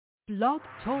Blog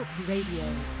Talk Radio.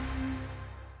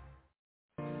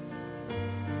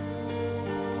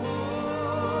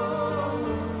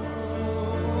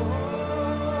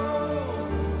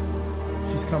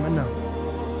 She's coming now.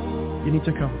 You need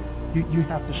to come. You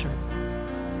have to share.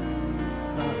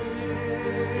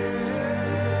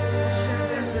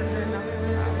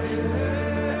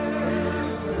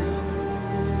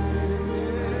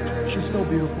 She's so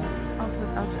beautiful. I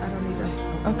don't need her.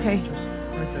 Okay. Just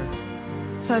right there.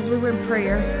 So as we were in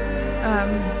prayer,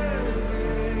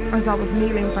 as I was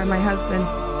kneeling by my husband,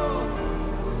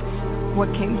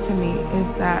 what came to me is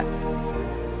that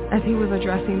as he was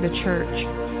addressing the church,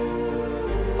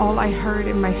 all I heard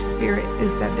in my spirit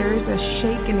is that there is a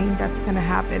shaking that's going to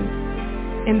happen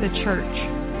in the church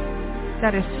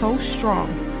that is so strong,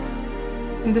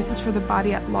 and this is for the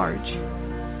body at large,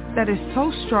 that is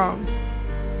so strong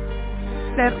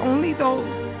that only those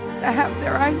that have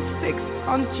their eyes fixed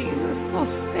on Jesus will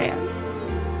stand.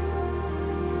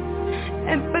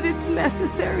 But it's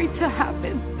necessary to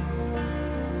happen.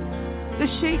 The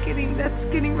shaking that's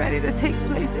getting ready to take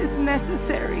place is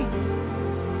necessary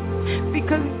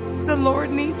because the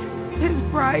Lord needs his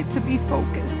bride to be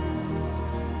focused.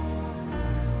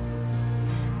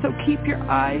 So keep your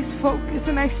eyes focused.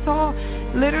 And I saw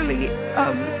literally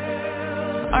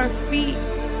our feet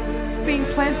being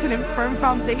planted in firm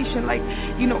foundation, like,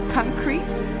 concrete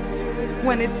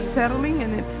when it's settling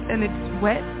and it's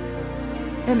wet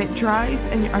and it dries,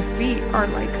 and our feet are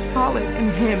like solid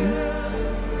in him.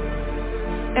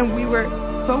 And we were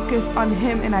focused on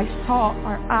him, and I saw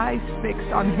our eyes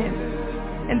fixed on him.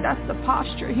 And that's the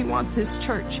posture he wants his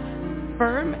church,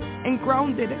 firm and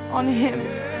grounded on him,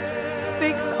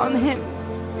 fixed on him,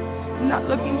 not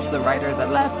looking to the right or the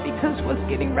left, because what's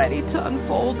getting ready to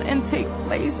unfold and take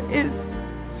place is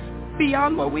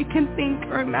beyond what we can think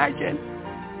or imagine.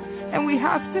 And we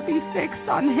have to be fixed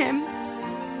on him.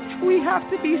 We have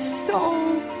to be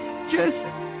so just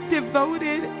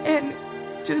devoted and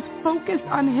just focused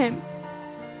on him,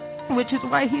 which is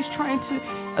why he's trying to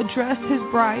address his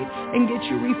bride and get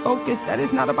you refocused. That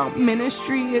is not about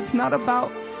ministry. It's not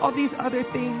about all these other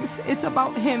things. It's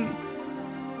about him.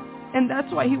 And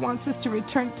that's why he wants us to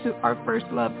return to our first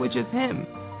love, which is him.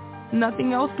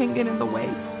 Nothing else can get in the way.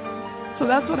 So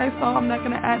that's what I saw. I'm not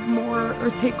going to add more or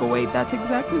take away. That's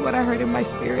exactly what I heard in my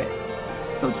spirit.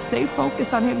 So stay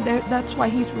focused on him. That's why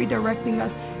he's redirecting us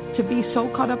to be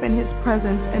so caught up in his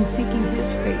presence and seeking his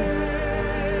face.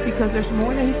 Because there's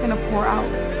more that he's going to pour out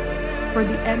for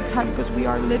the end time, because we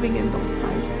are living in those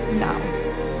times now,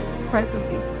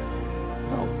 presently.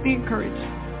 So be encouraged.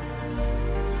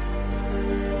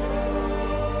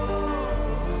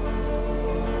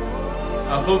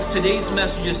 Folks, today's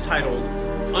message is titled,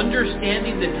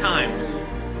 Understanding the Times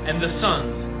and the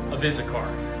Sons of Issachar.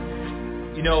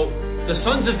 The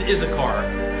sons of Issachar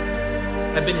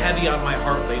have been heavy on my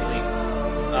heart lately.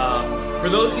 For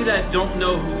those of you that don't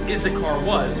know who Issachar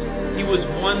was, he was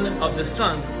one of the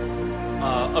sons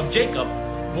of Jacob,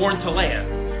 born to Leah.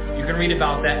 You can read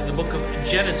about that in the book of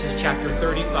Genesis, chapter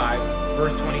 35,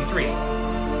 verse 23.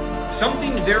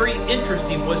 Something very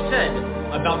interesting was said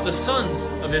about the sons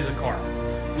of Issachar.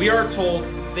 We are told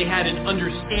they had an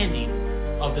understanding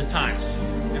of the times.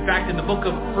 In fact, in the book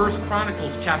of 1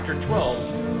 Chronicles chapter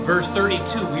 12, verse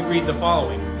 32, we read the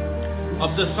following.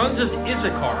 Of the sons of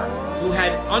Issachar, who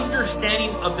had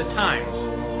understanding of the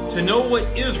times, to know what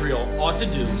Israel ought to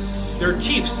do, their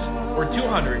chiefs were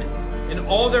 200, and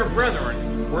all their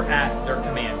brethren were at their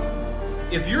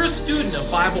command. If you're a student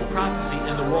of Bible prophecy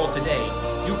in the world today,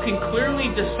 you can clearly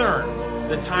discern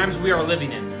the times we are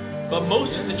living in. But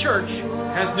most of the church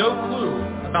has no clue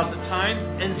about the times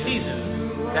and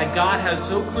seasons that God has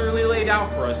so clearly laid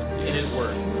out for us in his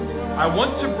word. I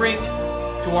want to bring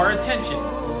to our attention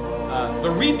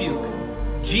the rebuke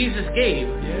Jesus gave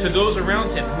to those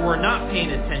around him who were not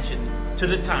paying attention to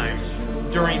the times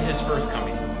during his first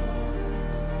coming.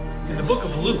 In the book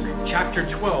of Luke, chapter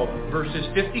 12, verses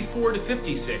 54 to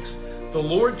 56, the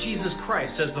Lord Jesus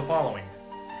Christ says the following.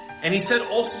 And he said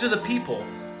also to the people,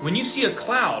 when you see a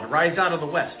cloud rise out of the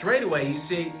west, straight away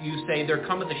you say there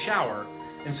cometh a shower,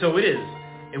 and so it is.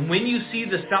 And when you see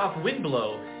the south wind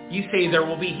blow, ye say there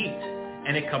will be heat,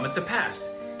 and it cometh to pass.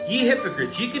 Ye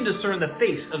hypocrites, ye can discern the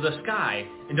face of the sky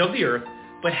and of the earth,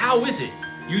 but how is it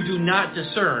you do not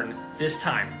discern this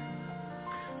time?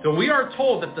 So we are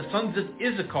told that the sons of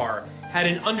Issachar had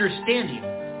an understanding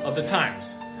of the times.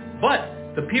 But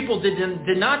the people did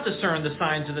not discern the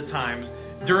signs of the times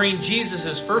during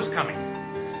Jesus' first coming.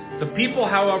 The people,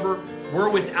 however, were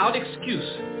without excuse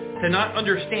to not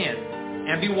understand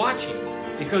and be watching,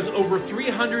 because over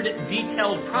 300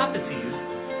 detailed prophecies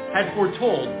had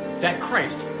foretold that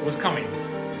Christ was coming.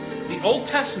 The Old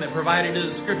Testament provided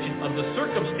a description of the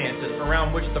circumstances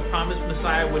around which the promised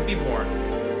Messiah would be born,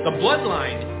 the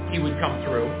bloodline he would come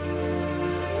through,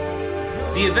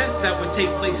 the events that would take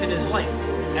place in his life,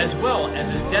 as well as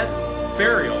his death,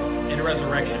 burial, and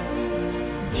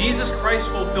resurrection. Jesus Christ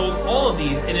fulfilled all of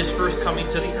these in his first coming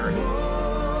to the earth.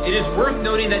 It is worth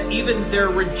noting that even their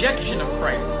rejection of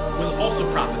Christ was also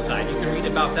prophesied. You can read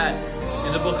about that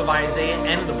in the book of Isaiah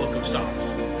and in the book of Psalms.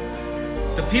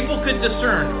 The people could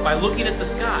discern by looking at the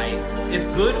sky if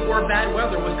good or bad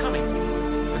weather was coming,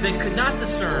 but they could not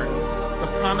discern the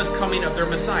promised coming of their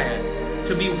Messiah,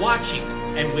 to be watching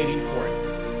and waiting for it.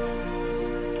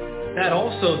 That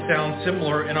also sounds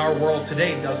similar in our world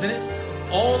today, doesn't it?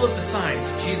 All of the signs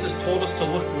Jesus told us to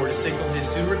look for to signal his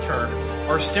soon return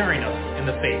are staring us in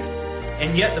the face.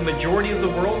 And yet the majority of the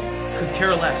world could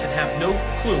care less and have no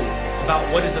clue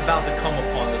about what is about to come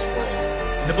upon this world.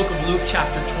 In the book of Luke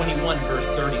chapter 21, verse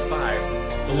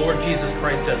 35, the Lord Jesus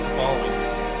Christ says the following,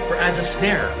 "For as a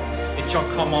snare it shall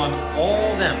come on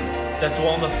all them that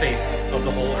dwell on the face of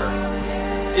the whole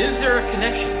earth." Is there a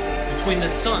connection between the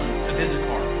sons of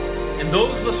Issachar and those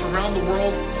of us around the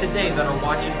world today that are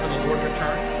watching for the Lord's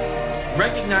return?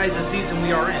 Recognize the season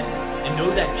we are in and know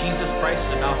that Jesus Christ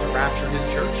is about to rapture his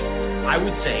church? I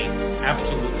would say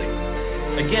absolutely.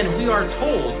 Again, we are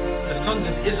told the sons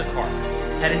of Issachar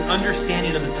had an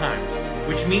understanding of the times,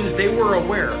 which means they were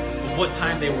aware of what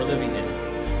time they were living in.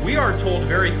 We are told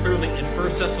very clearly in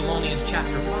 1 Thessalonians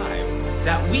chapter 5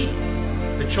 that we,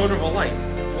 the children of light,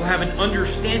 will have an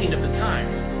understanding of the times,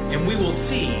 and we will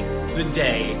see the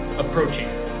day approaching.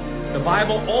 The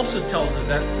Bible also tells us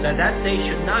that day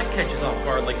should not catch us off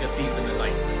guard like a thief in the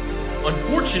night.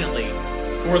 Unfortunately,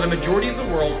 for the majority of the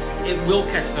world, it will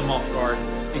catch them off guard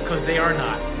because they are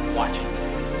not watching.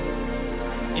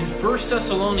 In 1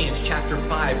 Thessalonians chapter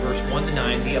 5, verse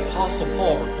 1-9, the Apostle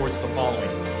Paul reports the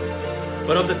following,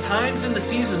 "But of the times and the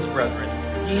seasons, brethren,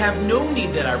 ye have no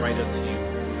need that I write unto you.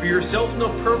 For yourselves know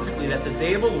perfectly that the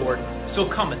day of the Lord so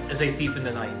cometh as a thief in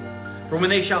the night. For when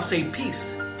they shall say peace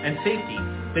and safety,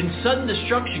 then sudden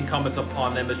destruction cometh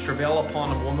upon them as travail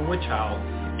upon a woman with child,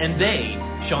 and they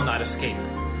shall not escape.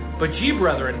 But ye,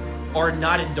 brethren, are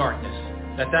not in darkness,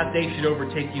 that day should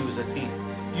overtake you as a thief.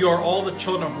 You are all the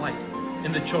children of light,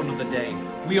 and the children of the day.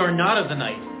 We are not of the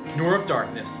night, nor of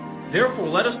darkness. Therefore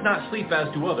let us not sleep as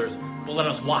do others, but let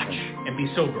us watch and be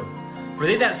sober. For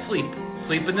they that sleep,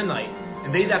 sleep in the night,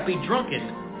 and they that be drunken,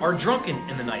 are drunken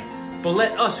in the night. But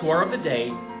let us who are of the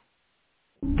day..."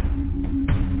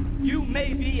 You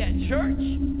may be at church.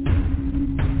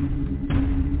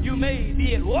 You may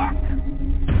be at work.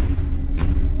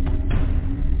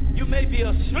 You may be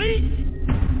asleep.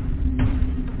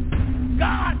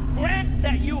 God grant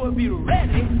that you will be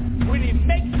ready when he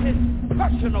makes his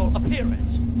personal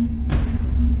appearance.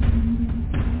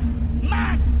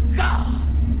 My God,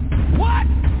 what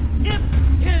if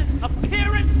his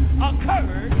appearance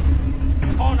occurred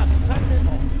on a Sunday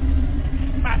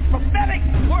morning? My prophetic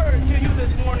word to you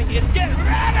this morning is get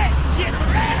ready! Get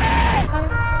ready!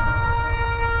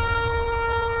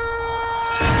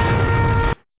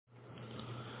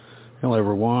 Hello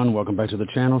everyone, welcome back to the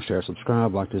channel. Share,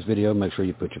 subscribe, like this video. Make sure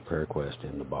you put your prayer request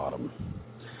in the bottom.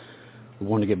 We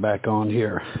want to get back on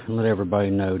here and let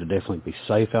everybody know to definitely be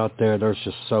safe out there. There's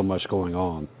just so much going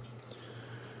on.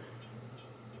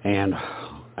 And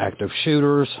active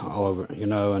shooters all over,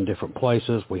 in different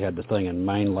places. We had the thing in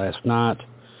Maine last night,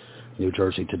 New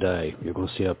Jersey today. You're going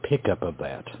to see a pickup of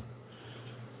that.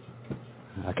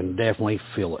 I can definitely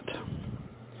feel it.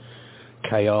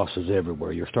 Chaos is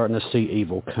everywhere. You're starting to see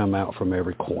evil come out from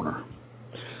every corner.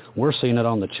 We're seeing it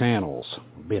on the channels,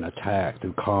 being attacked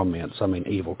through comments. I mean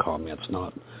evil comments,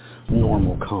 not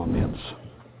normal comments.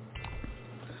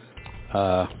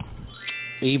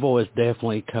 Evil is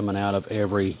definitely coming out of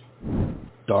every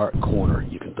dark corner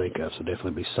you can think of, so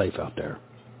definitely be safe out there.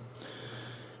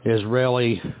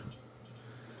 Israeli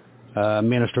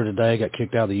minister today got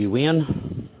kicked out of the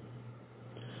UN.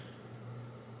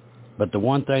 But the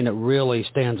one thing that really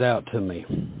stands out to me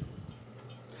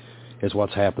is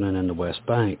what's happening in the West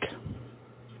Bank.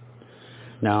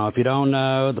 Now, if you don't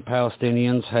know, the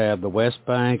Palestinians have the West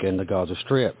Bank and the Gaza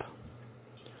Strip.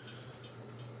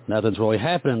 Nothing's really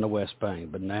happening in the West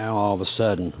Bank, but now all of a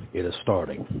sudden it is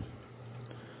starting.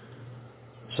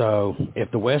 So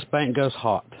if the West Bank goes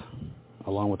hot,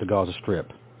 along with the Gaza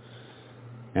Strip,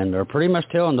 and they're pretty much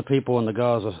telling the people in the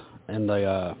Gaza and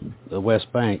the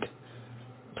West Bank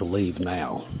to leave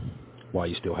now while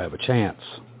you still have a chance.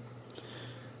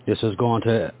 This is going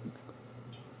to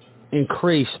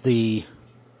increase the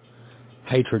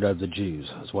hatred of the Jews,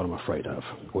 is what I'm afraid of.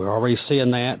 We're already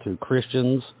seeing that through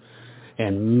Christians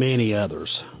and many others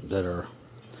that are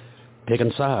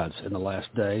picking sides in the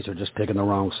last days, or just picking the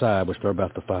wrong side, which they're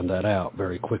about to find that out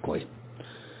very quickly,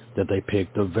 that they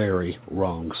picked the very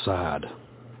wrong side.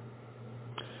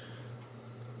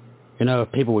 You know,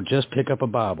 if people would just pick up a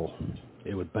Bible,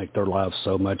 it would make their lives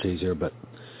so much easier, but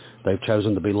they've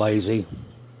chosen to be lazy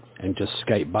and just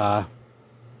skate by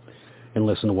and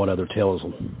listen to what other tells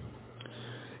them.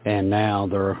 And now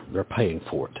they're paying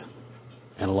for it,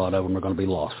 and a lot of them are going to be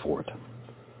lost for it.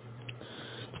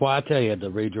 That's why I tell you to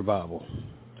read your Bible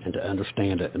and to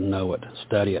understand it and know it,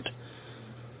 study it.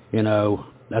 You know,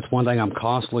 that's one thing I'm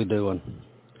constantly doing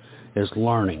is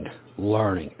learning,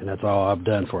 and that's all I've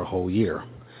done for a whole year.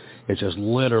 It's just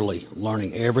literally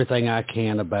learning everything I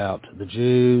can about the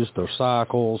Jews, their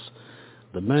cycles,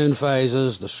 the moon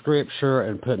phases, the scripture,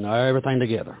 and putting everything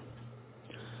together.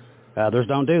 Others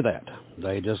don't do that.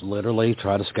 They just literally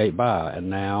try to skate by, and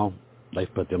now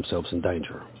they've put themselves in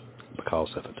danger because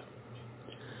of it.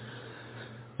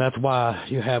 That's why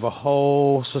you have a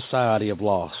whole society of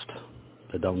lost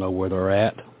that don't know where they're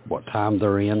at, what time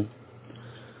they're in,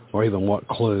 or even what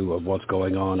clue of what's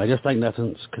going on. They just think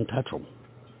nothing can touch them.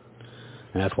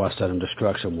 And that's why sudden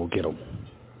destruction will get them.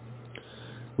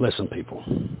 Listen, people.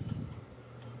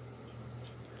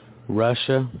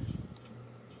 Russia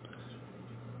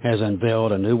has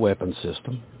unveiled a new weapon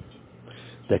system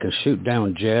that can shoot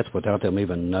down jets without them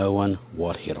even knowing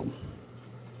what hit them.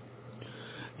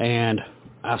 And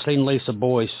I've seen Lisa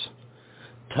Boyce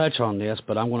touch on this,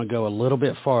 but I'm going to go a little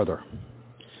bit farther.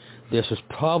 This is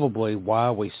probably why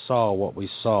we saw what we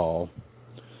saw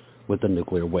with the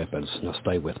nuclear weapons. Now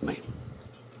stay with me.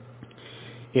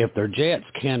 If their jets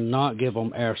cannot give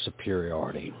them air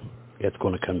superiority, it's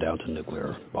going to come down to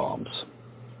nuclear bombs.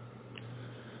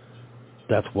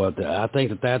 I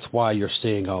think that's why you're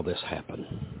seeing all this happen.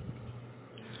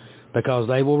 Because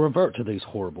they will revert to these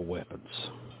horrible weapons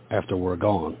after we're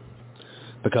gone.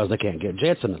 Because they can't get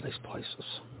jets into these places.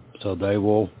 So they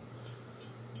will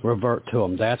revert to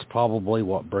them. That's probably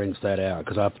what brings that out.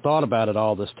 Because I've thought about it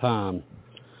all this time.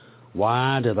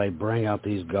 Why do they bring out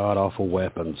these god-awful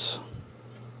weapons?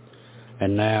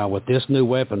 And now with this new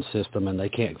weapon system, and they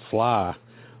can't fly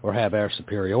or have air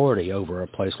superiority over a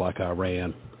place like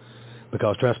Iran.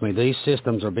 Because trust me, these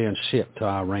systems are being shipped to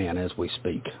Iran as we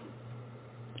speak.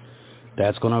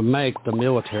 That's going to make the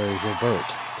military revert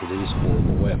to these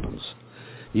horrible weapons.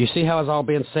 You see how it's all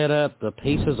being set up? The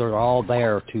pieces are all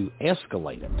there to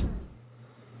escalate it.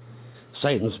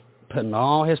 Satan's putting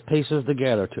all his pieces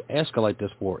together to escalate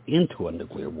this war into a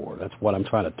nuclear war. That's what I'm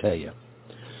trying to tell you.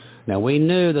 Now, we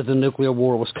knew that the nuclear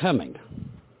war was coming,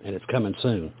 and it's coming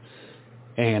soon.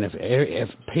 And if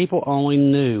people only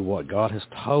knew what God has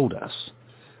told us,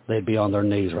 they'd be on their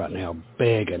knees right now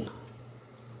begging.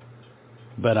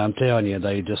 But I'm telling you,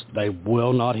 they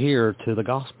will not hear to the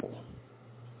gospel.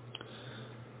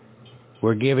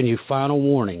 We're giving you final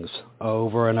warnings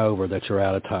over and over that you're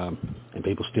out of time. And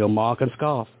people still mock and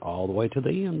scoff all the way to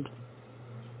the end.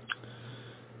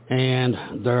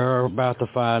 And they're about to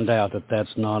find out that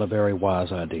that's not a very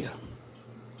wise idea.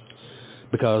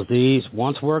 Because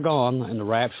once we're gone and the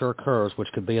rapture occurs, which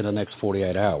could be in the next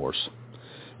 48 hours,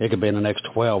 it could be in the next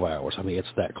 12 hours. I mean, it's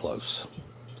that close.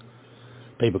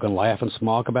 People can laugh and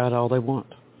smock about it all they want.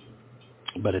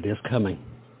 But it is coming.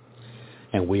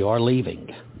 And we are leaving.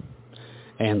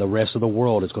 And the rest of the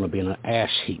world is going to be in an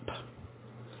ash heap.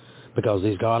 Because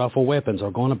these god-awful weapons are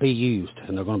going to be used.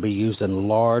 And they're going to be used in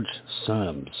large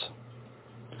sums.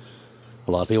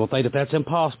 A lot of people think that that's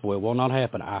impossible. It will not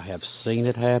happen. I have seen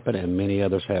it happen, and many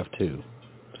others have too.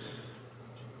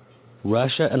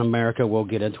 Russia and America will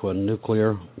get into a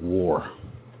nuclear war.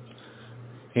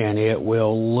 And it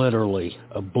will literally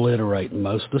obliterate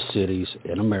most of the cities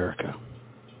in America.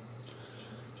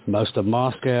 Most of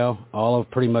Moscow,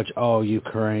 pretty much all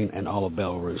Ukraine, and all of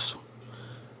Belarus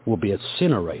will be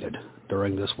incinerated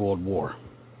during this world war.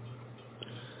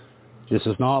 This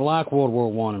is not like World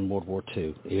War I and World War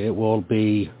II. It will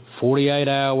be 48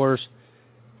 hours,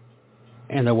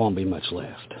 and there won't be much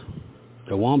left.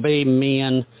 There won't be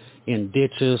men in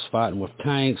ditches fighting with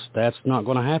tanks. That's not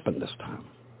going to happen this time.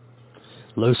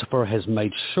 Lucifer has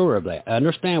made sure of that.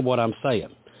 Understand what I'm saying.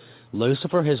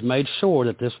 Lucifer has made sure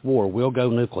that this war will go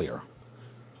nuclear.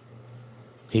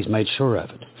 He's made sure of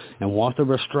it. And once the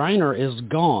restrainer is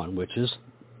gone, which is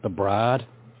the bride,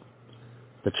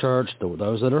 the church,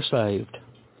 those that are saved,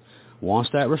 once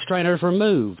that restrainer is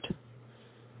removed,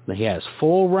 then he has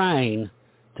full reign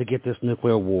to get this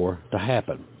nuclear war to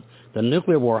happen. The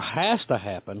nuclear war has to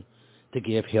happen to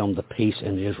give him the peace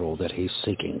in Israel that he's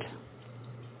seeking.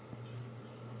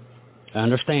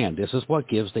 Understand, this is what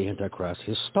gives the Antichrist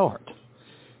his start.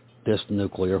 this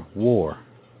nuclear war.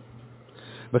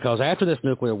 Because after this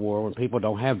nuclear war, when people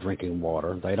don't have drinking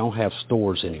water, they don't have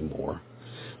stores anymore,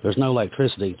 there's no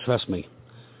electricity, trust me,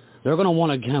 they're going to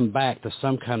want to come back to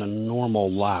some kind of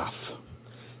normal life.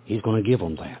 He's going to give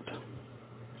them that.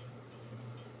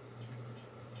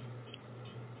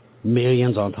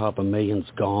 Millions on top of millions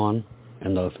gone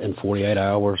in 48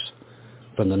 hours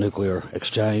from the nuclear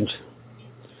exchange.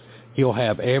 He'll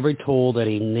have every tool that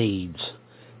he needs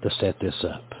to set this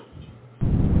up.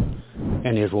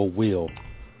 And Israel will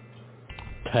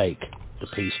take the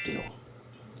peace deal.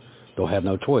 They'll have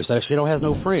no choice. They don't have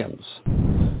no friends.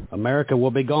 America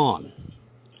will be gone,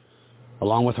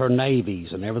 along with her navies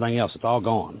and everything else. It's all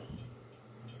gone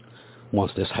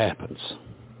once this happens.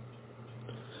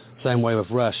 Same way with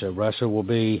Russia. Russia will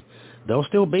be, they'll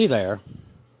still be there,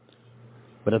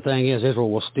 but the thing is, Israel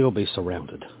will still be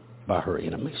surrounded by her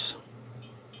enemies.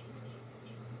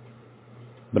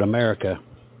 But America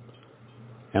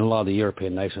and a lot of the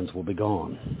European nations will be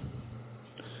gone.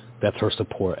 That's her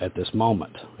support at this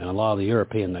moment. And a lot of the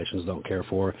European nations don't care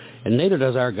for her, and neither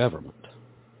does our government.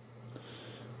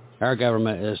 Our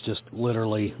government is just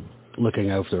literally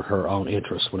looking after her own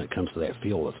interests when it comes to that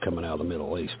fuel that's coming out of the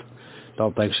Middle East.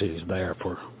 Don't think she's there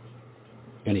for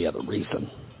any other reason.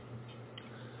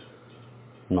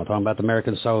 I'm not talking about the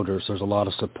American soldiers. There's a lot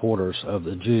of supporters of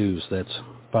the Jews that's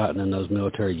fighting in those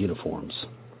military uniforms.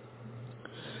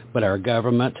 But our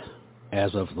government,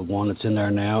 as of the one that's in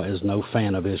there now, is no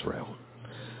fan of Israel.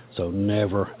 So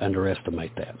never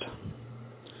underestimate that.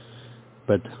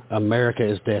 But America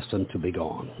is destined to be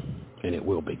gone, and it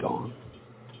will be gone.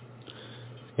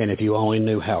 And if you only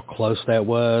knew how close that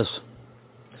was,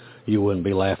 you wouldn't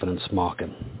be laughing and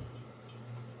smocking.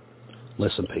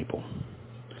 Listen, people.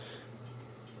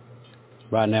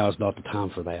 Right now is not the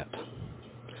time for that.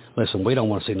 Listen, we don't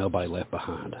want to see nobody left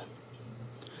behind.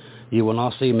 You will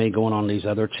not see me going on these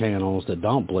other channels that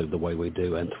don't believe the way we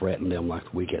do and threaten them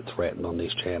like we get threatened on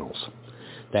these channels.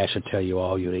 That should tell you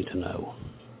all you need to know.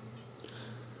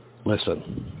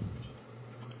 Listen,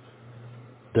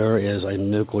 there is a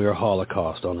nuclear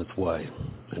holocaust on its way,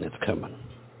 and it's coming.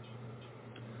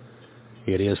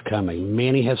 It is coming.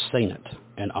 Many have seen it,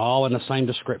 and all in the same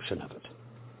description of it.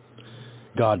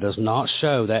 God does not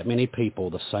show that many people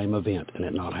the same event and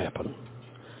it not happen.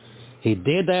 He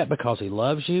did that because he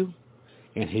loves you,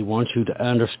 and he wants you to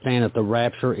understand that the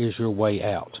rapture is your way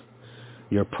out.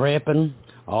 Your prepping,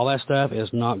 all that stuff is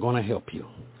not going to help you.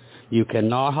 You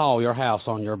cannot haul your house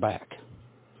on your back.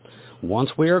 Once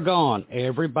we are gone,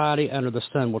 everybody under the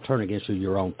sun will turn against you,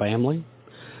 your own family,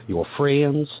 your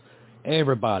friends,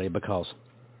 everybody, because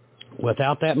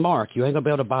without that mark, you ain't going to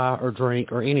be able to buy or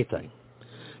drink or anything.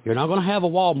 You're not going to have a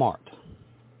Walmart.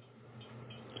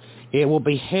 It will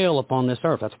be hell upon this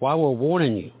earth. That's why we're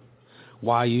warning you,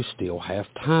 while you still have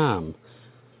time.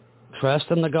 Trust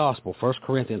in the gospel. 1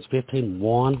 Corinthians 15,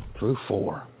 1 through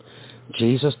 4.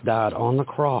 Jesus died on the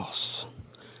cross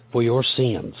for your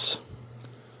sins.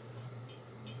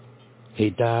 He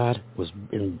died, was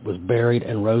buried,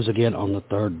 and rose again on the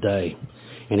third day.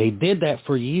 And he did that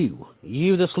for you.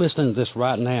 You that's listening to this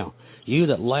right now. You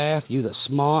that laugh, you that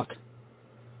smock.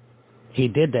 He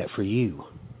did that for you.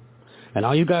 And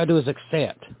all you got to do is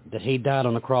accept that he died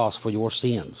on the cross for your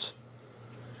sins.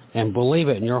 And believe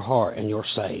it in your heart, and you're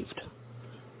saved.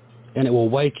 And it will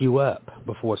wake you up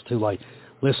before it's too late.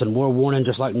 Listen, we're warning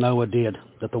just like Noah did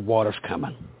that the water's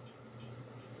coming.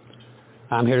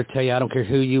 I'm here to tell you, I don't care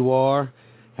who you are,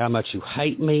 how much you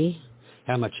hate me,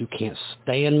 how much you can't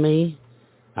stand me,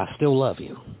 I still love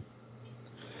you.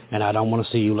 And I don't want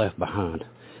to see you left behind.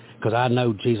 Because I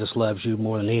know Jesus loves you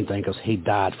more than anything because he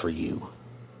died for you.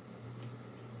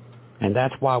 And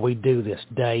that's why we do this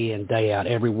day in, day out.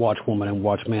 Every watchwoman and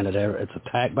watchman that ever it's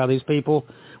attacked by these people,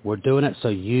 we're doing it so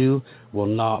you will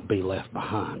not be left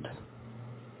behind.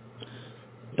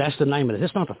 That's the name of it.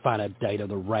 It's not to find a date of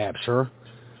the rapture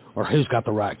or who's got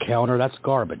the right calendar. That's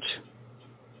garbage.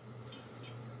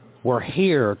 We're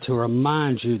here to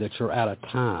remind you that you're out of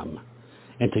time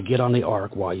and to get on the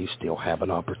ark while you still have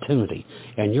an opportunity.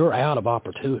 And you're out of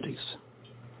opportunities.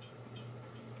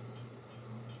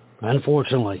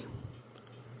 Unfortunately,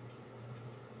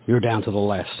 you're down to the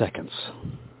last seconds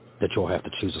that you'll have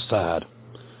to choose a side.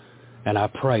 And I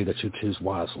pray that you choose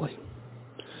wisely.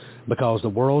 Because the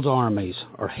world's armies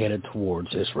are headed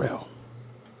towards Israel.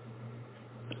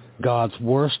 God's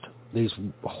worst, these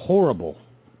horrible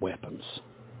weapons,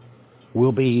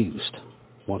 will be used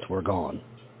once we're gone.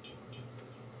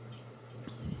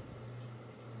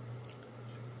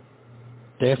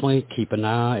 Definitely keep an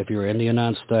eye, if you're in the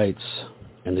United States,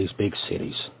 in these big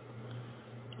cities.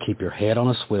 Keep your head on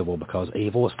a swivel, because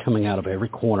evil is coming out of every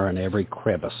corner and every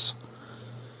crevice,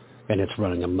 and it's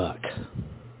running amok.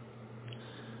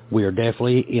 We are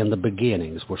definitely in the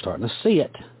beginnings. We're starting to see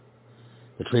it.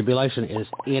 The tribulation is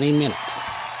any minute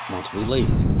once we leave,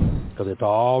 because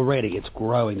it's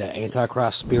growing. The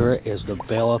Antichrist spirit is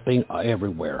developing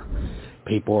everywhere.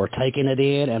 People are taking it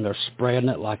in, and they're spreading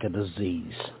it like a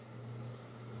disease.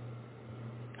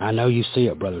 I know you see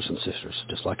it, brothers and sisters,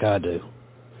 just like I do.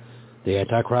 The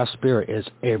Antichrist spirit is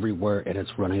everywhere, and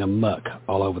it's running amok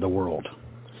all over the world.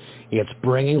 It's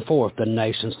bringing forth the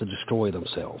nations to destroy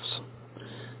themselves.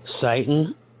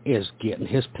 Satan is getting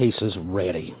his pieces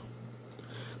ready.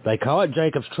 They call it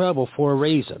Jacob's trouble for a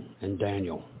reason in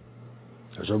Daniel.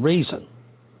 There's a reason.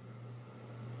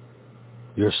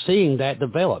 You're seeing that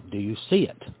develop. Do you see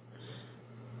it?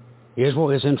 Israel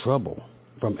is in trouble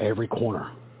from every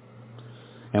corner.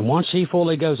 And once she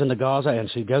fully goes into Gaza and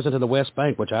she goes into the West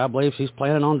Bank, which I believe she's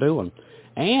planning on doing,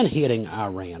 and hitting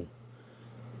Iran,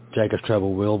 Jacob's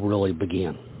trouble will really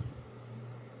begin.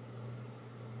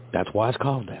 That's why it's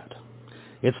called that.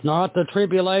 It's not the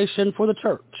tribulation for the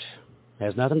church. It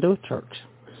has nothing to do with church.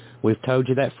 We've told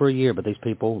you that for a year, but these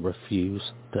people refuse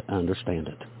to understand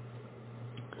it.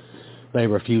 They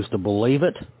refuse to believe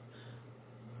it,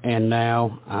 and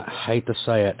now, I hate to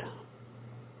say it,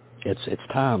 it's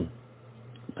time.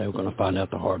 They were going to find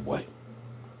out the hard way.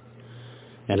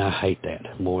 And I hate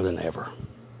that more than ever.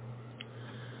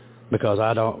 Because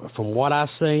from what I've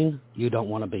seen, you don't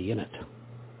want to be in it.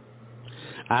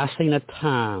 I've seen a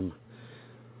time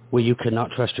where you could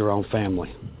not trust your own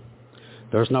family.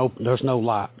 There's no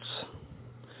lights.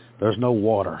 There's no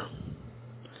water.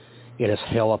 It is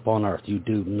hell upon earth. You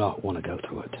do not want to go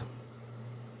through it.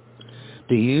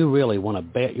 Do you really want to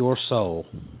bet your soul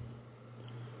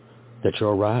that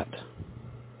you're right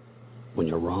when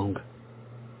you're wrong?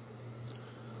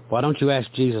 Why don't you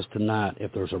ask Jesus tonight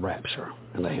if there's a rapture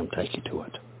and let him take you to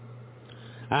it?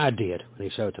 I did, and he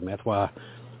showed it to me. That's why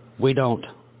we don't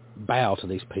bow to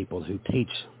these people who teach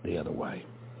the other way.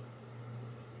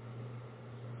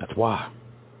 That's why.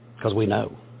 Because we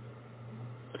know.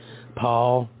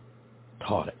 Paul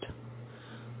taught it.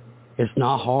 It's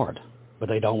not hard, but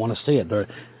they don't want to see it.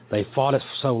 They fought it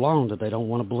for so long that they don't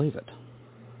want to believe it.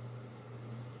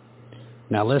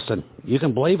 Now listen, you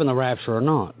can believe in the rapture or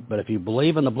not, but if you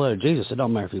believe in the blood of Jesus, it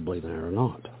don't matter if you believe in it or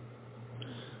not.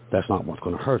 That's not what's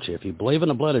going to hurt you. If you believe in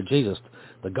the blood of Jesus,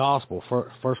 the gospel,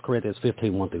 1 Corinthians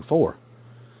 15, 1 through 4,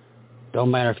 don't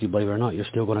matter if you believe it or not, you're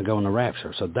still going to go in the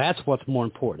rapture. So that's what's more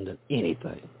important than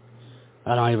anything.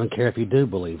 I don't even care if you do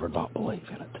believe or not believe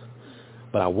in it.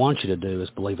 But I want you to do is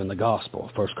believe in the gospel,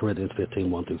 1 Corinthians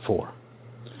 15, 1 through 4.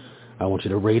 I want you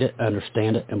to read it,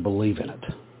 understand it, and believe in it.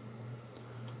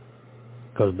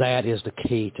 Because that is the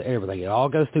key to everything. It all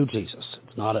goes through Jesus.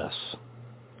 It's not us.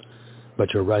 But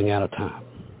you're running out of time.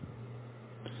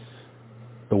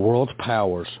 The world's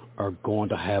powers are going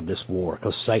to have this war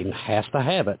because Satan has to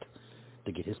have it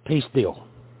to get his peace deal.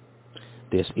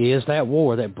 This is that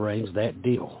war that brings that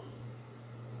deal.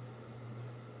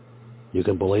 You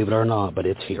can believe it or not, but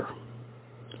it's here.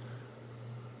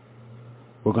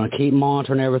 We're going to keep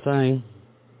monitoring everything.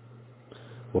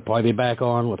 We'll probably be back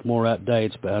on with more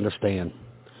updates, but understand,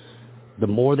 the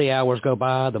more the hours go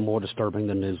by, the more disturbing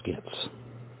the news gets.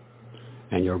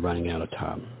 And you're running out of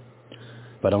time.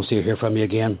 If I don't see or hear from you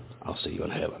again, I'll see you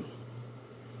in heaven.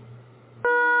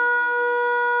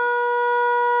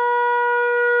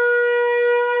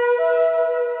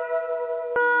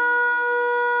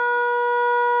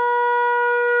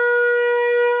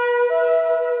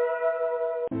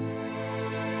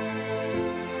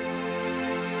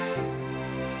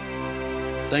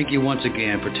 Thank you once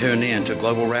again for tuning in to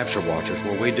Global Rapture Watchers,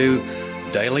 where we do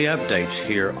daily updates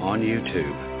here on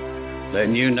YouTube,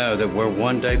 letting you know that we're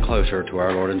one day closer to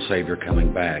our Lord and Savior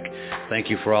coming back.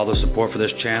 Thank you for all the support for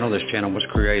this channel. This channel was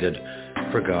created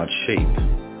for God's sheep,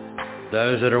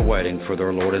 those that are waiting for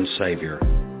their Lord and Savior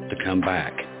to come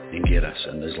back and get us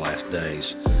in these last days.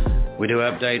 We do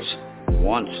updates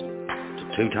once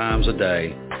to 2 times a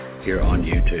day here on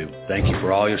YouTube. Thank you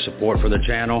for all your support for the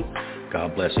channel.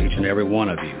 God bless each and every one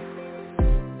of you.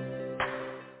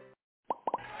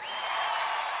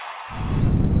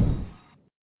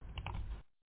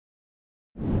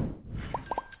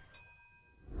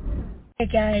 Hey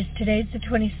guys, today's the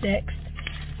 26th.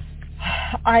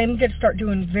 I'm going to start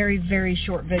doing very, very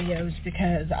short videos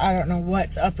because I don't know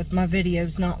what's up with my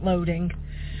videos not loading.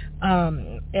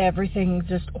 Everything's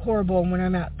just horrible. When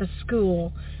I'm at the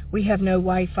school, we have no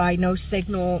Wi-Fi, no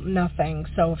signal, nothing.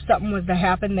 So if something was to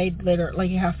happen, they'd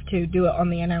literally have to do it on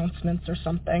the announcements or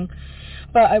something.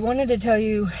 But I wanted to tell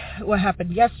you what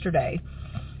happened yesterday.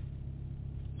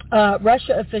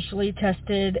 Russia officially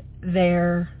tested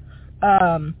their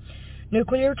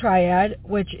nuclear triad,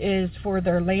 which is for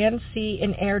their land, sea,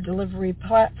 and air delivery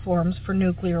platforms for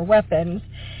nuclear weapons.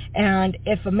 And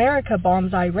if America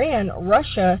bombs Iran,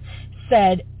 Russia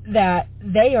said that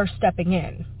they are stepping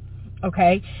in,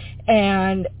 okay?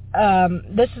 And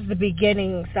this is the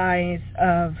beginning signs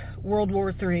of World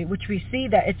War III, which we see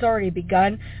that it's already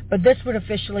begun, but this would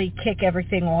officially kick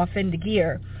everything off into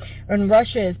gear. And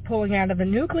Russia is pulling out of the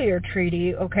nuclear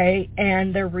treaty, okay,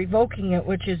 and they're revoking it,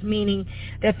 which is meaning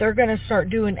that they're going to start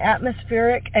doing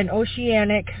atmospheric and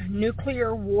oceanic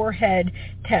nuclear warhead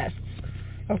tests,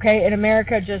 okay? And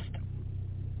America just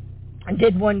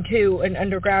did one too, an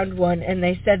underground one, and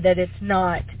they said that it's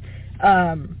not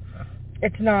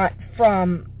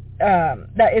from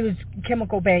that it was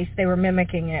chemical based. They were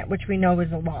mimicking it, which we know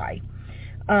is a lie.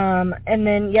 And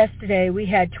then yesterday we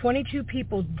had 22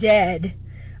 people dead,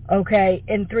 okay,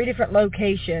 in 3 different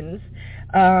locations.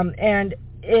 And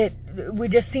we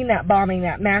just seen that bombing,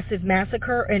 that massive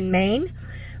massacre in Maine.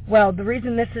 Well, the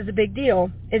reason this is a big deal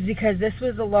is because this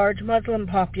was a large Muslim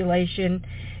population,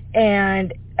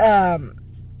 and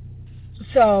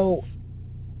so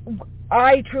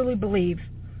I truly believe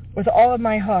with all of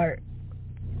my heart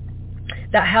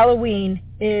that Halloween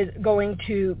is going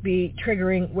to be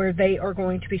triggering where they are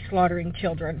going to be slaughtering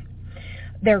children.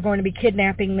 They're going to be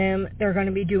kidnapping them. They're going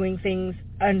to be doing things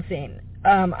unseen.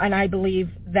 And I believe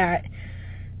that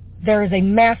there is a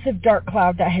massive dark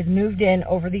cloud that has moved in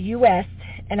over the U.S.,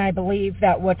 and I believe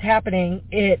that what's happening,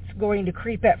 it's going to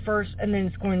creep at first, and then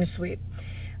it's going to sweep.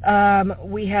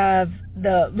 We have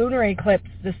the lunar eclipse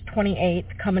this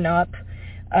 28th coming up,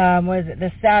 was it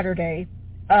this Saturday,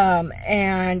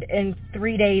 and in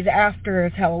 3 days after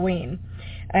is Halloween.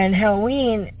 And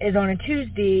Halloween is on a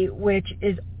Tuesday, which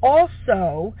is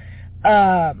also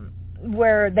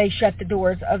where they shut the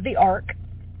doors of the Ark,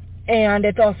 and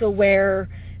it's also where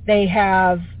they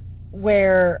have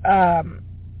where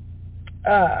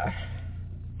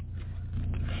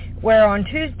on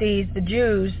Tuesdays the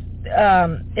Jews,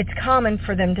 it's common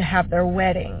for them to have their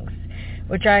weddings,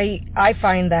 which I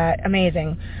find that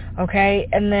amazing. Okay,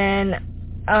 and then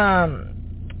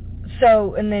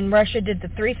and then Russia did the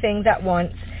 3 things at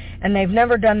once, and they've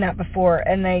never done that before.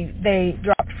 And they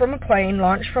dropped from a plane,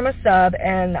 launched from a sub,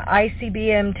 and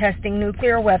ICBM testing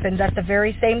nuclear weapons at the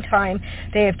very same time.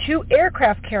 They have 2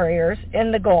 aircraft carriers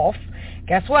in the Gulf.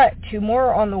 Guess what? 2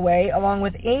 more on the way, along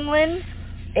with England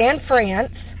and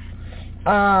France.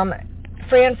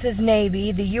 France's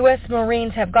Navy, the U.S.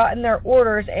 Marines have gotten their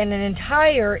orders, and an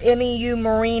entire MEU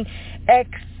Marine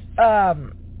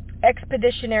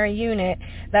expeditionary unit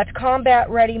that's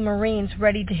combat-ready Marines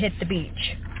ready to hit the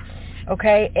beach.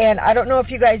 Okay, and I don't know if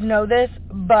you guys know this,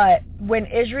 but when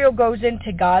Israel goes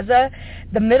into Gaza,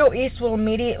 the Middle East will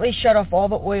immediately shut off all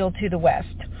the oil to the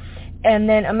west. And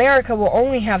then America will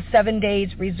only have 7 days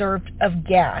reserved of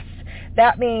gas.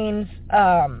 That means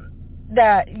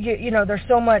that, you know, there's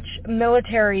so much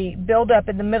military buildup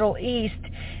in the Middle East,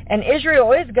 and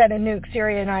Israel is going to nuke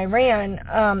Syria and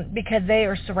Iran because they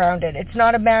are surrounded. It's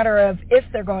not a matter of if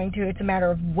they're going to, it's a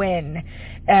matter of when,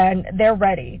 and they're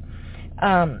ready.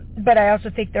 But I also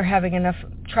think they're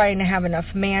trying to have enough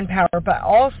manpower, but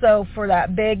also for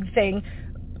that big thing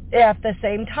at the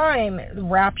same time,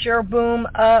 rapture, boom,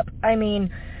 up. I mean,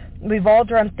 we've all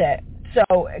dreamt it.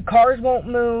 So cars won't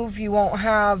move, you won't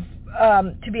have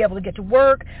to be able to get to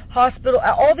work, hospital,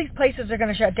 all these places are going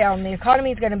to shut down. The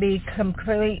economy is going to be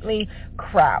completely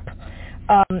crap.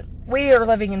 We are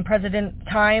living in president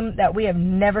time that we have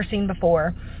never seen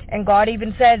before. And God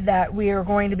even said that we are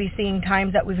going to be seeing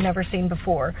times that we've never seen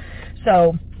before.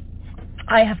 So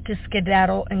I have to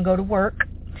skedaddle and go to work.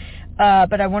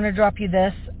 But I want to drop you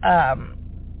this.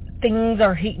 Things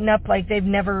are heating up like they've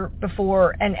never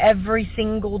before. And every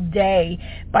single day,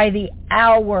 by the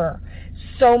hour,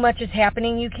 so much is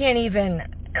happening. You can't even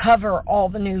cover all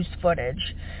the news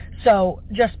footage. So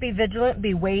just be vigilant,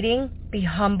 be waiting, be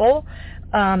humble.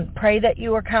 Pray that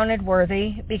you are counted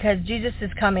worthy, because Jesus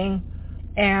is coming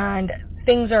and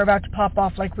things are about to pop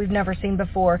off like we've never seen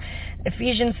before.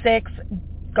 Ephesians 6,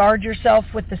 guard yourself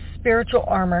with the spiritual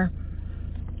armor,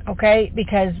 okay?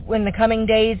 Because in the coming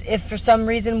days, if for some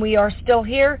reason we are still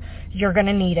here, you're going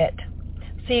to need it.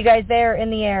 See you guys there in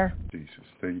the air. Jesus,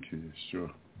 thank you, Yeshua.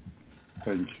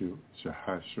 Thank you,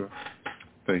 Jehoshua.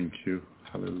 Thank you,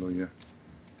 hallelujah.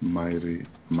 Mighty,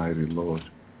 mighty Lord.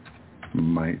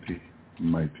 Mighty,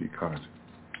 mighty God.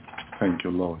 Thank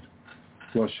you, Lord.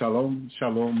 Well, shalom,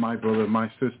 shalom, my brother,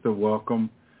 my sister. Welcome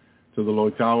to the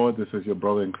Lord's Hour. This is your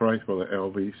brother in Christ, Brother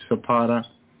L.V. Zapata.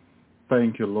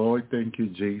 Thank you, Lord. Thank you,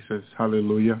 Jesus.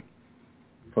 Hallelujah.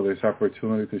 for this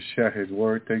opportunity to share his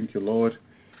word. Thank you, Lord.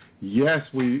 Yes,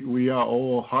 we are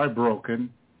all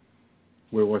heartbroken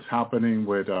with what's happening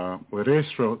with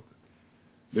Israel.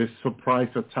 This surprise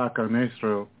attack on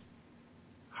Israel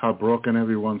have broken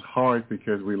everyone's heart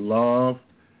because we love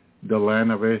the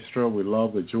land of Israel. We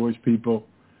love the Jewish people.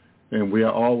 And we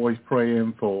are always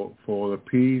praying for the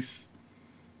peace,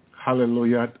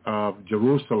 hallelujah, of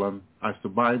Jerusalem, as the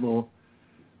Bible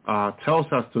tells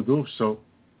us to do so.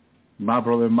 My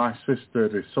brother and my sister,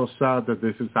 it is so sad that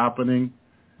this is happening,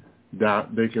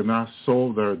 that they cannot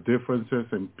solve their differences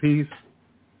in peace.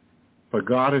 But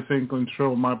God is in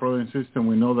control, my brother and sister, and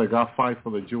we know that God fights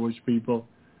for the Jewish people.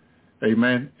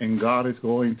 Amen. And God is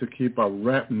going to keep a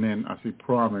remnant, as he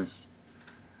promised,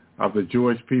 of the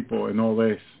Jewish people in all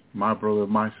this. My brother,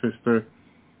 my sister,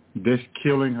 this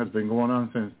killing has been going on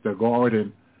since the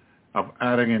Garden of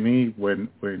Adam and Eve,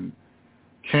 when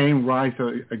Cain rise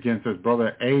against his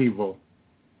brother Abel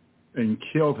and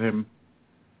killed him.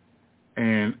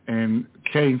 And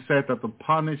Cain said that the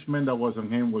punishment that was on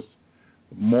him was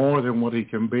more than what he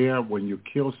can bear. When you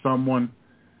kill someone,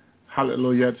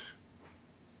 hallelujah,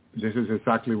 this is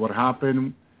exactly what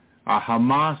happened.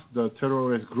 Hamas, the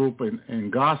terrorist group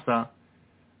in Gaza,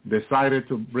 decided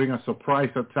to bring a surprise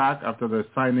attack after the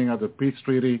signing of the peace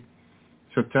treaty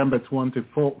September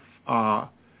 21st.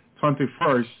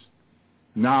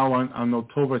 Now on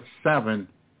October 7th,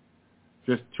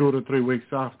 just 2 to 3 weeks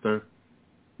after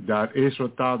that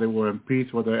Israel thought they were in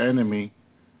peace with their enemy,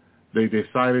 they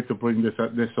decided to bring this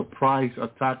surprise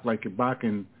attack like back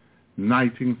in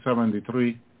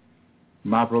 1973.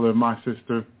 My brother and my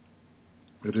sister,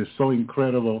 it is so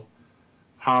incredible.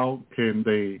 How can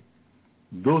they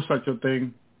do such a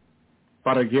thing?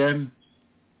 But again,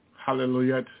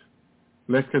 hallelujah,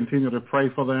 let's continue to pray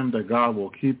for them, that God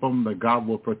will keep them, that God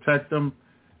will protect them.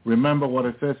 Remember what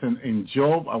it says in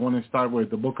Job. I want to start with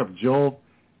the book of Job,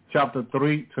 chapter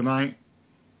 3 tonight,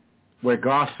 where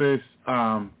God says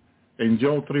in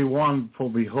Job 3:1, for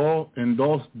behold, in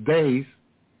those days,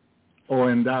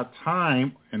 or in that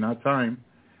time,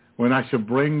 when I shall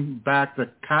bring back the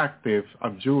captives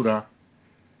of Judah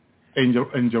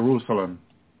in Jerusalem.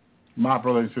 My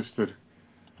brother and sister,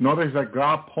 notice that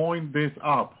God point this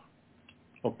out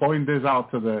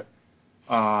to the,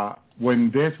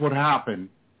 when this would happen,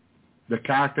 the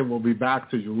captive will be back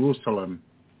to Jerusalem,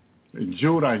 in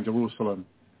Judah and Jerusalem.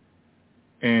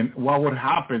 And what would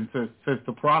happen, says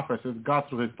the prophet, says God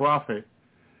through his prophet,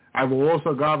 I will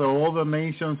also gather all the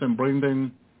nations and bring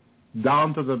them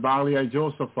down to the valley of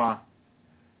Josaphat,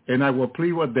 and I will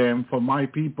plead with them for my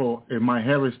people and my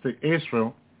heritage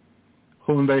Israel,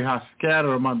 whom they have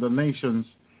scattered among the nations,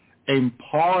 and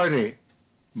parted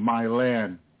my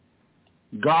land.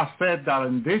 God said that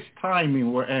in this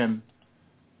timing we're in,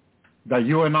 that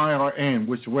you and I are in,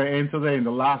 which we're in today, in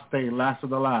the last day, last of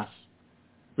the last,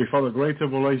 before the Great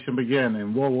Tribulation began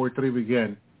and World War III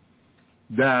began,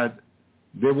 that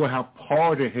they will have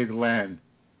parted his land,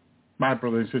 my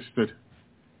brother and sister.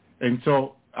 And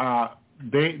so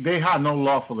they had no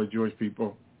love for the Jewish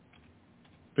people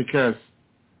because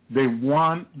they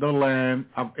want the land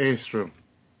of Israel.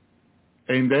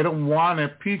 And they don't want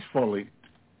it peacefully.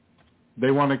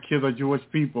 They want to kill the Jewish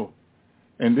people.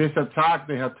 In this attack,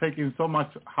 they have taken so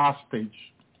much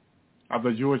hostage of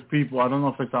the Jewish people. I don't know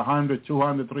if it's 100,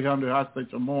 200, 300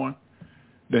 hostage or more.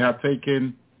 They have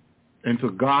taken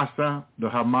into Gaza, the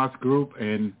Hamas group,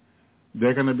 and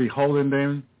they're going to be holding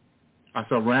them as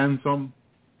a ransom,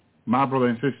 my brother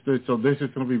and sister. So this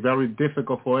is going to be very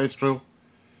difficult for Israel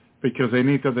because they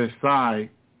need to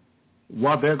decide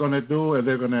what they're going to do. If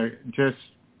they're going to just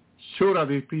shoot at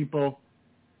these people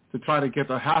to try to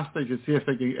get a hostage and see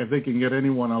if they can get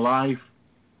anyone alive.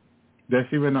 There's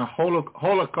even a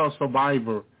Holocaust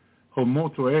survivor who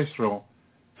moved to Israel,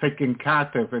 taken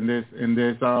captive in this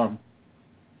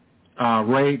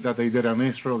raid that they did on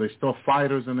Israel. They still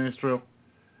fighters in Israel.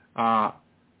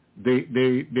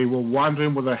 They were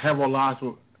wondering whether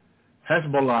Hezbollah,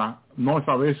 north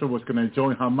of Israel, was going to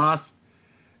join Hamas.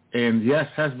 And yes,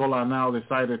 Hezbollah now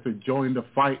decided to join the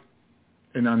fight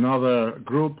in another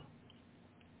group.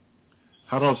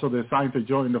 Had also decided to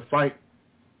join the fight.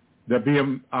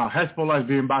 Hezbollah is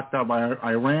being backed up by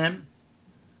Iran.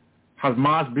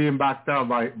 Hamas being backed up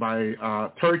by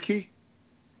Turkey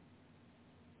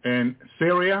and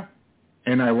Syria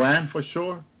and Iran for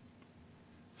sure.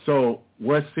 So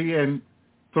we're seeing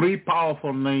three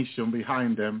powerful nations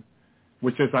behind them,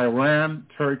 which is Iran,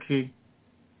 Turkey,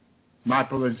 my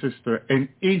brother and sister, and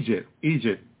Egypt.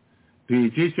 The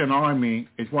Egyptian army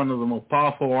is one of the most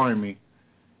powerful armies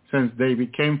since they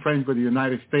became friends with the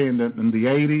United States in the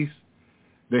 80s.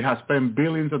 They have spent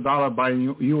billions of dollars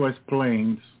buying U.S.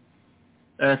 planes,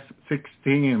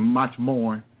 F-16 and much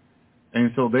more.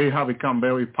 And so they have become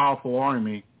very powerful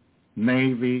army,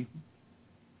 Navy,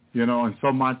 and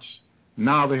so much.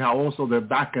 Now they're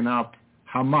backing up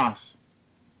Hamas.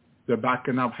 They're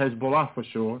backing up Hezbollah for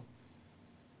sure.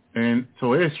 And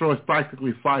so Israel is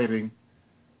practically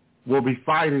will be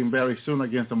fighting very soon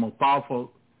against the most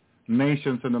powerful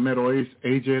nations in the Middle East,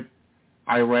 Egypt,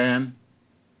 Iran,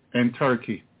 and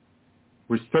Turkey,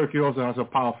 which Turkey also has a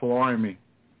powerful army.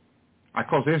 Of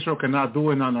course, Israel cannot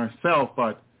do it on herself,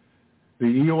 but the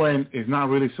UN is not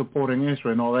really supporting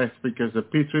Israel and all that because the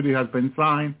peace treaty has been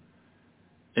signed,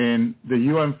 and the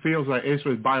UN feels like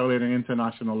Israel is violating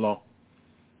international law.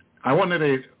 I wanted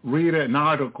to read an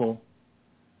article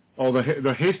of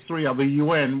the history of the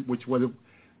UN, which was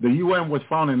the UN was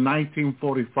founded in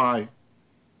 1945.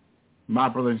 My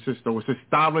brother and sister, was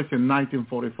established in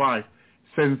 1945.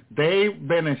 Since they've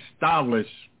been established,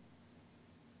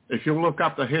 if you look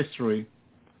up the history,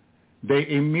 they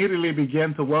immediately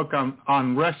began to work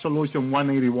on Resolution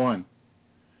 181.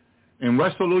 And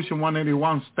Resolution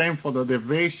 181 stands for the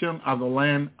division of the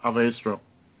land of Israel.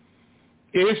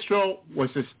 Israel was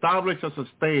established as a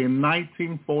state in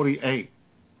 1948.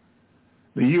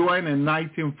 The UN in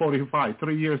 1945,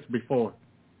 3 years before.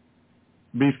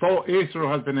 Before Israel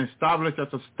has been established as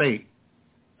a state,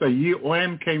 the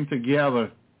UN came together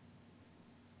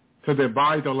to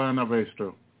divide the land of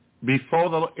Israel.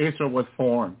 Before Israel was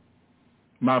formed,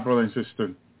 my brother and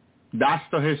sister. That's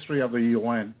the history of the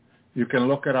UN. You can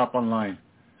look it up online.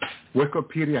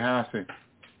 Wikipedia has it.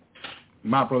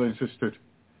 My brother and sister.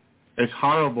 It's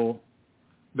horrible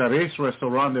that Israel is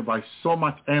surrounded by so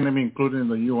much enemy, including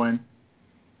the UN.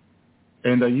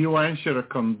 And the UN should have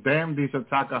condemned this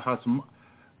attack of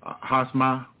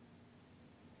Hamas,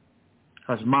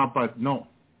 but no.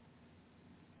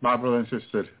 My brother and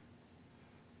sister.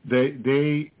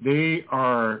 They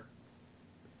are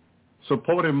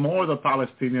supporting more the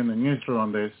Palestinian than Israel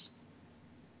on this.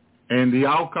 And the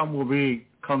outcome will be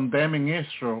condemning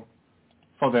Israel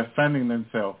for defending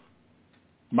themselves.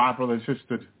 My brother and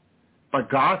sister. But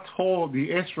God told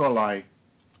the Israelites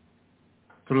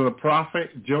through the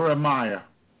prophet Jeremiah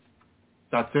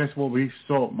that this will be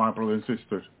so, my brother and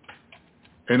sister.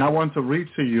 And I want to read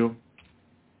to you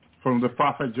from the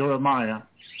prophet Jeremiah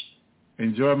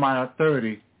in Jeremiah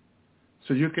 30,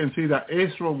 so you can see that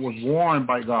Israel was warned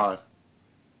by God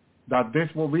that this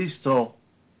will be so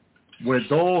with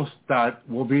those that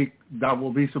will be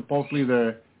supposedly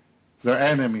their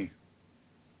enemy.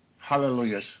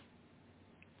 Hallelujah.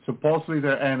 Supposedly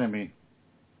their enemy.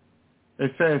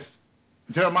 It says,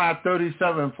 Jeremiah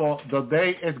 37, for the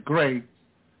day is great,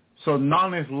 so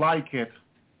none is like it,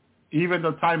 even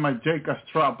the time of Jacob's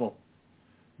trouble,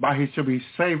 but he should be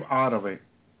saved out of it.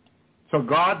 So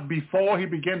God, before he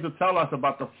began to tell us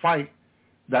about the fight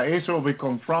that Israel will be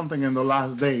confronting in the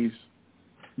last days,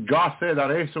 God said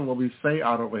that Israel will be saved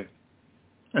out of it.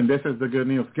 And this is the good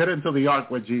news. Get into the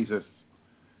ark with Jesus.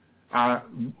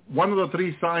 One of the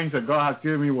three signs that God has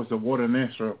given me was the war in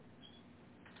Israel,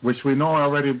 which we know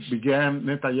already began.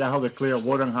 Netanyahu declared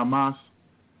war on Hamas,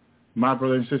 my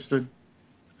brother and sister.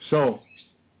 So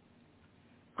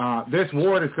this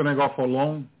war is going to go for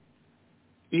long.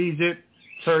 Egypt,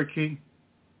 Turkey,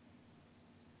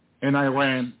 and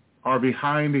Iran are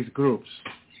behind these groups.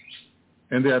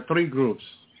 And there are three groups,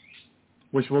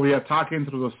 which will be attacking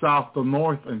through the south, the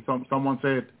north, and someone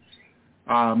said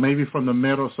maybe from the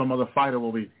middle, some other fighter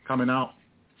will be coming out.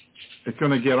 It's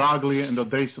going to get ugly in the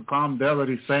days to come. They're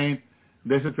already saying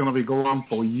this is going to be going on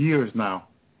for years now.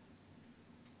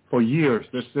 For years.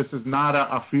 This is not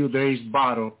a few days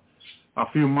battle, a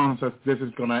few months that this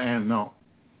is going to end. No.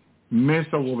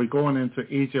 Missile will be going into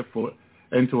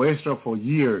into Israel for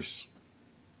years.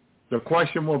 The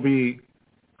question will be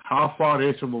how far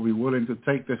Israel will be willing to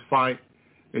take this fight.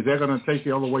 Is they going to take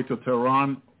it all the way to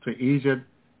Tehran, to Egypt,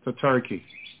 to Turkey?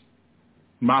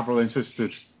 My brothers and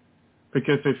sisters.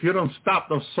 Because if you don't stop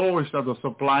the source of the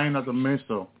supplying of the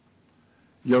missile,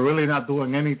 you're really not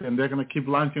doing anything. They're going to keep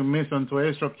launching missiles into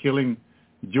Israel, killing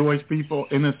Jewish people,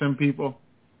 innocent people,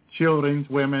 children,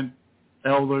 women,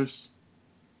 elders.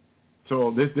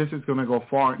 So this is going to go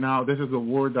far now. This is the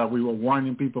word that we were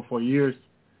warning people for years,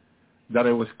 that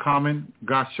it was coming.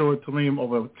 God showed it to me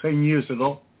over 10 years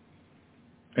ago.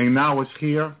 And now it's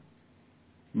here.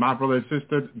 My brother and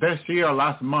sister, this year,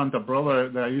 last month, a brother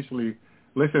that I usually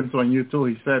listen to on YouTube,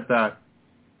 he said that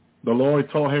the Lord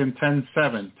told him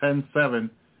 10-7,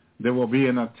 there will be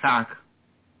an attack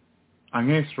on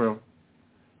Israel.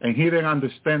 And he didn't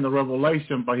understand the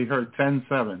revelation, but he heard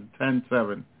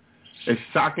 10-7,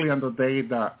 exactly on the day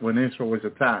that when Israel was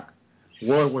attacked.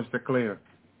 Word was declared,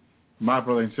 my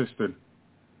brother and sister.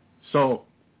 So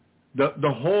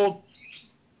the whole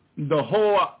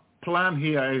plan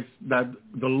here is that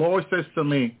the Lord says to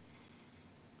me,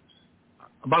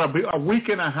 about a week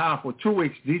and a half or 2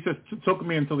 weeks, Jesus took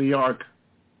me into the ark.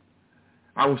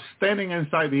 I was standing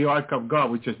inside the ark of God,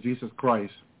 which is Jesus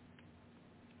Christ.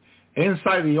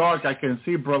 Inside the ark, I can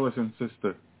see brothers and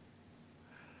sisters.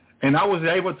 And I was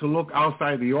able to look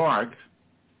outside the ark.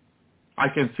 I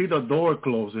can see the door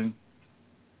closing.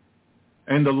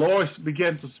 And the Lord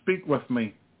began to speak with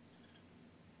me.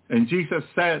 And Jesus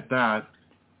said that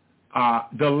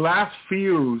the last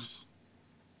fuse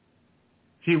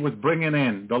he was bringing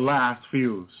in, the last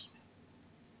fuse,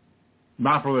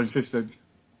 my brother and sister,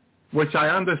 which I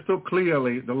understood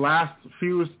clearly, the last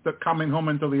fuse that coming home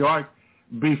into the ark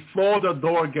before the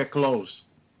door get closed.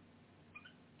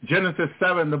 Genesis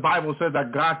 7, the Bible said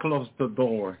that God closed the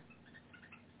door.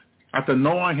 After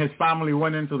Noah and his family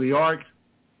went into the ark,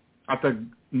 after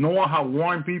Noah had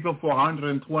warned people for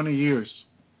 120 years,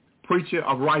 preaching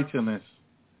of righteousness,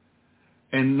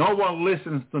 and no one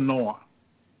listens to Noah.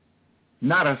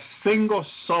 Not a single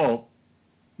soul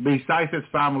besides his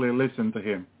family listened to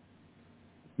him.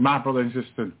 My brother and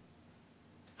sister.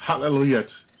 Hallelujah.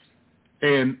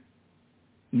 And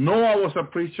Noah was a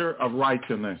preacher of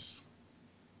righteousness.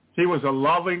 He was a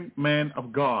loving man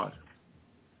of God.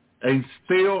 And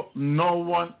still no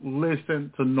one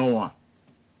listened to Noah.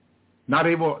 Not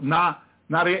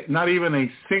even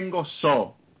a single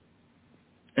soul.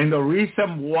 And the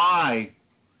reason why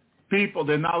people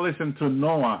did not listen to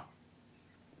Noah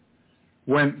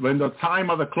when the time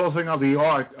of the closing of the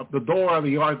ark, of the door of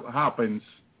the ark happens,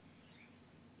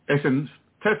 it's in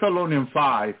Thessalonians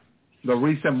 5, the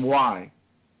reason why.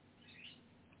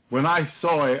 When I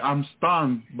saw it, I'm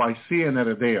stunned by seeing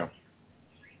it there.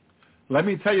 Let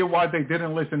me tell you why they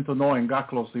didn't listen to Noah and God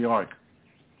closed the ark.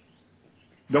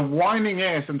 The warning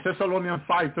is, in Thessalonians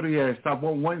 5:3 is that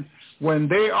when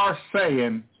they are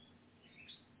saying,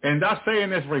 and that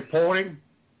saying is reporting,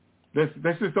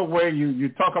 this is the way you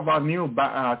talk about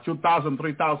 2,000,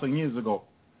 3,000 years ago.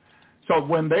 So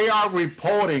when they are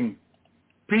reporting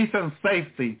peace and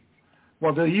safety,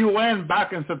 well, the UN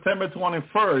back in September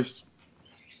 21st,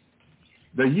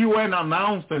 the UN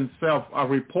announced themselves a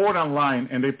report online,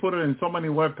 and they put it in so many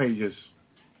web pages,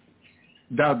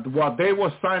 that what they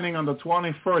were signing on the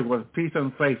 21st was peace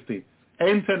and safety,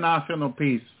 international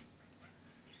peace.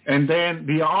 And then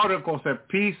the article said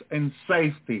peace and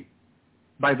safety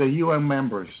by the UN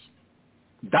members.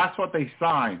 That's what they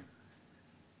signed,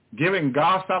 giving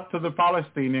Gaza to the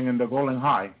Palestinians in the Golan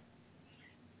Heights.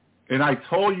 And I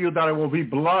told you that it will be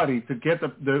bloody to get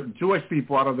the Jewish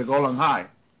people out of the Golan Heights.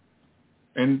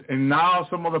 And now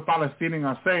some of the Palestinians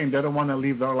are saying they don't want to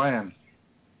leave their land.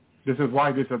 This is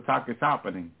why this attack is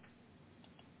happening.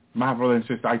 My brother and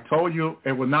sister, I told you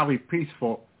it would not be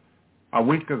peaceful a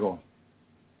week ago.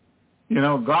 You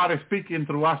know, God is speaking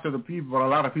through us to the people, but a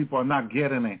lot of people are not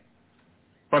getting it.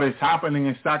 But it's happening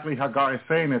exactly how God is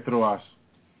saying it through us.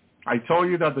 I told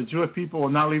you that the Jewish people will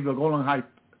not leave the Golan Heights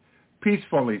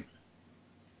peacefully.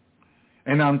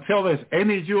 And until there's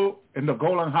any Jew in the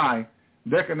Golan Heights,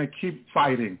 they're going to keep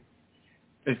fighting.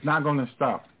 It's not going to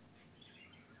stop.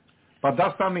 But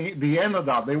that's not the end of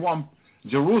that. They want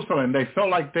Jerusalem. They felt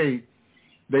like they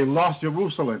lost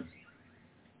Jerusalem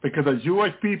because the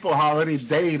Jewish people have already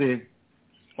dated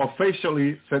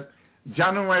officially said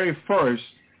January 1st,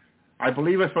 I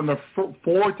believe it's from the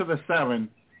 4th to the 7th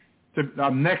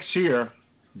to next year,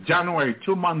 January,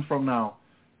 2 months from now,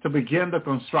 to begin the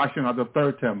construction of the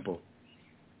third temple.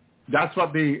 That's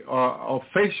what the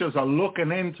officials are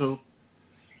looking into.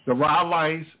 The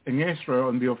rabbis in Israel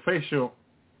and the officials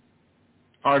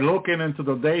are looking into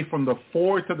the day from the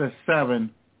 4th to the 7th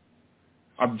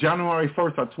of January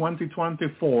 1st of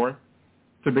 2024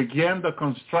 to begin the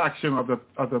construction of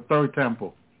the third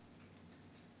temple.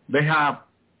 They have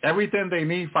everything they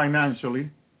need financially.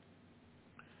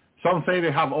 Some say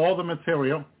they have all the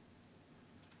material.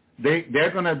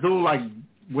 They're going to do like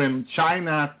when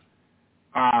China,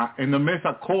 in the midst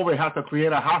of COVID, had to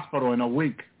create a hospital in a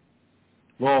week.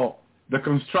 Well, the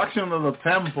construction of the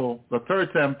temple, the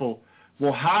third temple,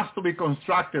 will have to be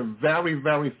constructed very,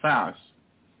 very fast.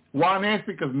 One is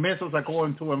because missiles are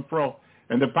going to and fro,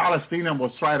 and the Palestinians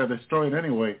will try to destroy it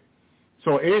anyway.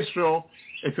 So Israel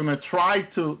is going to try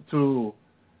to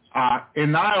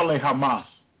annihilate Hamas,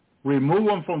 remove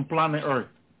them from planet Earth.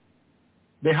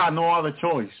 They had no other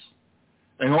choice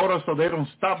in order so they don't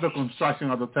stop the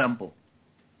construction of the temple.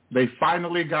 They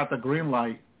finally got the green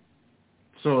light.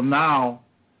 So now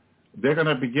they're going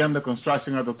to begin the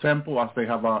construction of the temple as they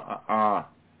have a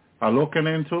looking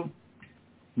into.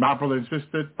 My brother and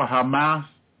sister, but Hamas,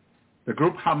 the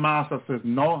group Hamas that says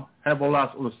no,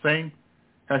 Hezbollah is the same.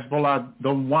 Hezbollah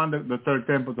don't want the third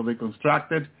temple to be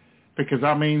constructed because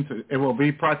that means it will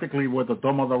be practically where the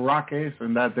Dome of the Rock is,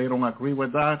 and that they don't agree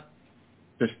with that.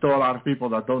 There's still a lot of people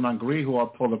that don't agree who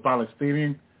are for the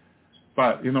Palestinian.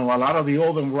 But, a lot of the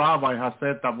older rabbis have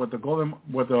said that with the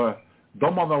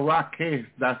Dome of the Rock is,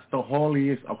 that's the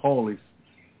holiest of holies.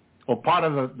 Or part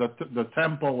of the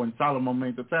temple when Solomon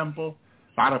made the temple.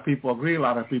 A lot of people agree, a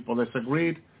lot of people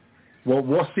disagreed. Well,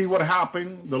 we'll see what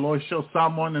happens. The Lord showed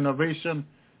someone in a vision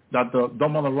that the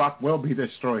Dome of the Rock will be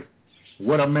destroyed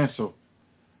with a missile.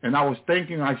 And I was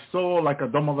thinking I saw like a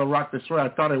Dome of the Rock destroyed. I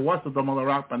thought it was the Dome of the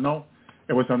Rock, but no,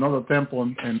 it was another temple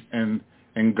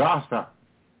in Gaza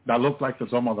that looked like the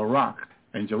Dome of the Rock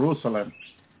in Jerusalem.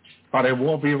 But it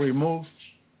will be removed,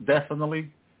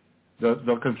 definitely.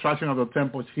 The construction of the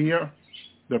temple is here.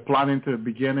 They're planning to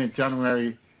begin in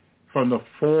January from the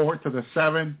 4th to the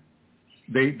 7th.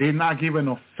 They're not giving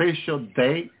an official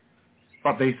date,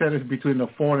 but they said it's between the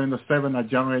 4th and the 7th of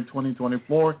January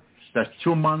 2024. That's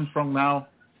 2 months from now.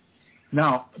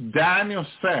 Now, Daniel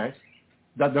said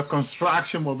that the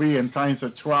construction will be in times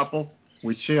of trouble.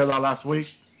 We shared that last week.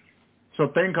 So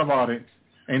think about it.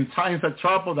 In times of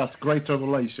trouble, that's great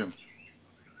tribulation.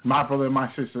 My brother and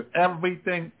my sister,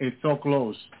 everything is so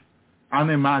close,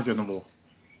 unimaginable,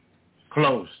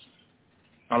 close.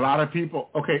 A lot of people,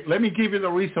 okay, let me give you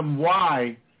the reason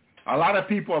why a lot of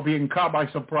people are being caught by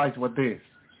surprise with this.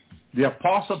 The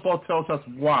Apostle Paul tells us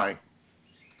why,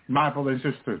 my brother and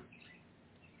sister.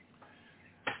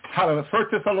 1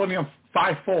 Thessalonians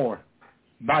 5:4,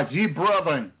 that ye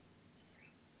brethren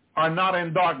are not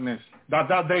in darkness, that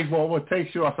day will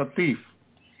overtake you as a thief.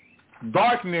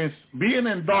 Darkness, being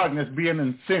in darkness, being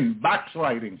in sin,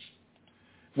 backsliding.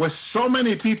 With so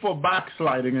many people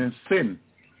backsliding in sin,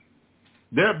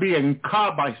 they're being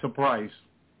caught by surprise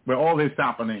with all this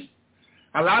happening.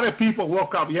 A lot of people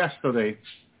woke up yesterday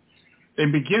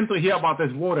and began to hear about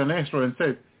this war in Israel and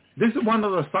said, this is one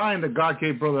of the signs that God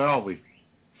gave Brother Elvi.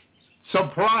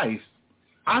 Surprise,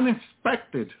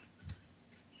 unexpected,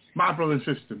 my brother and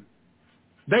sister.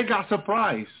 They got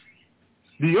surprised.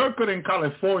 The earthquake in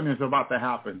California is about to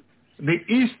happen. The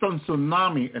eastern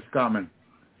tsunami is coming.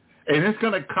 And it's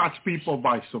going to catch people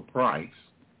by surprise.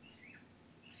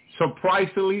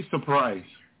 Surprisingly surprised.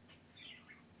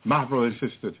 My brother and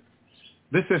sister.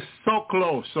 This is so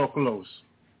close,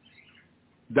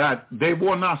 that they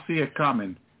will not see it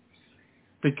coming.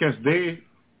 Because they,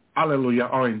 hallelujah,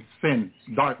 are in sin,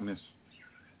 darkness.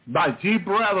 But ye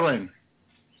brethren,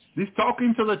 he's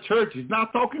talking to the church. He's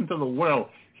not talking to the world.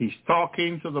 He's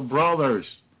talking to the brothers.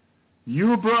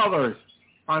 You brothers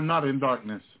are not in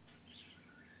darkness,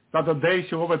 that the day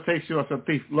shall overtake you as a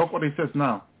thief. Look what he says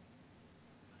now.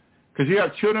 Because you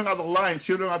are children of the light,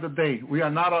 children of the day. We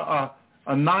are not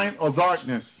a night of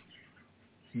darkness.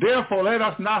 Therefore, let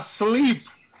us not sleep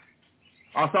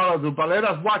as others do, but let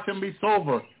us watch and be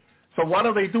sober. So what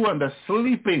are they doing? They're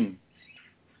sleeping.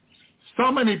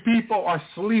 So many people are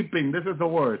sleeping. This is the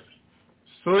word.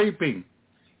 Sleeping.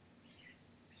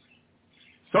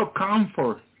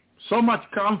 So much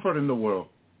comfort in the world.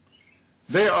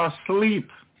 They are asleep.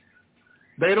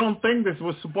 They don't think this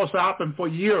was supposed to happen for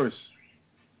years.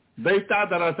 They thought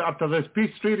that after this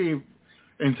peace treaty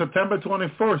in September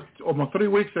 21st, almost 3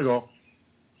 weeks ago,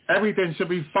 everything should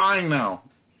be fine now.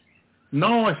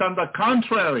 No, it's on the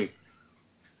contrary.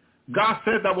 God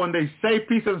said that when they say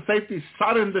peace and safety,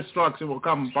 sudden destruction will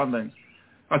come upon them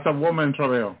as a woman in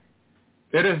travail.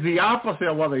 It is the opposite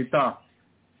of what they thought.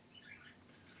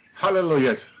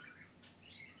 Hallelujah.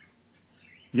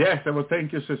 Yes, I will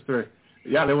thank you, sister.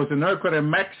 Yeah, there was an earthquake in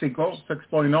Mexico,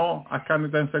 6.0. I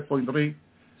counted then 6.3.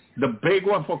 The big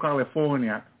one for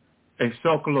California is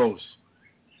so close.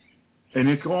 And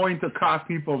it's going to catch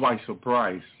people by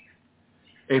surprise.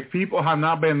 If people have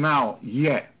not been out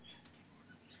yet,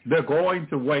 they're going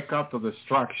to wake up to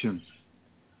destruction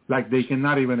like they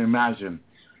cannot even imagine.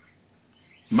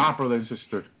 My brother and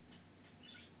sister,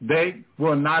 they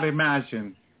will not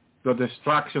imagine the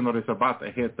destruction that is about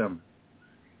to hit them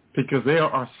because they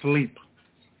are asleep.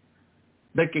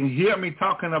 They can hear me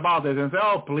talking about this and say,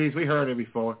 oh, please, we heard it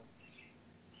before.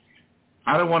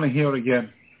 I don't want to hear it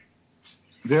again.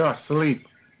 They're asleep.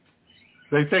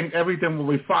 They think everything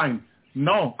will be fine.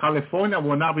 No, California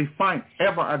will not be fine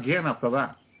ever again after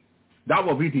that. That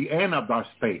will be the end of our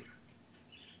state.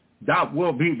 That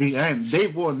will be the end. They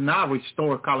will not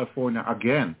restore California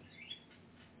again.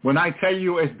 When I tell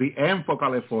you it's the end for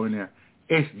California,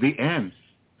 it's the end.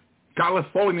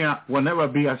 California will never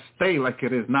be a state like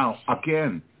it is now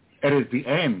again. It is the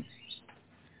end.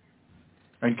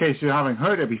 In case you haven't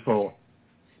heard it before.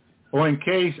 or in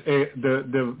case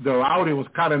the audio was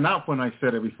cutting up when I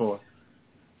said it before.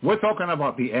 We're talking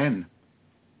about the end.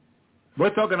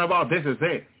 We're talking about this is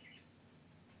it.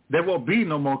 There will be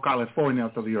no more California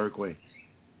after the earthquake.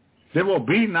 There will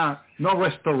be no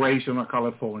restoration of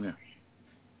California.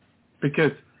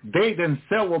 Because they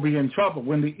themselves will be in trouble.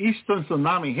 When the Eastern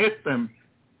tsunami hit them,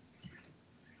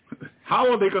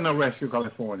 how are they going to rescue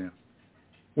California?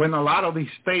 When a lot of these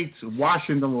states,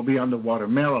 Washington will be underwater,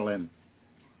 Maryland,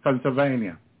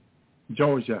 Pennsylvania,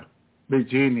 Georgia,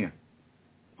 Virginia.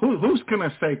 Who's going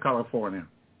to save California?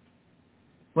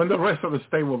 When the rest of the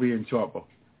state will be in trouble.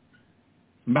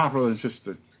 My brother and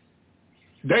sister.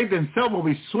 They themselves will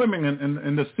be swimming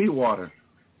in the seawater,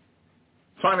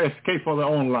 trying to escape for their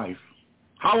own life.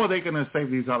 How are they going to save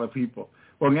these other people?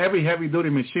 When every heavy-duty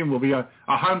machine will be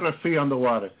 100 feet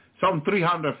underwater, some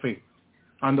 300 feet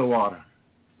underwater,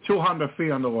 200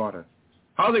 feet underwater.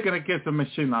 How are they going to get the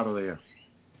machine out of there?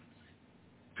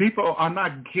 People are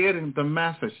not getting the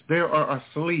message. They are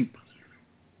asleep.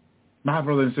 My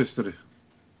brothers and sisters.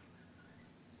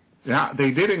 Yeah, they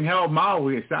didn't help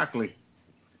Maui exactly.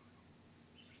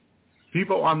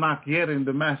 People are not getting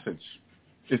the message.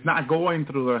 It's not going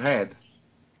through their head.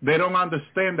 They don't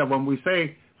understand that when we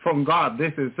say from God,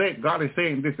 this is it. God is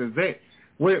saying this is it.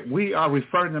 We are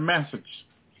referring the message.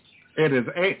 It is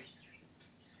it.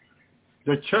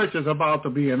 The church is about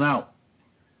to be an out.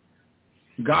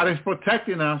 God is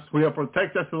protecting us. We are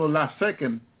protected to the last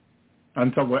second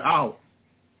until we're out.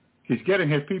 He's getting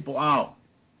his people out.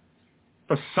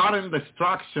 The sudden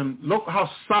destruction, look how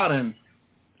sudden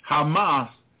Hamas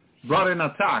brought an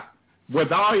attack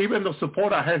without even the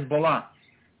support of Hezbollah.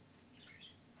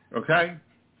 Okay?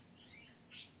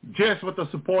 Just with the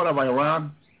support of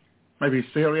Iran, maybe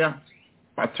Syria,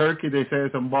 but Turkey, they say,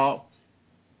 is involved.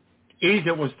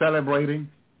 Egypt was celebrating.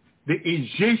 The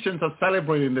Egyptians are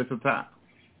celebrating this attack.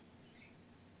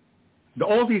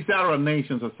 All these Arab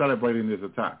nations are celebrating this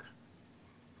attack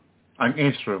on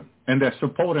Israel, and they're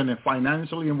supporting it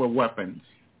financially and with weapons.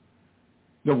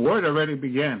 The war already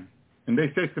began, and they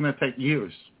say it's going to take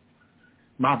years,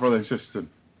 my brother and sister,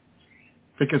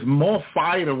 because more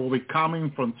fighters will be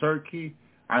coming from Turkey,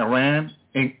 Iran,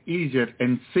 and Egypt,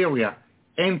 and Syria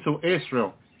into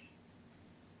Israel,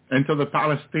 into the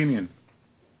Palestinians.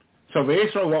 So if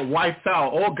Israel wipes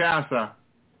out all Gaza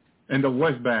and the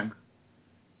West Bank,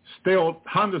 still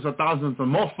hundreds of thousands of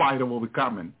more fighters will be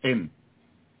coming in.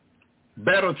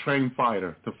 Better trained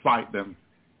fighters to fight them.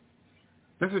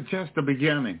 This is just the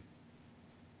beginning.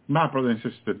 My brother and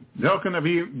sister, they're going to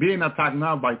be being attacked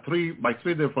now by three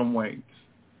different ways.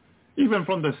 Even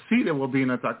from the sea, they will be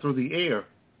attacked through the air.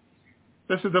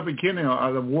 This is the beginning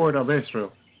of the word of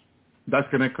Israel. That's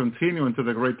going to continue into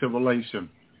the Great Tribulation.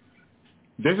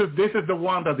 This is the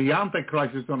one that the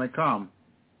Antichrist is going to come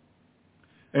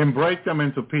and break them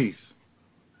into peace.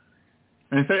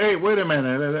 And say, hey, wait a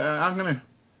minute,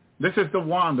 this is the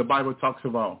one the Bible talks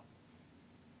about.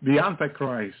 The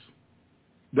Antichrist.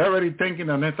 They're already thinking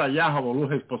that Netanyahu will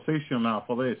lose his position now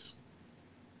for this.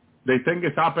 They think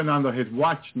it's happened under his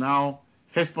watch now.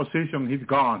 His position, he's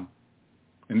gone.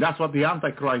 And that's what the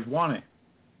Antichrist wanted.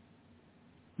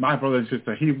 My brother and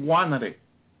sister, he wanted it.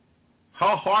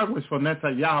 How hard was for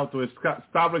Netanyahu to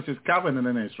establish his covenant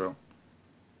in Israel?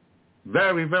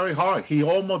 Very, very hard. He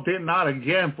almost did not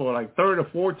again for like third or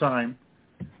fourth time,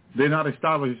 did not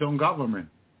establish his own government.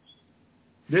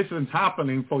 This has been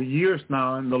happening for years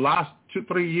now, in the last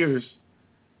 2-3 years,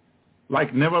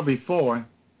 like never before.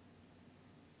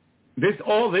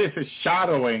 All this is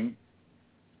shadowing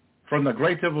from the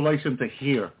Great Tribulation to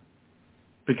here,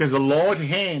 because the Lord's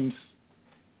hands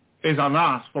is on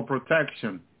us for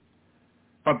protection.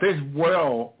 But this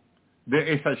world, there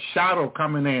is a shadow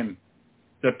coming in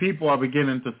that people are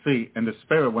beginning to see in the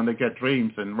spirit when they get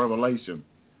dreams and revelation.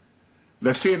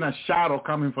 They're seeing a shadow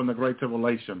coming from the Great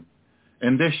Tribulation.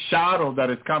 And this shadow that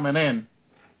is coming in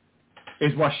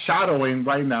is what's shadowing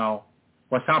right now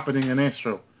what's happening in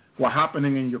Israel, what's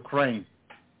happening in Ukraine,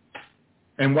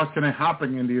 and what's going to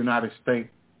happen in the United States.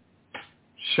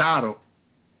 Shadow.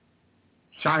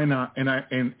 China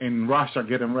and Russia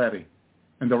getting ready,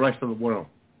 and the rest of the world.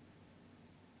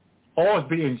 All is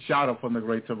being shadowed from the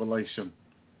Great Tribulation.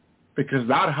 Because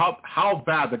that how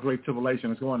bad the Great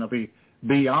Tribulation is going to be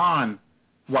beyond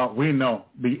what we know,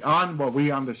 beyond what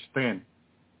we understand.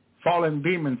 Fallen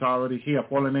demons are already here,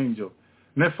 fallen angels,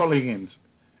 Nephilims,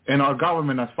 in our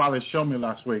government, as Father showed me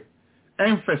last week,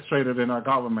 infiltrated in our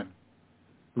government,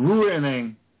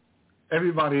 ruining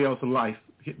everybody else's life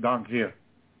down here.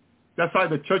 That's why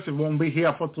the churches won't be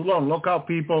here for too long. Look how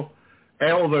people,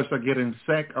 elders are getting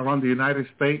sick around the United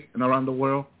States and around the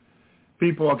world.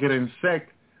 People are getting sick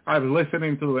I was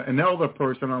listening to an elder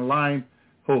person online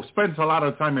who spends a lot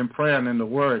of time in prayer and in the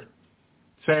Word,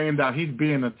 saying that he's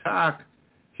being attacked.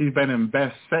 He's been in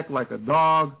bed sick like a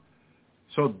dog,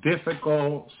 so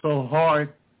difficult, so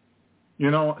hard. You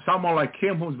know, someone like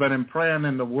him who's been in prayer and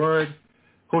in the Word,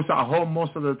 who's at home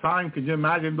most of the time. Could you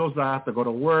imagine those that have to go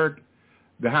to work,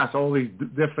 that has all these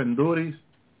different duties?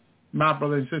 My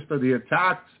brother and sister, the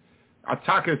attack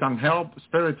is on health,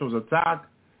 spiritual attack.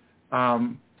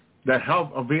 The health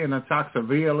are being attacked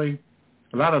severely.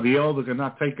 A lot of the elders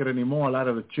cannot take it anymore. A lot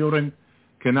of the children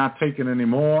cannot take it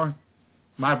anymore.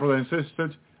 My brother and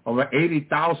sisters, over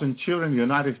 80,000 children in the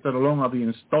United States alone are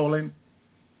being stolen.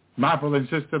 My brother and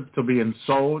sister, to being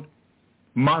sold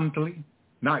monthly,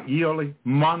 not yearly,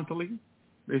 monthly.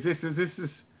 This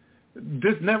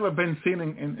never been seen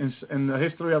in the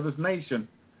history of this nation.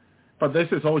 But this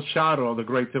is all shadow of the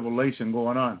Great Tribulation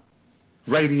going on.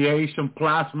 Radiation,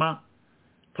 plasma.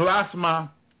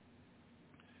 Plasma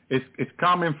is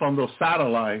coming from those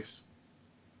satellites.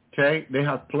 Okay, they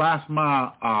have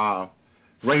plasma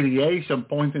radiation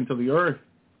pointing to the Earth,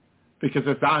 because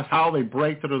that's how they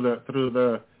break through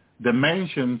the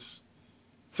dimensions.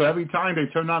 So every time they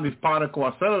turn on this particle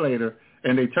accelerator,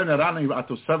 and they turn it on up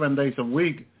to 7 days a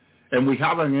week, and we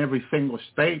have it in every single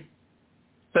state,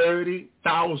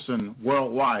 30,000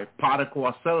 worldwide particle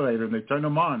accelerator, and they turn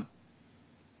them on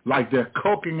like they're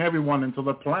cooking everyone into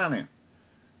the planet.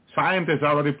 Scientists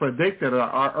already predicted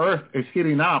our Earth is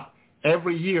heating up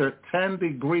every year 10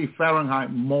 degrees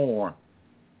Fahrenheit more.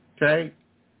 Okay?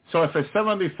 So if it's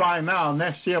 75 now,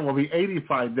 next year will be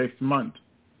 85 this month.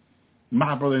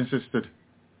 My brother and sister,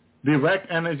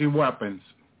 direct energy weapons,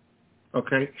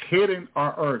 okay, hitting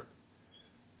our Earth.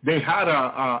 They had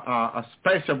a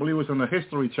special, I believe it was on the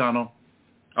History Channel,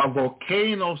 of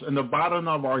volcanoes in the bottom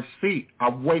of our sea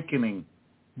awakening.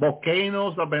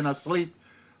 Volcanoes have been asleep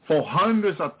for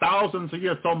hundreds of thousands of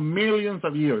years, so millions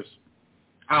of years,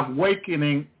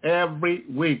 awakening every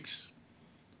week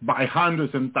by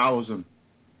hundreds and thousands.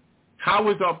 How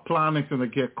is our planet going to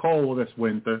get cold this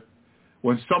winter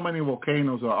when so many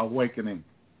volcanoes are awakening?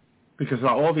 Because of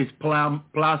all these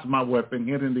plasma weapons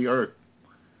hitting the Earth.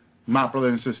 My brother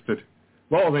and sister.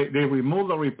 Well, they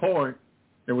removed the report.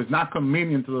 It was not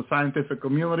convenient to the scientific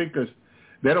community because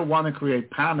they don't want to create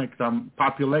panic on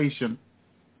population.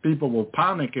 People will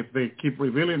panic if they keep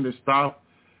revealing this stuff,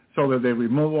 so that they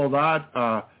remove all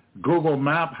that. Google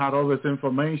Map had all this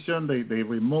information. They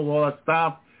remove all that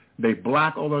stuff. They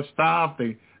black all the stuff.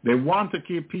 They want to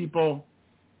keep people,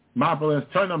 my brothers,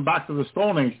 turn them back to the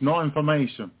Stone Age, no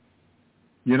information.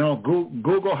 You know,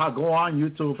 Google had go on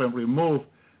YouTube and remove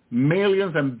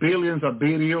millions and billions of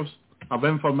videos of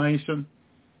information,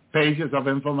 pages of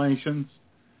information,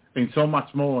 and so much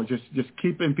more. Just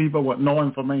keeping people with no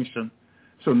information,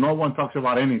 so no one talks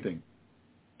about anything.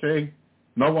 Okay?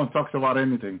 No one talks about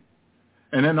anything.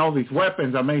 And then all these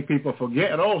weapons that make people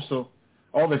forget also,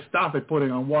 all the stuff they're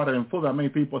putting on water and food that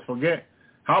make people forget.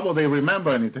 How will they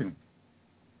remember anything?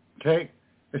 Okay?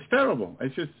 It's terrible.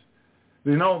 It's just,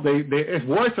 you know, it's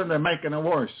worse than they're making it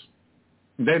worse.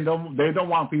 They don't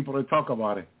want people to talk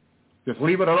about it. Just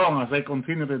leave it alone as they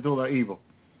continue to do the evil.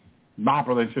 My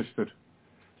brother and sister.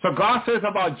 So God says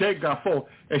about Jacob, for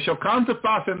it shall come to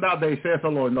pass in that day, says the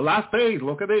Lord. In the last days,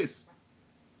 look at this.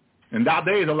 In that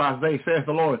day, the last day, says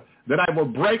the Lord, that I will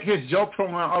break his yoke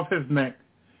from off his neck,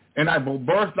 and I will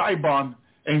burst thy bond,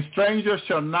 and strangers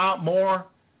shall not more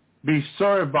be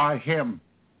served by him.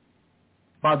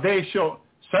 But they shall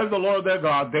serve the Lord their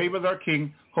God, David their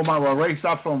king, whom I will raise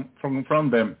up from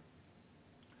them.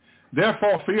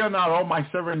 Therefore fear not, O my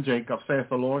servant Jacob, saith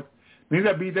the Lord,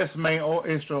 neither be dismayed, O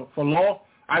Israel, for lo,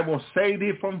 I will save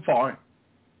thee from far,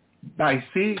 thy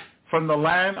seed from the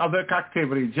land of their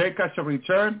captivity. Jacob shall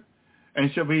return,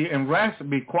 and shall be in rest,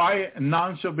 be quiet, and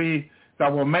none shall be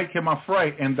that will make him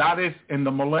afraid. And that is in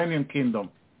the millennium kingdom,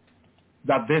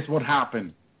 that this would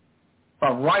happen.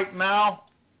 But right now,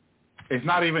 it's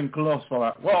not even close for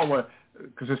that. Well,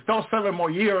 because it's still 7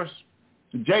 more years.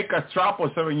 Jacob's trap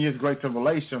was 7 years Great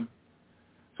Tribulation.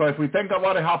 So if we think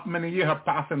about it, how many years have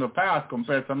passed in the past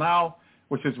compared to now,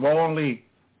 which is only,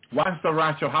 once the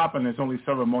rapture happened, it's only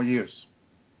 7 more years.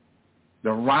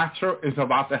 The rapture is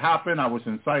about to happen. I was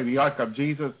inside the ark of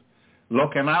Jesus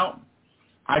looking out.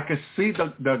 I could see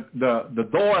the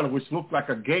door, which looked like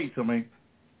a gate to me,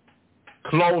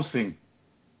 closing.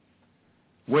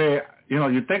 Where, you know,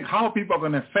 you think how people are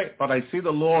going to fit, but I see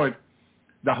the Lord,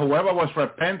 that whoever was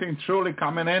repenting, truly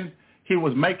coming in, he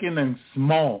was making them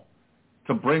small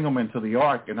to bring them into the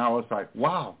ark. And I was like,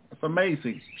 wow, that's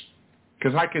amazing.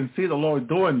 Because I can see the Lord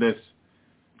doing this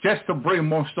just to bring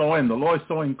more soul in. The Lord is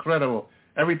so incredible.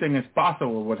 Everything is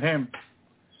possible with him.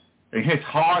 And his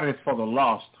heart is for the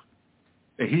lost.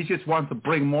 And he just wants to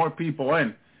bring more people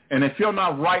in. And if you're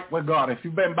not right with God, if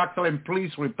you've been backsliding,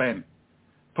 please repent.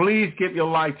 Please give your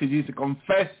life to Jesus.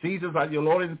 Confess Jesus as your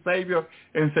Lord and Savior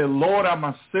and say, Lord, I'm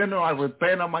a sinner. I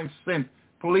repent of my sin.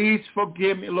 Please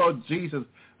forgive me, Lord Jesus,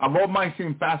 of all my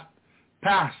sin past,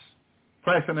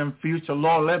 present, and future.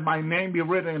 Lord, let my name be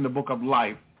written in the book of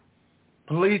life.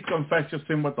 Please confess your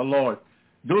sin with the Lord.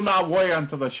 Do not wait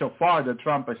until the shofar, the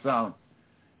trumpet sound,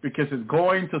 because it's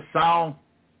going to sound,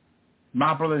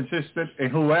 my brother and sister,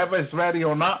 and whoever is ready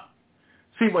or not.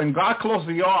 See, when God closed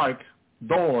the ark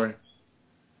door,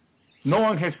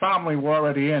 knowing his family were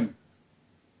already in,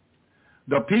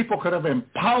 the people could have been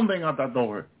pounding at that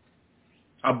door,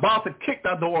 about to kick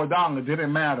that door down. It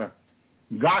didn't matter.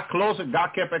 God closed it. God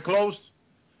kept it closed.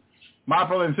 My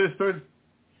brother and sister,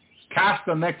 cast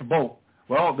the next boat.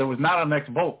 Well, there was not a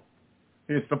next boat.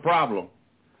 Here's the problem.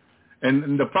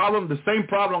 And the problem, the same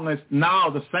problem is now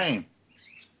the same.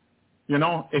 You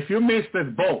know, if you miss this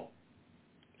boat,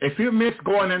 if you miss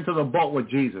going into the boat with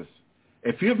Jesus,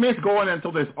 if you miss going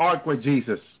into this ark with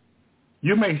Jesus,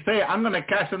 you may say, I'm going to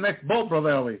catch the next boat, Brother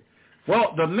Ellie.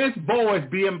 Well, the next boat is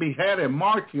being beheaded,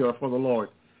 martyr for the Lord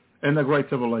in the Great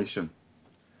Tribulation.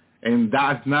 And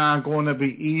that's not going to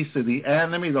be easy. The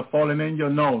enemy, the fallen angel,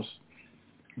 knows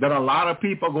that a lot of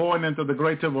people going into the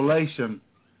Great Tribulation,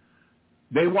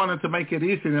 they wanted to make it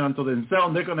easy unto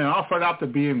themselves. They're going to offer it up to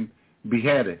being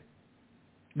beheaded.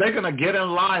 They're going to get in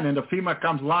line, and the female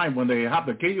comes line when they have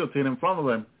the guillotine in front of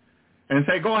them and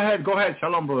say, go ahead,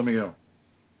 Shalom, Brother Miguel.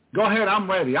 Go ahead, I'm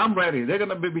ready. They're going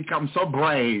to become so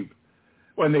brave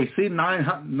when they see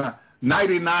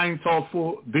 99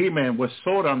 soulful demons with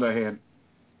sword on their head.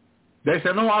 They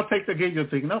say, no, I'll take the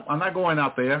guillotine. No, I'm not going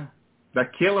out there.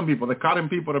 They're killing people. They're cutting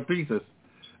people to pieces.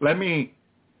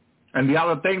 And the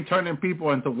other thing, turning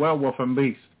people into werewolf and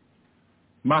beast.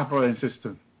 My brother and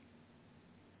sister.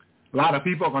 A lot of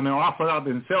people are going to offer out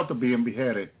themselves to being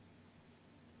beheaded.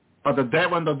 But the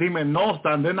devil and the demon knows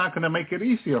that they're not going to make it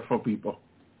easier for people.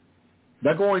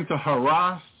 They're going to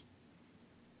harass,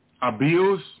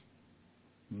 abuse,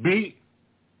 beat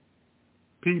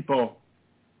people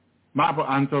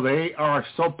until they are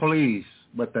so pleased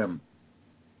with them.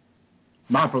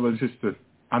 My brother and sister,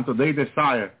 until they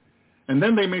desire. And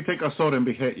then they may take a sword and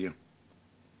behead you.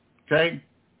 Okay?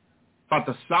 But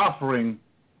the suffering,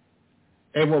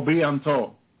 it will be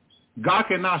untold. God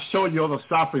cannot show you all the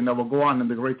suffering that will go on in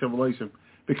the Great Tribulation,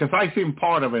 because I've seen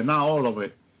part of it, not all of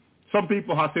it. Some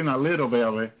people have seen a little bit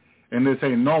of it, and they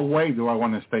say, no way do I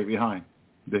want to stay behind.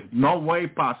 There's no way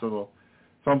possible.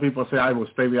 Some people say, I will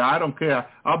stay behind. I don't care.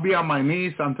 I'll be on my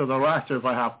knees until the rapture if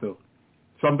I have to.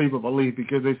 Some people believe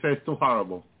because they say it's too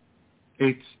horrible.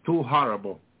 It's too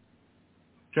horrible.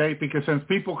 Okay? Because since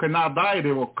people cannot die,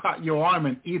 they will cut your arm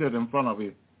and eat it in front of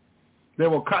you. They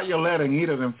will cut your leg and eat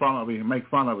it in front of you and make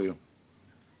fun of you.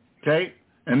 Okay?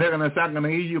 And they're going to say, I'm going to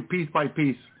eat you piece by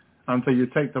piece until you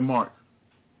take the mark.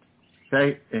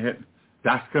 Okay?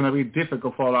 That's going to be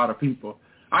difficult for a lot of people.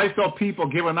 I saw people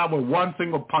giving up with one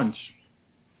single punch.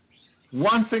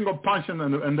 One single punch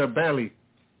in their belly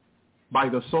by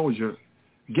the soldier.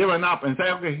 Giving up and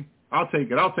say, okay, I'll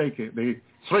take it. They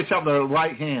switch up their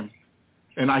right hand.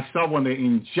 And I saw when they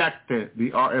injected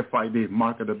the RFID,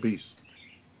 mark of the beast,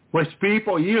 which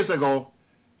people years ago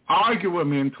argued with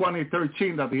me in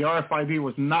 2013 that the RFID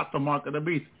was not the mark of the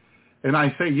beast. And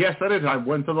I say, yes, it is. I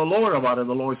went to the Lord about it.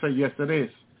 The Lord said, yes, it is.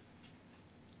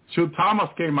 Sue Thomas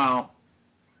came out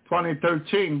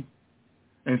 2013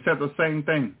 and said the same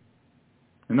thing.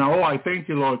 And now, I thank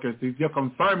you, Lord, because you're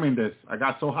confirming this. I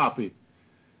got so happy.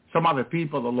 Some other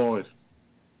people, the Lord,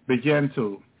 began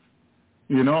to,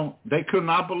 they could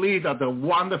not believe that the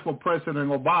wonderful President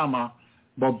Obama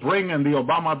was bringing the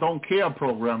Obama Don't Care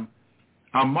program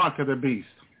on Mark of the Beast.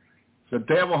 The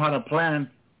devil had a plan.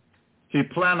 He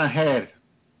planned ahead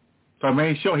to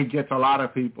make sure he gets a lot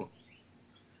of people.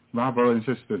 My brother and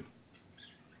sister.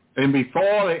 And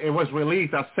before it was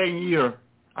released that same year,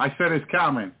 I said it's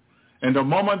coming. And the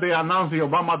moment they announced the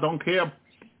Obama Don't Care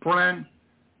plan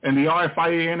and the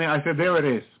RFID in it, I said, there it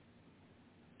is.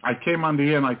 I came on the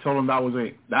air and I told them that was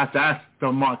it. That's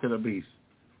the mark of the beast.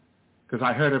 Because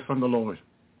I heard it from the Lord.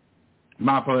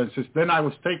 My brother and sister. Then I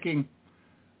was taking,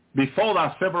 before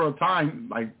that several times,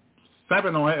 like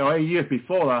 7 or 8 years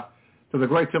before that, to the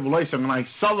Great Tribulation, and I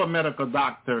saw the medical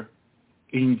doctor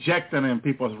injecting in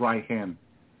people's right hand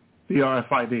the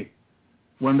RFID.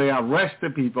 When they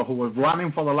arrested people who were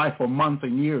running for their life for months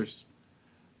and years,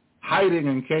 hiding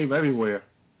in cave everywhere,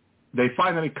 they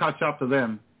finally catch up to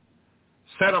them,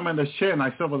 set them in the shin.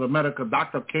 I saw where the medical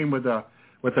doctor came with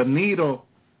a needle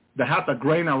that had a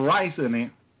grain of rice in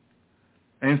it,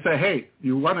 and say, hey,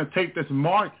 you want to take this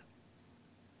mark,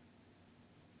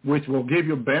 which will give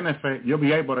you benefit, you'll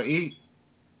be able to eat,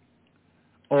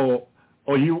 or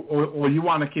you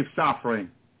want to keep suffering.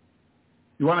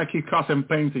 You want to keep causing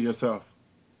pain to yourself.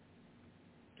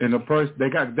 And the person,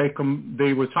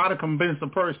 they were trying to convince the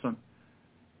person.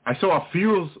 I saw a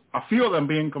few of them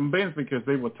being convinced because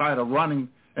they were tired of running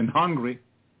and hungry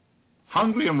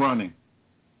and running.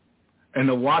 And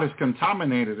the water's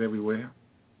contaminated everywhere.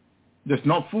 There's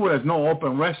no food. There's no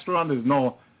open restaurant. There's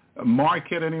no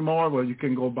market anymore where you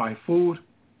can go buy food.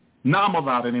 None of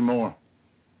that anymore.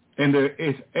 And there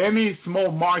is any small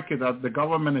market that the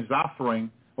government is offering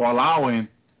or allowing,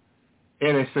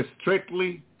 it is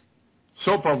strictly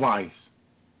supervised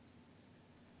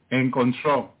and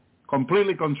controlled,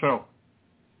 completely controlled.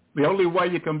 The only way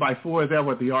you can buy food is there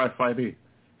with the RFID.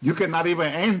 You cannot even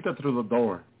enter through the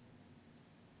door.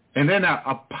 And then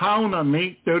a pound of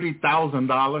meat,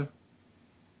 $30,000.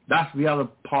 That's the other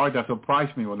part that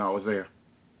surprised me when I was there.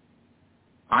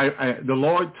 The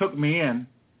Lord took me in,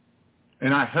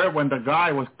 and I heard when the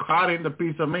guy was cutting the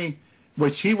piece of meat,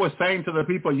 which he was saying to the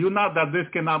people, you know that this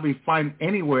cannot be found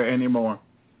anywhere anymore.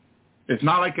 It's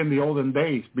not like in the olden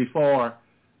days before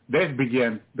this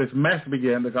mess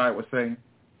began, the guy was saying.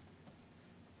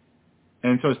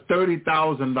 And so it's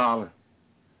 $30,000.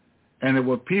 And there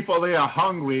were people there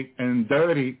hungry and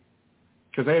dirty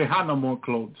because they had no more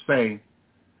clothes, saying,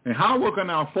 and how we're going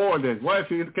to afford this? Well, if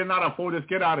you cannot afford this,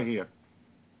 get out of here.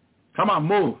 Come on,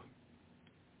 move.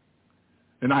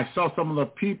 And I saw some of the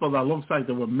people that looks like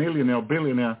they were millionaire,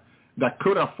 billionaire, that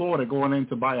could afford it going in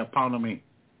to buy a pound of meat.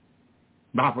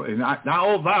 And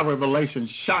all that revelation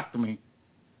shocked me.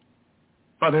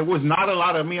 But there was not a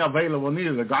lot of meat available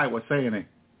neither, the guy was saying it.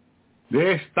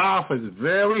 This stuff is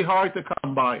very hard to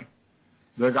come by,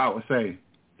 the guy was saying.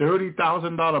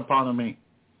 $30,000 pound of meat.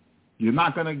 You're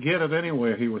not going to get it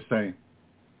anywhere, he was saying.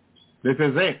 This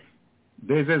is it.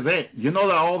 This is it. You know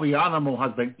that all the animal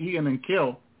has been eaten and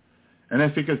killed. And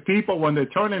it's because people, when they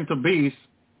turn into beasts,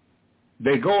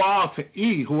 they go out to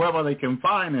eat whoever they can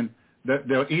find, and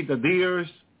they'll eat the deers,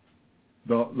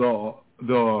 all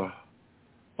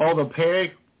the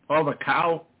pig, all the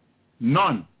cow,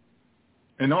 none.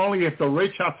 And only if the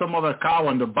rich have some other cow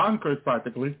and the bunkers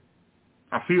practically,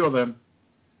 a few of them,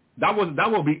 that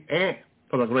will be it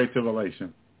for the Great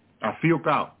Tribulation. A few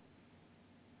cow.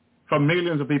 For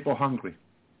millions of people hungry.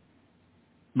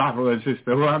 My brother and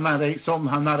sister, who have not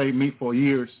ate meat for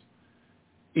years,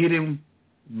 eating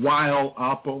wild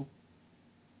apple,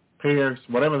 pears,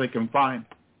 whatever they can find.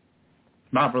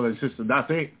 My brother and sister, that's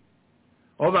it.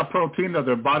 All that protein that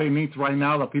their body needs right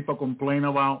now that people complain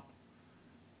about,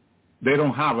 they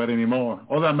don't have it anymore.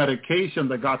 All that medication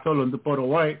that God told them to put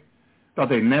away, that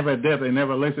they never did, they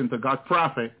never listened to God's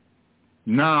prophet,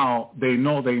 now they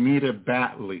know they need it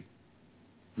badly.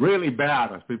 Really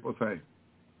bad, as people say.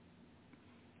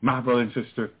 My brother and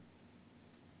sister,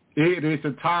 it is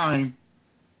a time,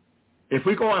 if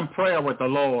we go in prayer with the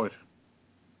Lord,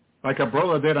 like a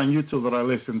brother did on YouTube that I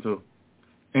listened to,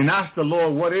 and ask the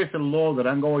Lord, what is the Lord that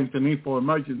I'm going to need for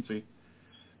emergency?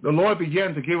 The Lord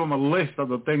began to give him a list of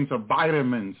the things of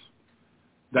vitamins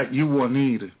that you will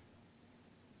need.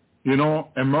 You know,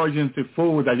 emergency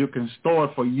food that you can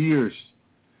store for years.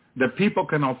 That people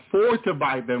can afford to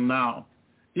buy them now.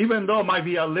 Even though it might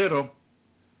be a little,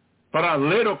 but a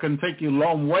little can take you a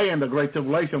long way in the Great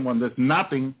Tribulation when there's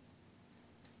nothing.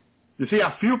 You see,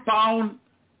 a few pounds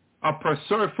of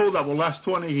preserved food that will last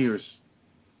 20 years.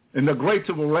 In the Great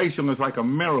Tribulation is like a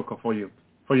miracle for you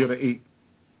to eat.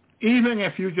 Even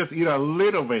if you just eat a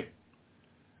little bit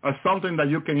of something that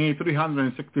you can eat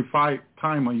 365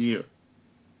 times a year,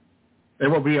 it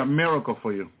will be a miracle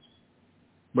for you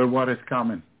with what is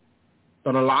coming.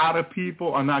 But a lot of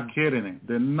people are not getting it.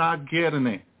 They're not getting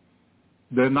it.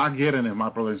 They're not getting it, my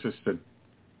brother and sister.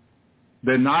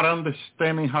 They're not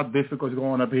understanding how difficult it's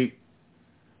going to be.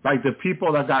 Like the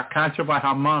people that got captured by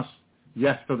Hamas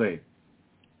yesterday.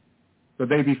 The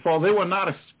day before, they were not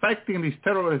expecting this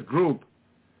terrorist group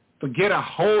to get a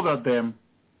hold of them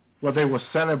while they were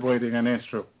celebrating in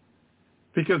Israel.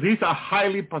 Because these are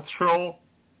highly patrolled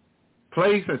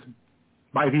places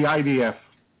by the IDF.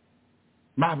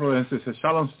 My brother and sister,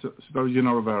 Shalom,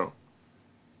 Virginia Rivero.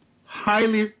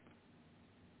 Highly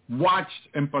watched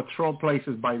and patrolled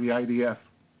places by the IDF.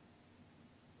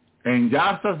 And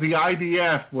just as the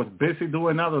IDF was busy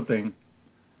doing other things,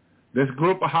 this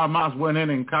group of Hamas went in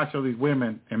and captured these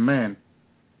women and men.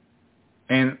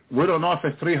 And we don't know if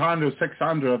it's 300,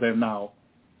 600 of them now,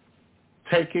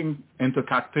 taken into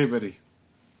captivity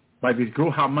by this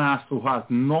group Hamas who has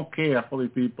no care for the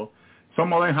people.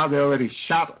 Some of them have already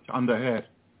shot on the head.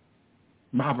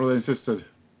 My brothers and sisters,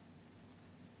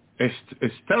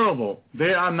 it's terrible.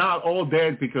 They are not all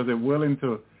dead because they're willing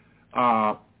to,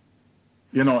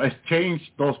 exchange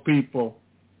those people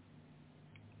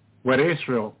with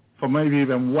Israel for maybe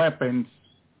even weapons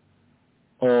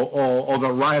or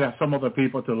the right of some other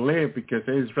people to live, because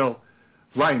Israel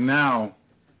right now,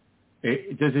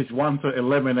 this is one to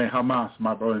eliminate Hamas,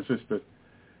 my brothers and sisters.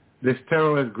 This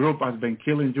terrorist group has been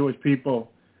killing Jewish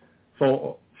people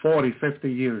for 40,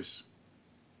 50 years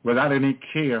without any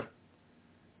care.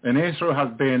 And Israel has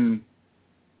been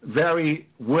very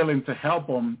willing to help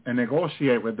them and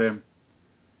negotiate with them.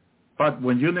 But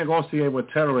when you negotiate with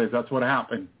terrorists, that's what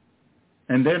happened.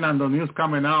 And then on the news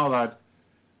coming out that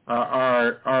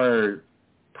our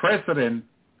president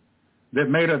that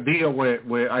made a deal with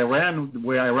Iran,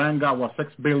 where Iran got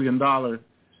 $6 billion,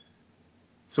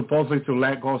 supposedly to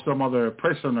let go some other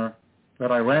prisoner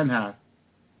that Iran had.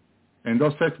 And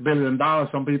those $6 billion,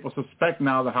 some people suspect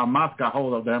now that Hamas got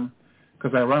hold of them,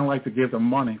 because Iran like to give them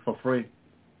money for free.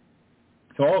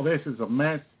 So all this is a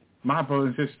mess, my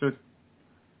brothers and sisters.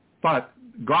 But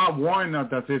God warned us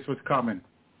that this was coming.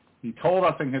 He told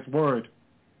us in his word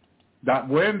that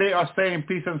when they are saying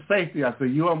peace and safety, as the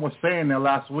UN was saying there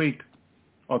last week,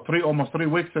 or almost 3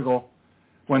 weeks ago,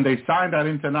 when they signed that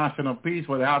international peace,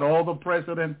 where they had all the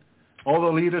presidents, all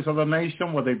the leaders of the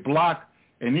nation, where they blocked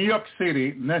in New York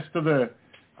City, next to the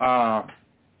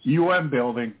UN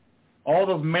building, all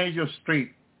those major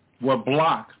streets were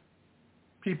blocked.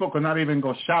 People could not even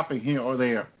go shopping here or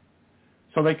there.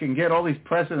 So they can get all these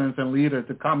presidents and leaders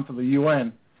to come to the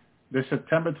UN this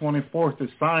September 24th to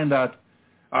sign that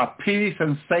peace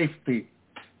and safety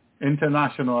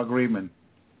international agreement,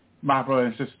 my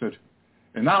brothers and sisters.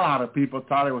 And a lot of people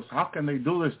thought it was, how can they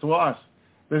do this to us?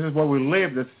 This is where we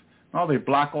live. No, they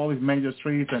block all these major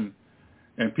streets,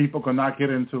 and people could not get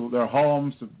into their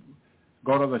homes, to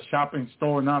go to the shopping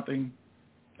store, nothing.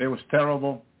 It was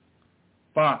terrible.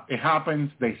 But it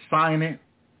happens. They sign it.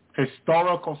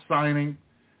 Historical signing,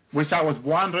 which I was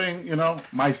wondering,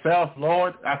 myself,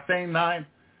 Lord, at the same night,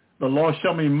 the Lord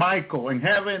showed me Michael in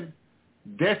heaven,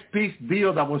 this peace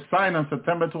deal that was signed on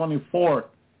September 24th.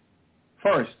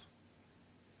 First,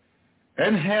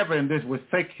 in heaven, this was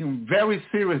taken very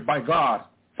serious by God,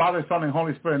 Father, Son, and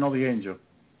Holy Spirit, and all the angels.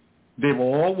 They were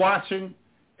all watching,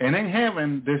 and in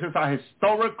heaven, this is a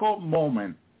historical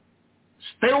moment.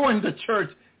 Still in the church.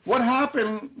 What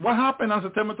happened on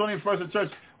September 21st in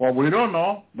church? Well, we don't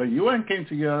know. The UN came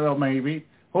together, maybe.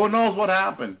 Who knows what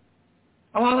happened?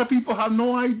 A lot of people have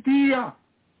no idea.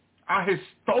 A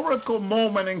historical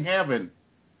moment in heaven.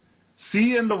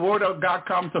 Seeing the word of God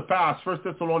come to pass, 1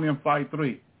 Thessalonians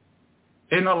 5:3.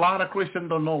 And a lot of Christians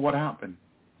don't know what happened.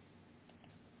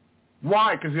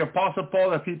 Why? Because the Apostle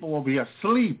Paul said people will be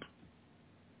asleep.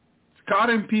 God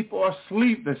and people are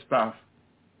asleep, this stuff.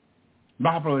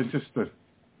 My brother and sister,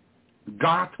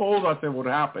 God told us it would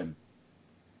happen.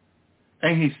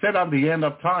 And he said at the end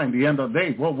of time, the end of the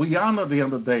day, well, we are at the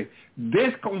end of the day.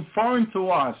 This confirmed to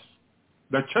us,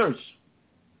 the church,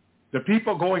 the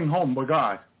people going home with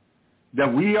God,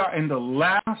 that we are in the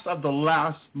last of the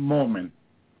last moment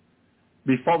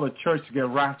before the church get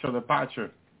raptured or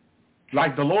departure.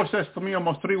 Like the Lord says to me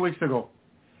almost 3 weeks ago,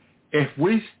 if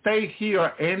we stay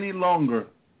here any longer,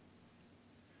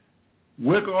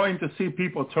 we're going to see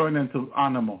people turn into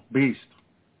animal, beast.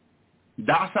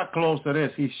 That's how close it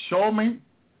is. He showed me,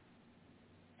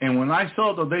 and when I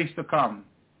saw the days to come,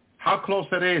 how close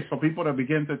it is for people to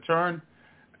begin to turn,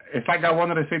 it's like I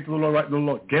wanted to say to the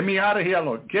Lord, get me out of here,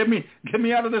 Lord. Get me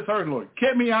out of this earth, Lord.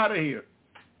 Get me out of here.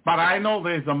 But I know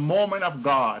there's a moment of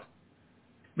God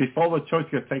before the church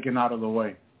gets taken out of the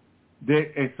way.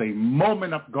 There is a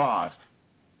moment of God,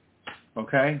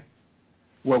 okay,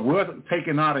 where we're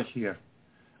taken out of here.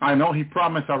 I know he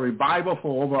promised a revival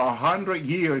for over 100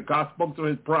 years. God spoke to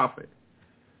his prophet.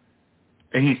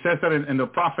 And he says that in the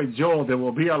prophet Joel, there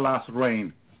will be a last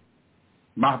rain.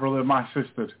 My brother, my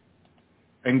sister.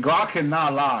 And God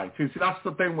cannot lie. See, that's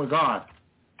the thing with God.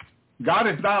 God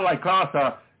is not like us.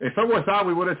 If it was us,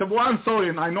 we would have said, well, I'm sorry,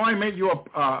 and I know I made you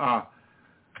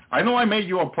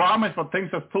a promise, but things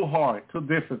are too hard, too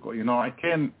difficult. I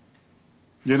can't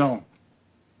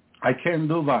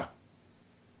do that.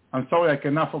 I'm sorry, I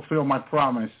cannot fulfill my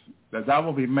promise. That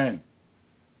will be men,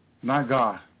 not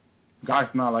God. God's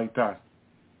not like that.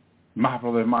 My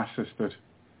brother, my sister.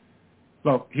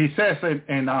 Look, he says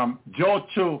in Joel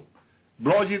 2,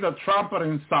 blow ye the trumpet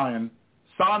in Zion,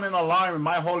 sound an alarm in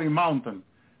my holy mountain.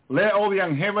 Let all the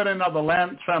inhabitants of the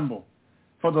land tremble.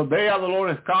 For the day of the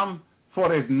Lord is come,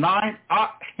 for it is nigh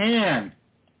at hand.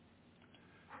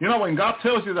 When God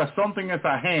tells you that something is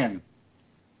at hand,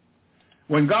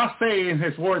 When God says in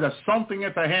his word that something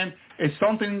at the hand is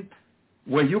something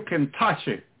where you can touch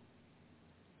it.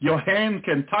 Your hand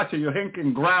can touch it. Your hand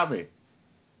can grab it.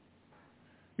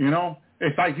 You know,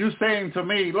 it's like you saying to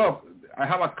me, look, I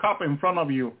have a cup in front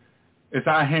of you. It's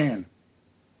our hand.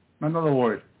 In other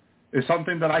words, it's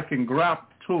something that I can grab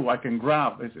too. I can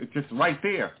grab. It's just right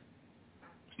there.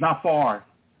 It's not far.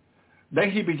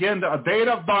 Then he began a day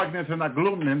of darkness and a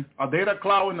glooming, a day of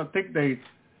cloud and a thick day,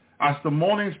 as the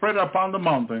morning spread upon the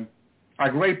mountain. A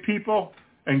great people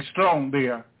and strong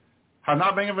there had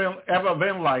not been ever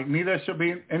been like, neither shall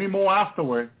be any more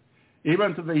afterward,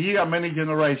 even to the year of many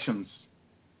generations.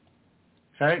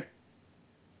 Okay?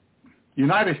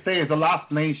 United States is the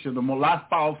last nation, the last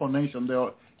powerful nation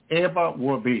there ever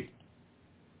will be.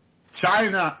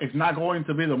 China is not going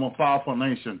to be the most powerful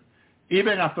nation,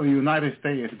 even after the United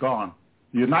States is gone.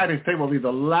 The United States will be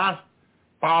the last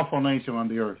powerful nation on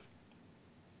the earth.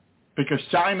 Because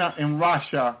China and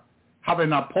Russia have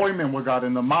an appointment with God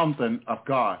in the mountain of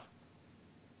God,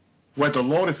 where the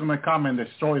Lord is going to come and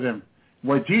destroy them,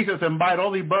 where Jesus invited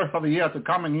all the birds of the earth to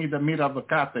come and eat the meat of the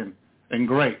captain and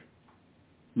grape.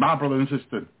 My brother and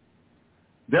sister,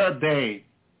 their day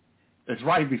is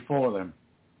right before them.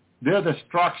 Their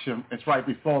destruction is right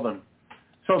before them.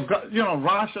 So, you know,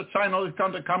 Russia, China, all these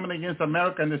countries coming against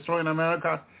America and destroying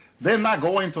America, they're not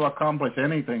going to accomplish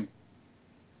anything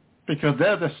because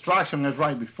their destruction is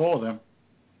right before them.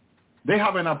 They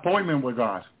have an appointment with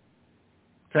God.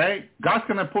 Okay? God's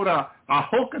going to put a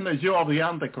hook in the jaw of the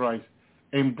Antichrist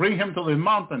and bring him to the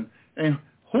mountain. And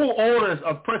who orders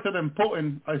of President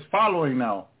Putin is following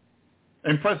now?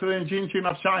 And President Xi Jinping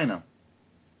of China.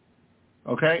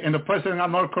 Okay? And the President of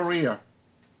North Korea.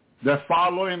 They're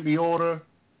following the order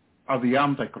of the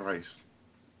Antichrist.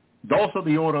 Those are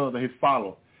the order that he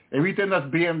follows. Everything that's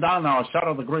being done now, a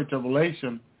shadow of the Great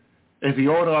Tribulation, is the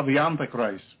order of the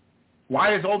Antichrist.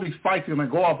 Why is all these fights going to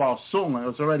go about soon?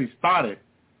 It's already started.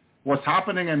 What's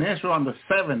happening in Israel on the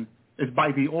 7th is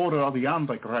by the order of the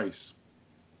Antichrist.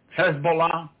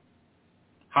 Hezbollah,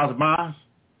 Hamas,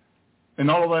 and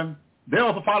all of them, they're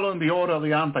also following the order of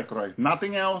the Antichrist.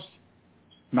 Nothing else,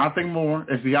 nothing more.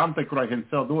 It's the Antichrist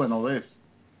himself doing all this.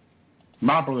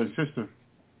 My brother and sister.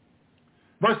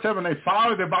 Verse 7, they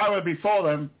fire the Bible before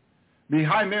them.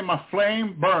 Behind them a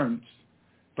flame burns.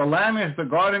 The land is the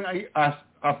garden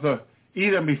of the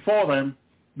Eden before them.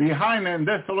 Behind them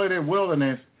desolated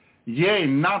wilderness. Yea,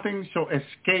 nothing shall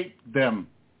escape them.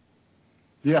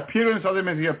 The appearance of them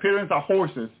is the appearance of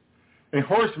horses. A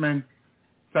horseman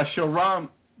that shall run,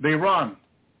 they run.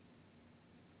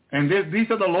 And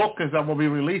these are the locusts that will be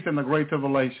released in the Great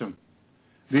Tribulation.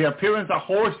 The appearance of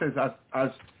horses, as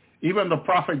even the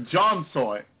prophet John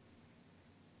saw it.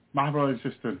 My brother and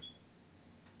sister,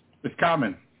 it's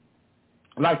coming.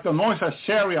 Like the noise of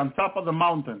chariot on top of the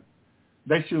mountain.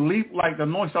 They shall leap like the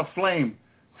noise of flame,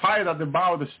 fire that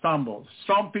devour the stumble.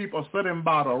 Some people sit in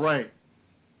battle, right?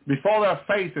 Before their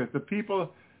faces, the people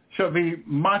shall be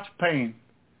much pain.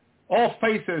 All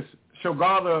faces shall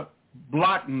gather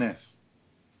blackness.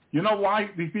 You know why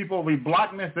these people will be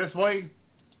blackness this way?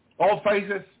 All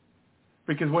faces?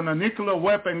 Because when a nuclear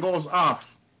weapon goes off,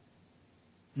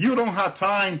 you don't have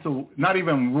time to not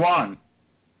even run.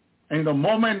 And the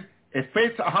moment it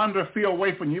fits 100 feet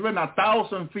away from you, even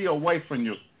 1,000 feet away from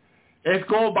you, it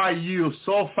goes by you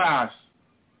so fast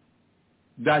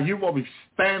that you will be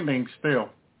standing still.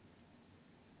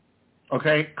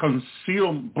 Okay?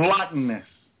 Consume blackness,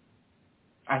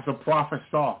 as the prophet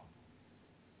saw.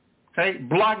 Okay?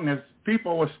 Blackness,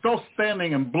 people were still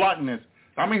standing in blackness.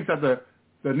 That means that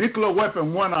the nuclear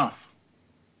weapon went off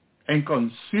and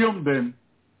consumed them,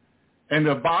 and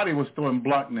their body was still in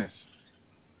blackness.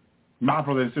 My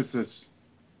brothers and sisters,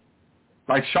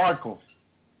 like charcoal,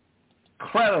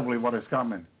 incredibly what is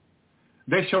coming.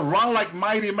 They shall run like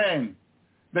mighty men.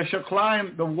 They shall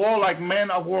climb the wall like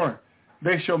men of war.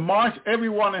 They shall march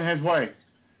everyone in his way.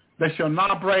 They shall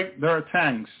not break their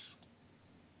ranks.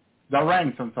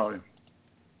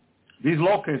 These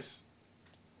locusts,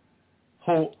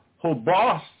 who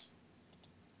boss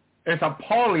is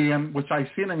Apollyon, which I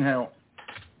seen in hell.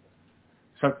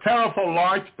 It's a terrible,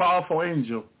 large, powerful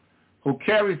angel who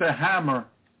carries a hammer,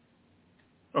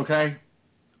 okay,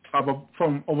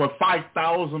 from over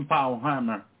 5,000 pound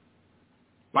hammer,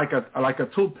 like a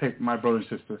toothpick, my brothers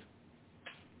and sisters,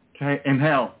 okay, in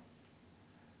hell.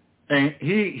 And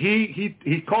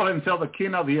he called himself the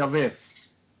king of the abyss.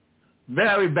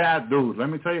 Very bad dude.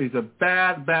 Let me tell you, he's a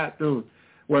bad dude.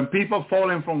 When people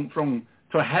falling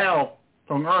to hell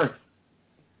from earth,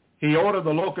 he ordered the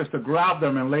locusts to grab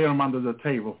them and lay them under the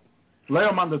table. Lay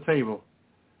them on the table.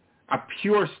 A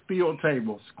pure steel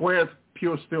table, square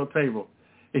pure steel table.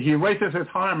 if he raises his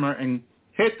hammer and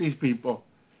hit these people,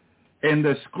 and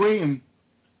the scream,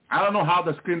 I don't know how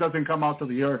the scream doesn't come out to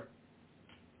the earth,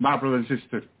 my brother and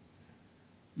sister.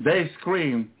 They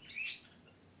scream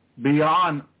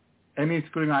beyond any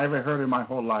scream I ever heard in my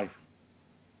whole life.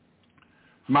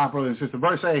 My brother and sister.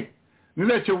 Verse 8,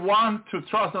 that you want to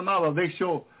trust another, they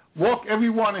shall walk every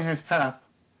one in his path.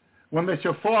 When they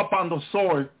shall fall upon the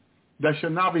sword, they shall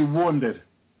not be wounded.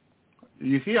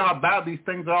 You see how bad these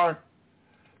things are?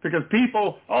 Because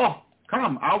people, oh,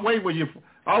 come, I'll wait for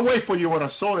you with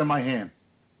a sword in my hand.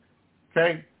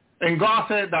 Okay? And God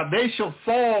said that they shall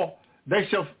fall, they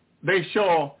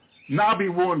shall not be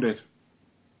wounded.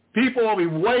 People will be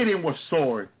waiting with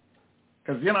sword.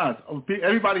 Because,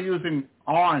 everybody using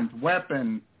arms,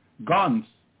 weapons, guns.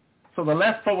 So the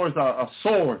leftovers are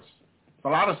swords. A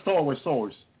lot of store with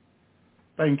swords.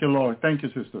 Thank you, Lord. Thank you,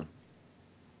 sister.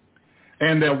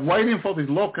 And they're waiting for these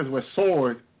locusts with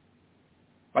sword,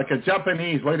 like a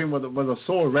Japanese waiting with a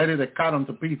sword ready to cut them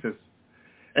to pieces.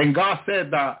 And God said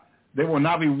that they will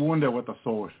not be wounded with the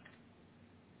sword.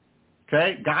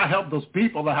 Okay? God help those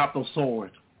people that have those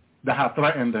swords, that have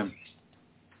threatened them.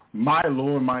 My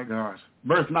Lord, my God.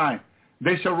 Verse 9.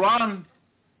 They shall run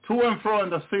to and fro in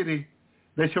the city.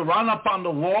 They shall run up on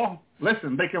the wall.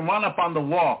 Listen, they can run up on the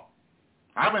wall.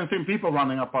 I haven't seen people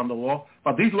running up on the wall,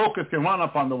 but these locusts can run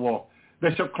up on the wall.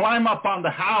 They shall climb up on the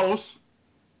house.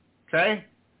 Okay?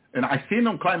 And I seen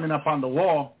them climbing up on the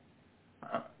wall.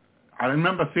 I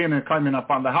remember seeing them climbing up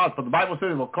on the house, but the Bible says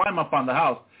they will climb up on the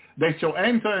house. They shall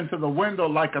enter into the window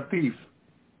like a thief.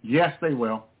 Yes, they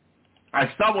will.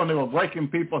 I saw when they were breaking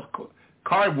people's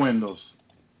car windows.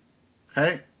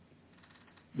 Okay?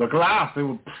 The glass, they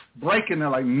were breaking it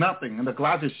like nothing, and the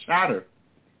glass is shattered.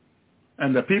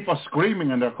 And the people screaming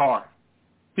in their car.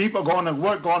 People going to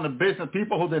work, going to business,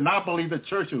 people who did not believe the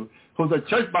church, who the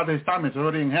church by this time is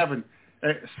already in heaven,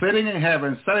 sitting in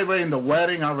heaven, celebrating the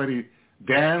wedding, already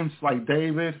danced like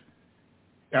David,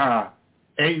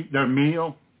 ate their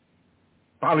meal.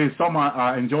 Probably some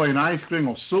are enjoying ice cream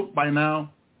or soup by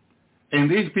now. And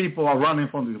these people are running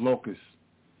from these locusts.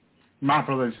 My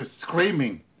brothers just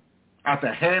screaming at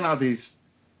the hand of these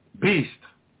beasts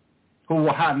who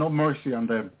will have no mercy on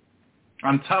them.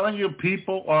 I'm telling you,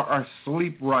 people are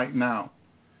asleep right now.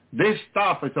 This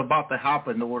stuff is about to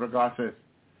happen, the Word of God says.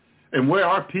 And where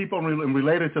are people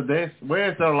related to this?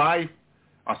 Where is their life?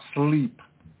 Asleep.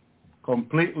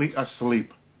 Completely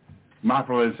asleep. My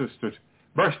brothers and sisters.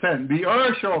 Verse 10, the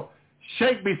earth shall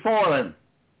shake before them.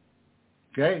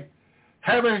 Okay?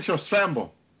 Heaven shall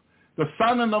tremble. The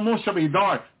sun and the moon shall be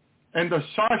dark, and the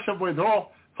stars shall withdraw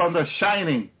from the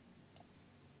shining.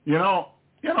 I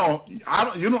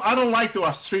don't like to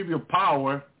attribute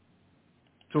power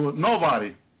to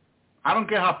nobody. I don't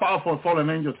care how powerful a fallen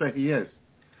angel say he is.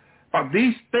 But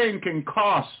these things can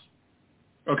cause,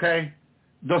 okay,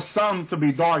 the sun to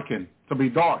be darkened, to be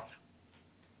dark.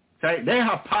 Okay? They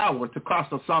have power to cause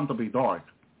the sun to be dark.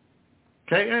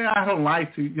 Okay? I don't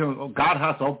like to, God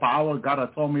has all power. God has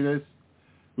told me this.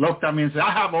 Looked at me and said,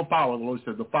 I have all power, the Lord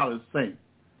said, the Father is saying.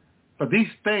 But these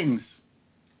things,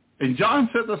 and John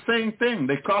said the same thing.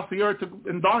 They cause the earth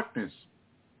in darkness.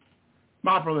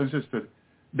 My brother and sister,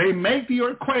 they make the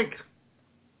earthquake.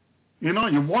 You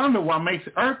wonder what makes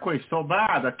earthquakes so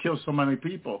bad that kills so many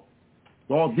people.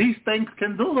 Well, these things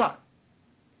can do that.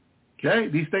 Okay?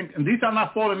 These things, and these are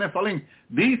not fallen Nephilim.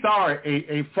 These are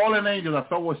a fallen angel that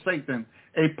fell with Satan,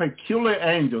 a peculiar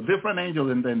angel, different angel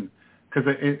than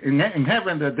because in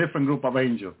heaven they're a different group of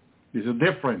angels. These are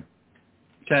different.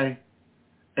 Okay?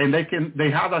 And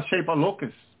they have the shape of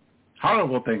locusts.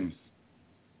 Horrible things.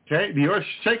 Okay? The earth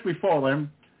shake before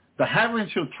them. The heavens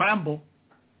shall tremble.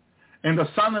 And the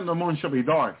sun and the moon shall be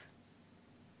dark.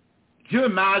 Can you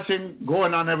imagine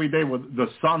going on every day with the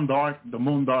sun dark, the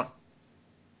moon dark?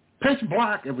 Pitch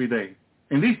black every day.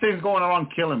 And these things going around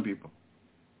killing people.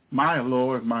 My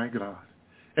Lord, my God.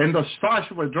 And the stars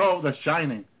shall withdraw the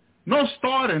shining. No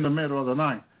star in the middle of the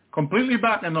night. Completely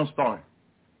black and no star.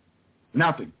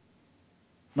 Nothing.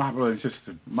 My brother and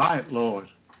sister, my Lord,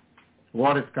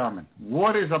 what is coming?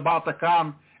 What is about to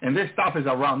come? And this stuff is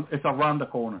around the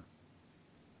corner.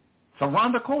 It's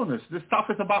around the corner. This stuff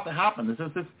is about to happen.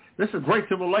 This is great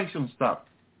tribulation stuff.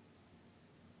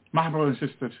 My brother and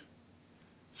sister, it's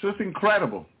just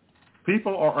incredible.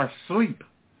 People are asleep.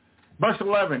 Verse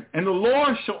 11, and the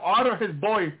Lord shall utter his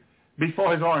voice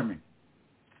before his army.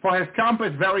 For his camp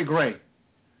is very great.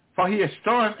 For he is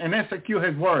stern and execute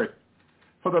his word.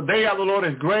 For the day of the Lord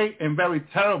is great and very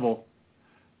terrible.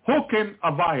 Who can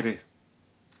abide it?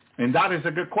 And that is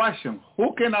a good question.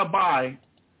 Who can abide,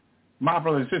 my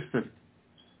brother and sister?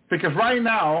 Because right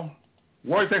now,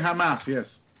 wars in Hamas, yes.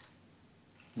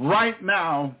 right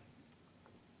now,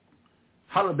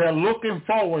 they're looking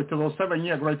forward to those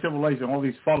 7-year great tribulation, all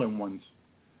these fallen ones.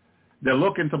 They're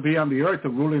looking to be on the earth, to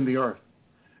rule in the earth.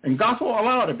 And God will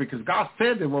allow it because God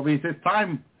said there will be this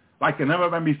time like it never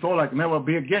been before, like never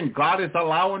be again. God is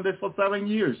allowing this for 7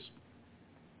 years.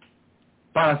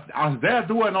 But as they're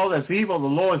doing all this evil, the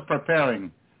Lord is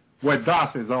preparing with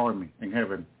us his army in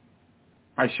heaven.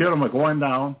 I sure them are going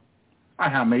down. I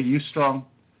have made you strong.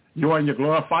 You and your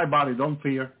glorified body, don't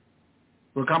fear.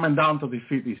 We're coming down to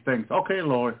defeat these things. Okay,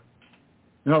 Lord.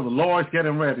 You know, the Lord's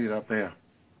getting ready up there.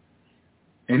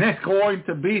 And it's going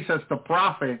to be, says the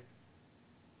prophet,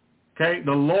 okay,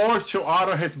 the Lord shall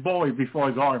order his boy before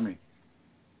his army.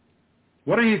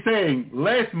 What are you saying?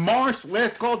 Let's march,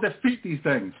 let's go defeat these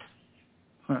things.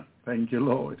 Thank you,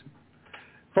 Lord.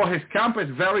 For his camp is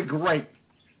very great.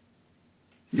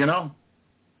 You know?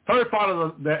 Third part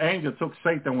of the angel took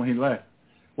Satan when he left.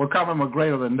 We're coming with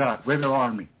greater than that, greater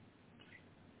army.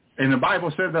 And the Bible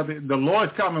says that the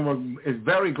Lord's coming is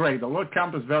very great. The Lord's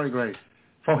camp is very great.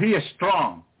 For he is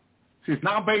strong. See, it's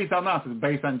not based on us. It's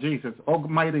based on Jesus,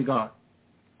 Almighty God.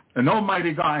 An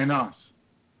Almighty God in us.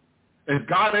 If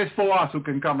God is for us, who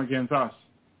can come against us?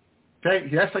 Okay,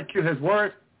 he executes his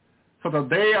word. For the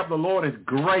day of the Lord is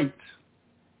great.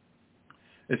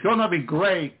 It's going to be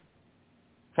great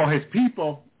for his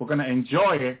people. We're going to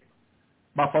enjoy it.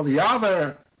 But for the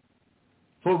other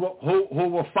who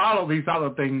will follow these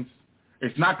other things,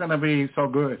 it's not going to be so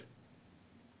good.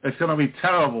 It's going to be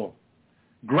terrible.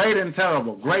 Great and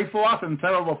terrible. Great for us and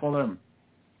terrible for them.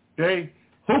 Okay?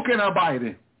 Who can abide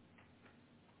it?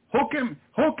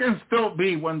 Who can still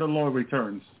be when the Lord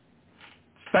returns?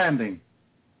 Standing.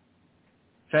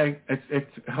 Okay? It's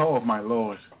oh my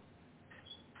Lord.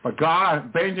 But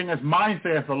God, avenging his mind,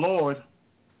 saith the Lord.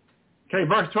 Okay,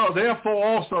 verse 12, therefore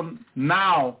also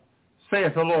now,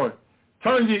 saith the Lord,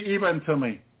 turn ye even to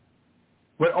me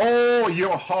with all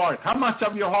your heart. How much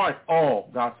of your heart? All,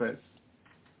 God says.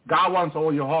 God wants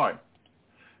all your heart.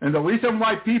 And the reason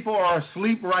why people are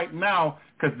asleep right now,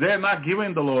 because they're not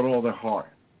giving the Lord all their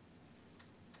heart.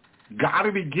 Got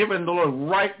to be giving the Lord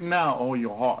right now all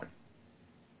your heart.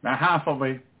 Not half of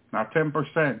it, not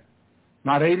 10%,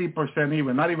 not 80%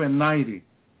 even, not even 90%.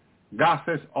 God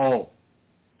says all.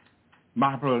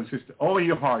 My brother and sister, all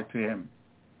your heart to him.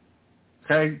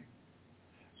 Okay?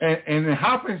 And it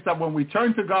happens that when we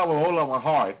turn to God with all of our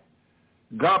heart,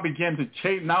 God begins to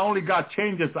change. Not only God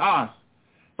changes us,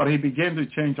 but he begins to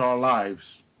change our lives.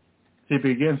 He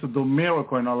begins to do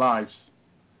miracle in our lives.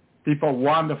 People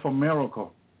wander for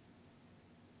miracle.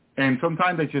 And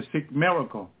sometimes they just seek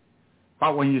miracle.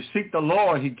 But when you seek the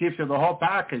Lord, he gives you the whole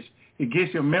package. He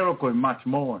gives you a miracle and much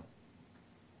more.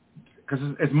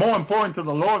 Because it's more important to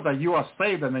the Lord that you are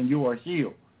saved than that you are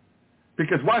healed.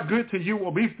 Because what good to you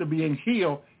will be to being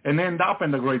healed and end up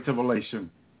in the great tribulation.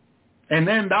 And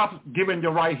end up giving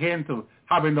your right hand to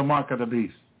having the mark of the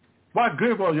beast. What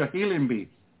good will your healing be?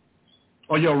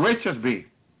 Or your riches be?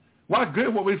 What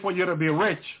good will be for you to be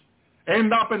rich?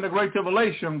 End up in the great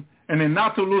tribulation and then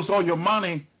not to lose all your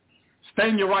money, stay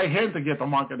in your right hand to get the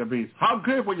mark of the beast. How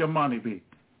good will your money be?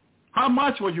 How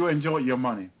much will you enjoy your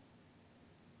money?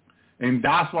 And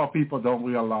that's what people don't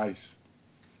realize.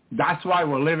 That's why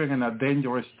we're living in a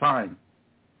dangerous time.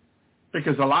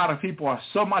 Because a lot of people are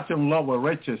so much in love with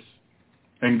riches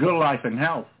and good life and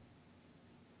health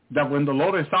that when the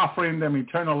Lord is offering them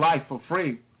eternal life for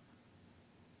free,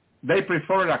 they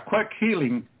prefer a quick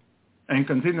healing and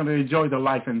continue to enjoy the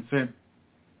life in sin.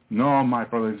 No, my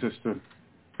brother and sister.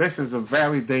 This is a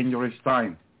very dangerous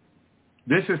time.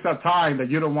 This is a time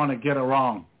that you don't want to get it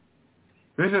wrong.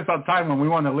 This is a time when we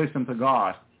want to listen to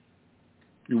God.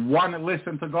 You want to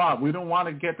listen to God. We don't want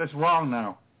to get this wrong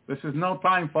now. This is no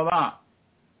time for that.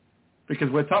 Because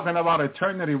we're talking about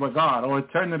eternity with God or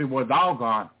eternity without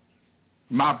God.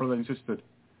 My brother and sister.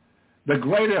 The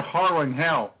greatest horror in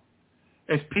hell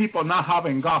is people not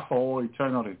having God for all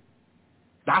eternity.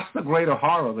 That's the greater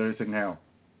horror there is in hell.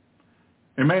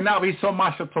 It may not be so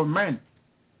much a torment.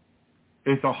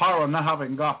 It's a horror of not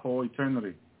having God for all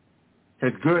eternity.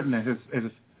 His goodness, his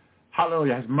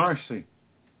hallelujah, his mercy.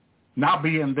 Not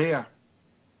being there.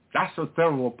 That's the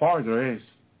terrible part there is.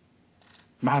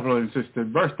 My brother and sister.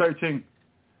 Verse 13.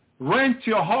 Rent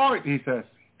your heart, he says,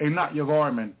 and not your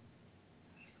garment.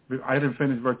 I didn't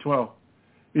finish verse 12.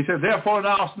 He says, therefore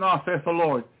now says the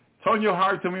Lord, turn your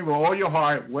heart to me with all your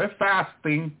heart, with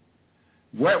fasting,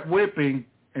 with weeping,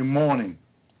 and mourning.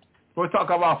 We'll talk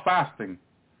about fasting.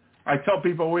 I tell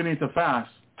people we need to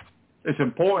fast. It's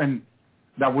important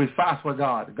that we fast with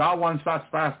God. God wants us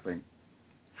fasting.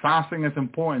 Fasting is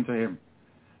important to him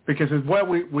because it's where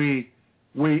we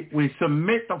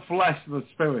submit the flesh to the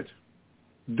spirit.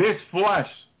 this flesh,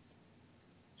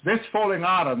 this falling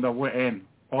Adam that we're in,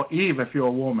 or Eve if you're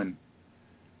a woman,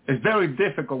 is very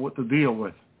difficult to deal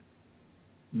with.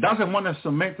 Doesn't want to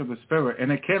submit to the Spirit,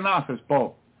 and it cannot as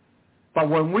both. But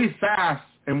when we fast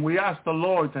and we ask the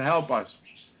Lord to help us,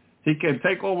 he can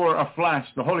take over our flesh.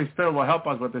 The Holy Spirit will help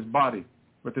us with his body,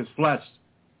 with his flesh,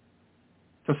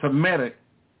 to submit it,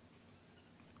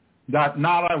 that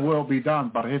not our will be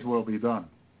done, but his will be done.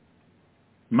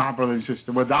 My brother and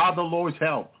sister, without the Lord's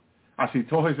help, as he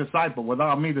told his disciples,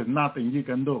 without me there's nothing you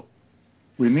can do.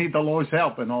 We need the Lord's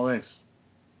help in all this.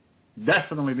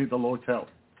 Definitely need the Lord's help.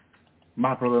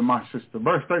 My brother and my sister.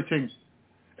 Verse 13.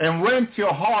 And rent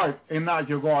your heart and not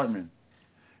your garment.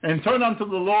 And turn unto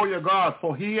the Lord your God,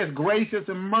 for he is gracious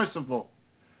and merciful,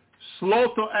 slow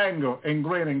to anger and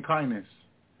great in kindness,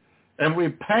 and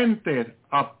repented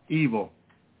of evil.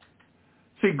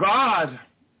 See, God,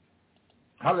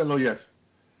 hallelujah,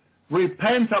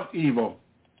 repent of evil.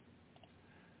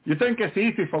 You think it's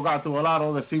easy for God to allow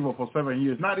all this evil for 7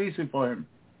 years. Not easy for him.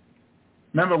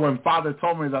 Remember when Father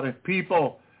told me that if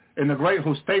people in the great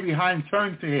who stay behind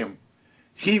turn to him,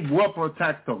 he will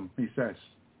protect them, he says.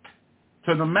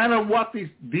 So no matter what these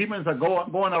demons are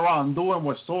going around doing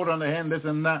with sword on their hand, this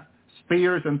and that,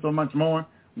 spears and so much more,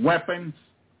 weapons,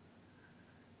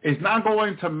 it's not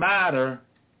going to matter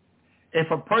if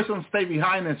a person stay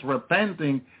behind is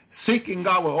repenting, seeking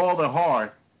God with all their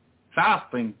heart,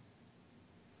 fasting.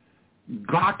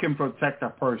 God can protect a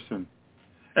person.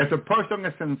 If the person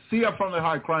is sincere from their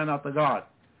heart, crying out to God,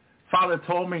 Father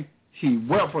told me he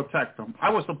will protect them. I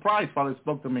was surprised Father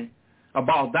spoke to me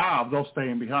about that, of those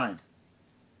staying behind.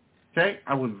 Okay?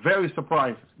 I was very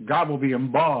surprised. God will be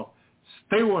involved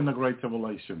still in the great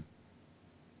tribulation.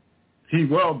 He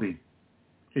will be.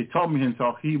 He told me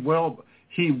himself he will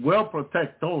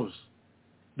protect those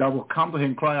that will come to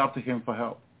him, cry out to him for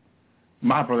help.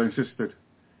 My brother and sister,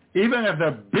 even if there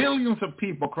are billions of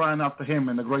people crying out to him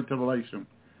in the great tribulation,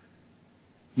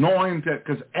 knowing that,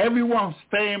 because everyone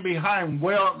staying behind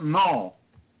will know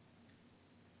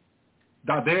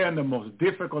that they're in the most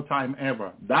difficult time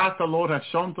ever. That the Lord has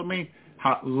shown to me,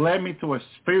 led me to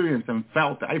experience and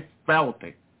felt it. I felt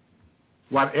it.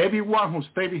 What everyone who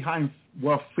stay behind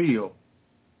will feel,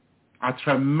 a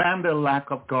tremendous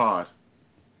lack of God,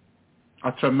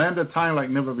 a tremendous time like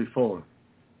never before.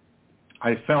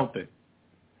 I felt it.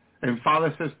 And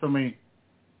Father says to me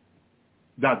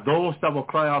that those that will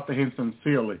cry out to him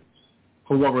sincerely,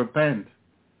 who will repent,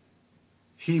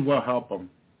 he will help them.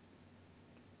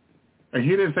 And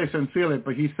he didn't say sincerely,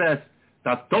 but he says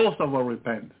that those that will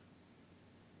repent,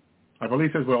 I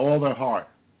believe he says with all their heart,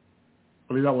 I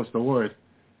believe that was the word,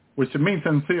 which means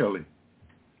sincerely,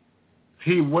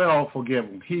 he will forgive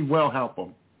them. He will help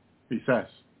them, he says.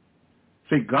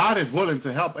 See, God is willing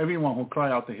to help everyone who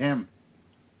cry out to him.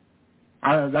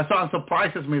 That's why it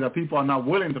surprises me that people are not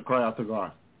willing to cry out to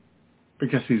God,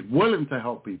 because he's willing to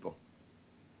help people.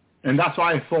 And that's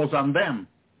why it falls on them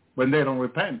when they don't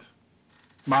repent,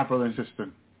 my brother and sister.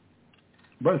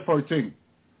 Verse 14.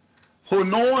 Who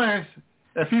knows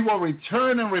if he will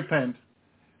return and repent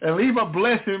and leave a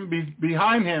blessing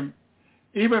behind him,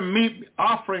 even meat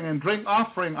offering and drink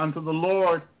offering unto the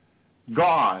Lord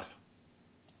God.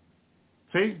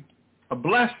 See? A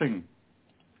blessing.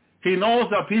 He knows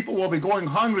that people will be going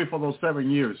hungry for those 7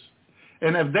 years.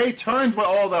 And if they turn with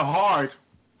all their heart,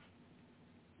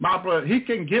 my brother, he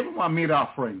can give them a meat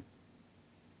offering.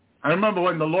 I remember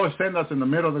when the Lord sent us in the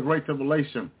middle of the Great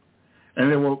Tribulation,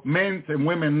 and there were men and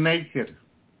women naked,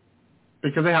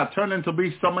 because they had turned into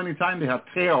beasts so many times they had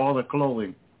tear all their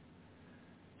clothing.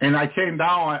 And I came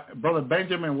down, Brother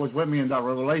Benjamin was with me in that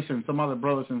revelation, some other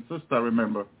brothers and sisters I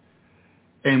remember.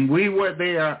 And we were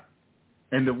there,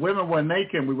 and the women were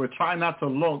naked. We were trying not to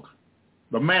look,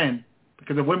 the men,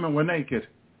 because the women were naked.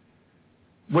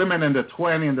 Women in the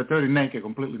 20 and the 30 naked,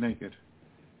 completely naked.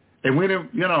 And we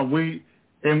didn't, we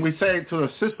say to the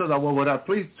sisters that were with us,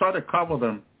 please try to cover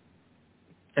them.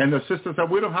 And the sister said,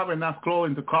 we don't have enough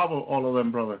clothing to cover all of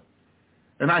them, brother.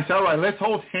 And I said, all right, let's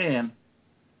hold hand,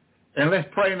 and let's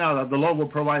pray now that the Lord will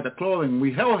provide the clothing.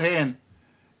 We held hand,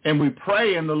 and we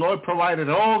pray, and the Lord provided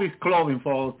all these clothing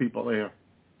for all the people there.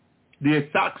 The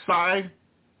exact size,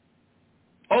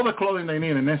 all the clothing they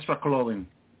need, and extra clothing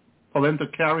for them to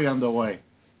carry on the way.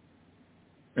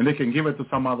 And they can give it to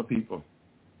some other people.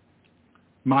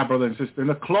 My brother and sister. And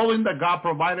the clothing that God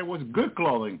provided was good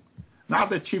clothing.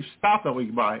 Not the cheap stuff that we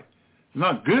buy. It's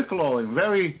not good clothing.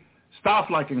 Very stuff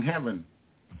like in heaven.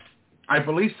 I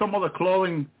believe some of the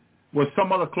clothing was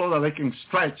some of the clothes that they can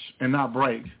stretch and not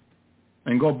break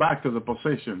and go back to the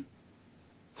position.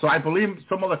 So I believe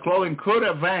some of the clothing could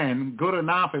have been good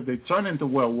enough if they turn into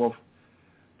werewolf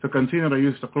to continue to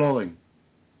use the clothing.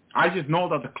 I just know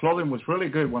that the clothing was really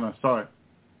good when I saw it.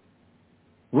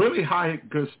 Really high,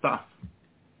 good stuff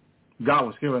God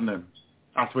was giving them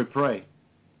as we pray.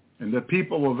 And the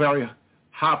people were very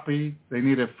happy. They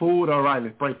needed food. All right,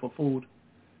 let's pray for food.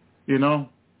 You know,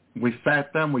 we fed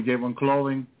them. We gave them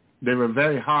clothing. They were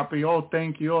very happy. Oh,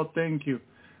 thank you. Oh, thank you.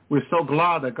 We're so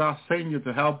glad that God sent you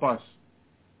to help us.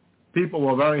 People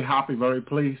were very happy, very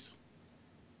pleased.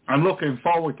 I'm looking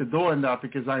forward to doing that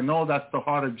because I know that's the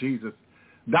heart of Jesus.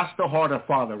 That's the heart of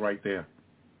Father right there.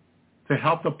 To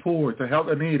help the poor, to help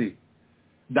the needy.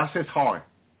 That's his heart.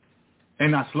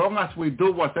 And as long as we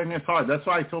do what's in his heart, that's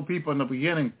why I told people in the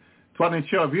beginning, 22,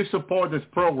 if you support this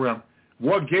program,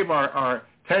 we'll give our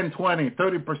 10, 20,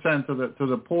 30% to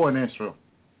the poor in Israel.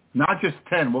 Not just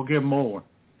 10, we'll give more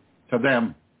to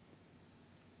them.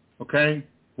 Okay?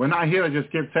 We're not here to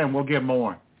just give 10, we'll give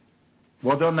more.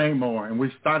 We'll donate more. And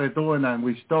we started doing that, and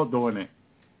we're still doing it.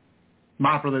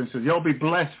 My brother says, you'll be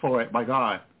blessed for it by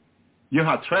God. You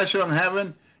have treasure in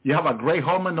heaven. You have a great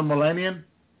home in the millennium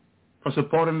for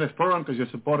supporting this program because you're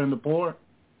supporting the poor.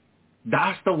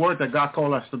 That's the work that God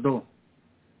called us to do.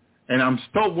 And I'm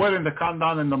still willing to come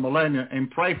down in the millennium and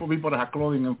pray for people that have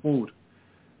clothing and food.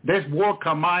 This work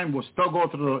of mine will still go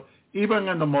through, even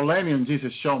in the millennium,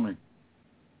 Jesus showed me.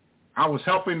 I was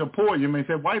helping the poor. You may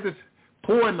say, why this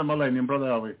poor in the millennium, Brother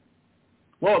Elvie?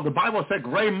 Well, the Bible said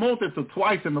great multitude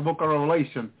twice in the book of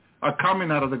Revelation are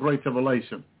coming out of the great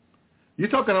tribulation. You're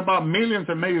talking about millions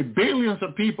and maybe billions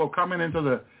of people coming into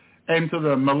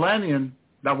the millennium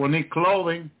that will need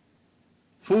clothing,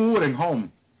 food, and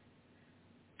home.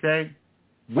 Okay?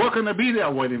 We're going to be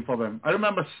there waiting for them. I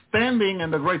remember standing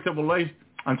in the great tribulation,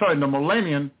 in the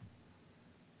millennium,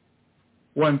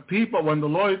 when the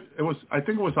Lord, I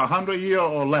think it was 100 years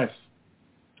or less.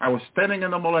 I was standing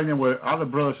in the millennium with other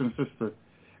brothers and sisters,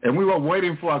 and we were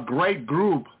waiting for a great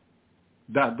group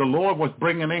that the Lord was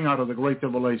bringing in out of the great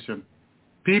tribulation.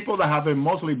 People that have been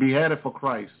mostly beheaded for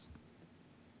Christ,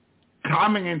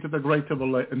 coming into the great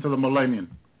tribulation, into the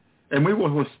millennium. And we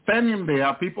were standing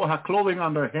there. People had clothing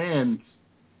on their hands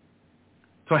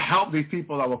to help these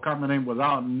people that were coming in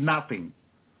without nothing.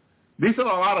 These are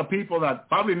a lot of people that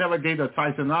probably never gave their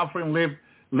tithes and offering,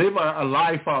 live a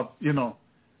life of,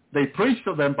 they preached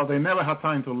to them, but they never had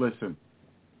time to listen.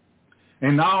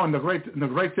 And now in the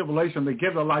great tribulation, they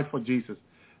give their life for Jesus.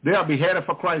 They are beheaded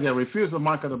for Christ. They refuse the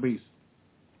mark of the beast.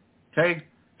 Okay?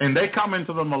 And they come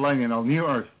into the millennium of new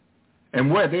earth. And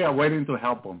where they are waiting to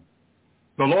help them.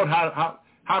 The Lord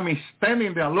had me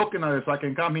standing there looking at it so I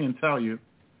can come here and tell you.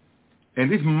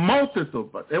 And this multitude,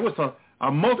 but it was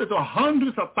a multitude,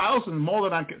 hundreds of thousands, more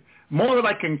than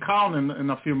I can count in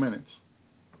a few minutes.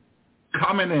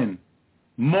 Coming in.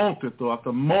 Multitude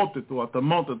after multitude after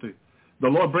multitude. The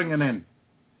Lord bringing in,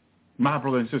 my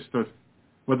brothers and sisters,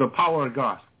 with the power of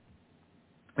God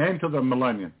into the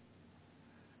millennium.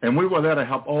 And we were there to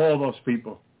help all those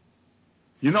people.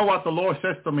 You know what the Lord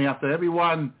says to me after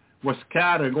everyone was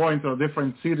scattered, going to a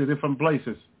different city, different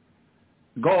places?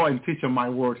 Go and teach them my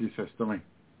word, he says to me.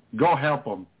 Go help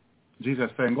them. Jesus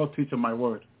saying, go teach them my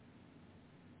word.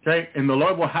 Okay? And the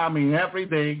Lord will have me every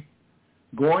day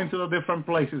going to the different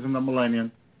places in the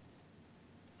millennium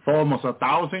for almost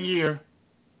 1,000 years.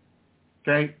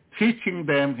 Okay? Teaching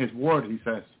them his word, he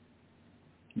says.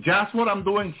 Just what I'm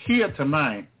doing here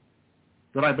tonight,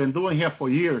 that I've been doing here for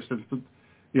years, since,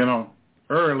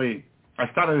 early. I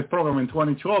started this program in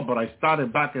 2012, but I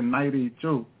started back in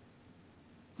 92.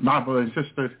 My brothers and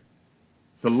sisters,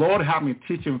 the Lord had me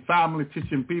teaching family,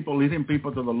 teaching people, leading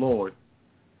people to the Lord.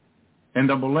 In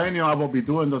the millennium, I will be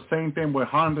doing the same thing with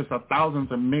hundreds of thousands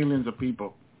and millions of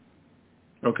people.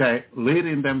 Okay?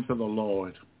 Leading them to the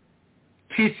Lord.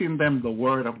 Teaching them the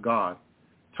word of God.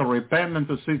 To repent and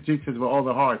to seek Jesus with all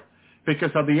their heart.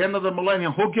 Because at the end of the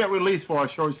millennium, who get released for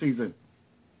a short season?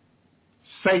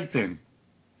 Satan.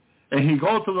 And he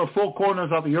goes to the four corners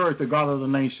of the earth, the God of the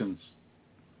nations.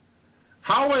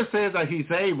 How it says that he's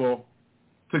able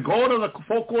to go to the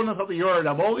four corners of the earth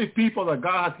of all these people that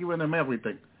God has given them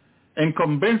everything, and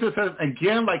convinces us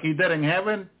again like he did in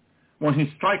heaven, when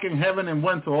he struck in heaven and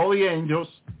went to all the angels,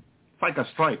 it's like a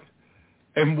strike,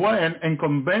 and went and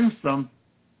convinced them.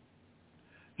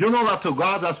 You know that to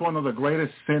God, that's one of the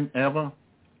greatest sin ever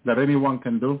that anyone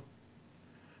can do.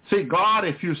 See, God,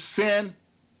 if you sin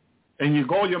and you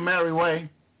go your merry way,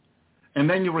 and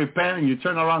then you repent and you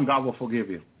turn around, God will forgive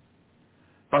you.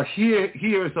 But here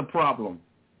is the problem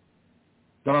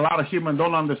that a lot of humans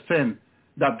don't understand,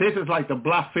 that this is like the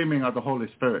blaspheming of the Holy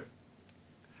Spirit.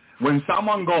 When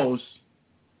someone goes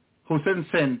who's in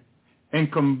sin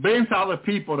and convince other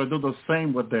people to do the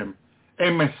same with them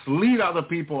and mislead other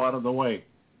people out of the way,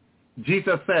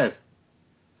 Jesus said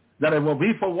that it will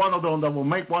be for one of them that will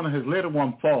make one of his little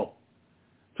ones fall,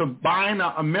 to bind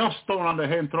a millstone on the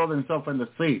head and throw themselves in the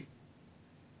sea.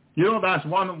 You know, that's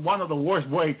one of the worst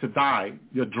ways to die.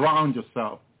 You drown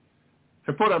yourself.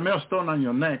 To put a millstone on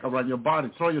your neck, around your body,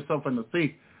 throw yourself in the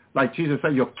sea, like Jesus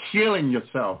said, you're killing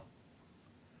yourself.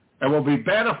 It will be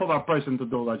better for that person to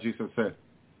do like Jesus said.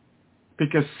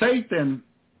 Because Satan,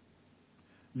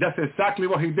 that's exactly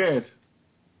what he did,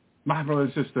 my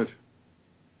brothers and sisters.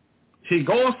 He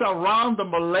goes around the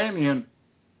millennium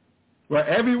where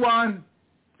everyone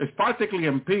is practically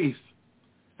in peace,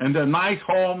 and they're nice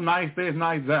home, nice this,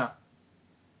 nice that.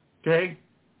 Okay?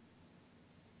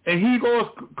 And he goes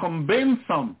convince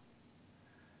them.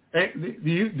 Do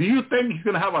you think he's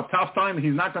going to have a tough time?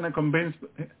 He's not going to convince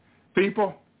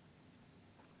people?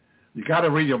 You got to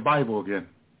read your Bible again.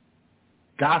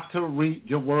 Got to read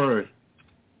your word,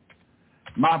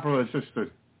 my brother and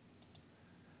sister.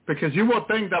 Because you will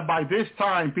think that by this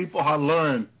time people have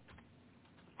learned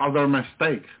of their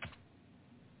mistakes,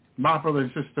 my brother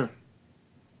and sister.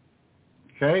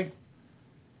 Okay?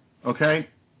 Okay?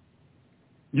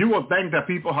 You will think that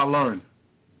people have learned.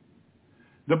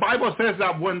 The Bible says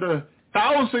that when the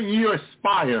 1,000 years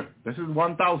expire, this is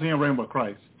 1,000 year reign with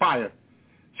Christ, fire,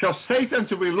 shall Satan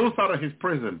to be loosed out of his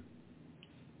prison.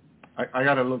 I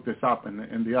got to look this up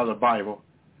in the other Bible,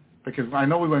 because I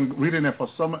know we've been reading it for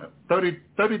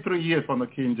 33 years from the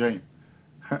King James.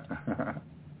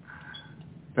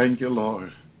 Thank you,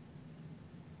 Lord.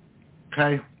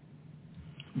 Okay?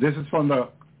 This is from the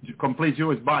complete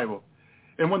Jewish Bible.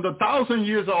 And when the 1,000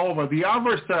 years are over, the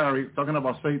adversary, talking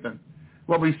about Satan,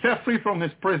 will be set free from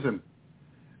his prison.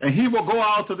 And he will go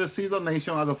out to deceive the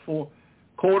nation at the four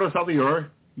quarters of the earth,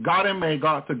 God and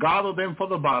Magog, to gather them for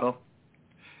the battle.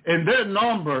 And their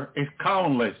number is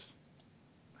countless.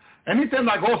 Anything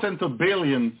that goes into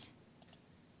billions,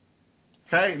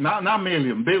 okay, not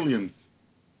million, billions,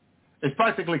 is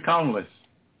practically countless.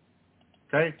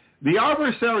 Okay? The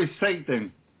adversary,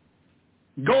 Satan,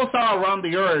 goes out around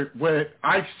the earth where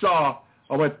I saw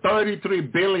over 33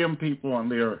 billion people on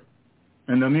the earth,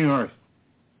 in the new earth.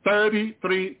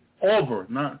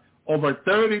 Over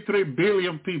 33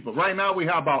 billion people. Right now we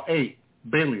have about 8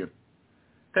 billion.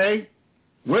 Okay?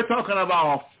 We're talking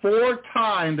about 4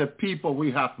 times the people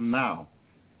we have now.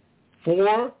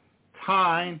 4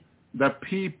 times the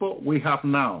people we have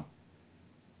now.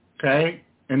 Okay?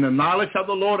 In the knowledge of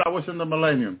the Lord, I was in the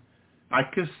millennium. I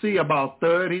could see about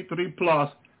 33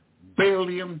 plus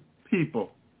billion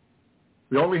people.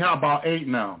 We only have about 8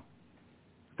 now.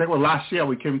 I think last year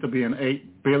we came to be in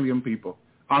 8 billion people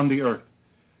on the earth.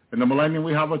 In the millennium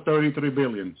we have a 33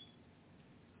 billion.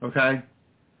 Okay?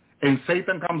 And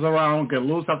Satan comes around, get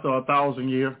loose after 1,000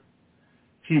 years.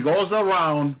 He goes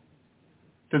around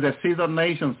to deceive the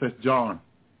nations, says John.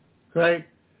 Okay?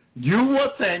 You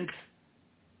would think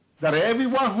that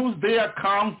everyone who's there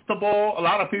comfortable, a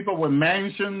lot of people with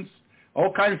mansions,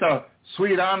 all kinds of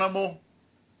sweet animal,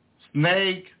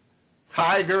 snake,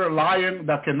 tiger, lion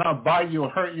that cannot bite you or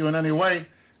hurt you in any way.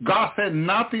 God said,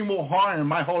 nothing will harm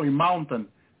my holy mountain,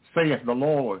 saith the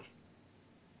Lord.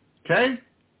 Okay?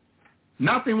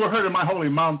 Nothing will hurt in my holy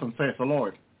mountain, saith the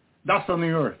Lord. That's on the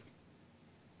earth.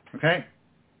 Okay?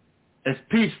 It's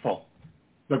peaceful.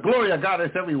 The glory of God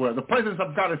is everywhere. The presence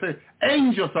of God is everywhere.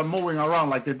 Angels are moving around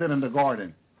like they did in the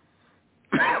garden.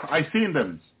 I've seen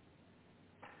them.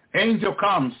 Angel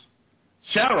comes,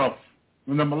 sheriff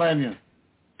in the millennium.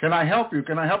 Can I help you?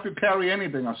 Can I help you carry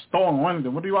anything, a stone or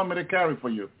anything? What do you want me to carry for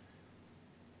you?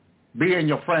 Be in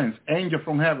your friends. Angel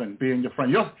from heaven, be in your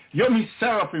friend. You'll meet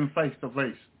seraphim face to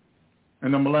face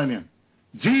in the millennium.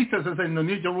 Jesus is in the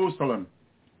New Jerusalem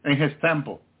in his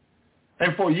temple.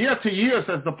 And for year to year,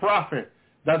 says the prophet,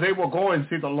 that they will go and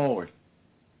see the Lord.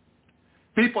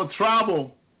 People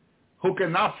travel who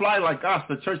cannot fly like us,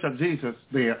 the Church of Jesus,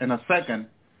 there in a second.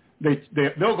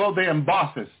 They'll go there in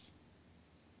buses.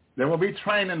 They will be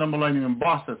trained in the millennium in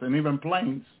buses and even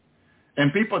planes.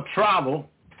 And people travel,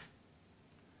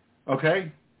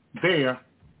 okay, there.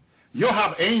 You'll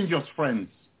have angels, friends.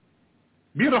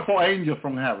 Beautiful angels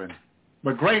from heaven.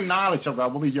 But great knowledge of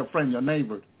God will be your friend, your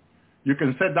neighbor. You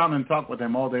can sit down and talk with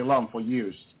him all day long for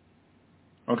years.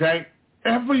 Okay?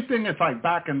 Everything is like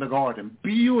back in the garden.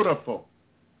 Beautiful.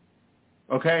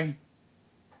 Okay?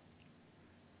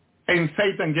 And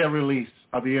Satan get released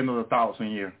at the end of the 1,000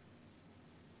 years.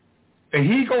 And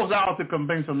he goes out to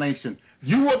convince the nation.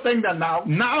 You would think that now,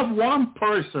 not one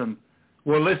person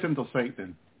will listen to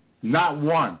Satan. Not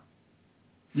one.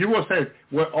 You will say,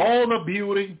 with all the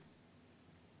beauty,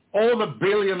 all the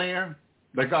billionaire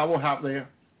that God will have there,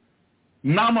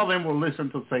 none of them will listen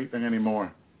to Satan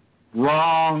anymore.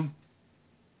 Wrong.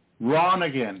 run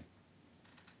again.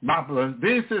 My brother,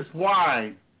 this is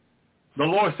why the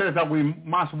Lord says that we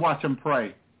must watch and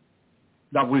pray,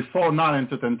 that we fall not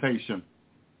into temptation.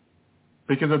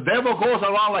 Because the devil goes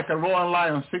around like a roaring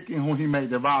lion seeking whom he may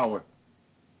devour.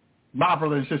 My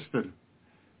brother and sister,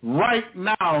 right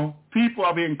now, people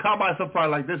are being caught by surprise,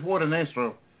 like this word in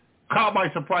Israel. Caught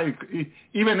by surprise.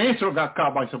 Even Israel got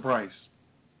caught by surprise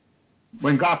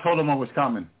when God told them what was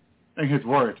coming in his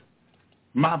word.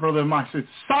 My brother and my sister,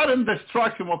 sudden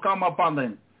destruction will come upon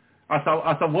them as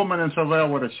a woman in travail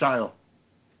with a child.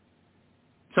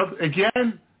 So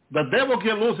again, the devil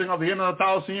get losing of the end of the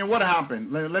 1,000 years. What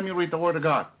happened? Let me read the word of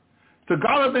God. To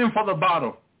gather them for the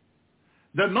battle.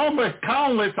 The number is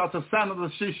countless as the sand of the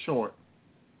seashore.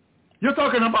 You're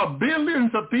talking about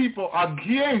billions of people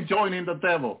again joining the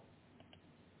devil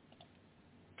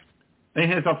in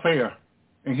his affair,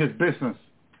 in his business.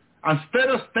 Instead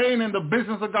of staying in the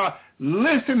business of God,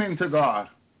 listening to God.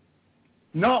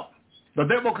 No, the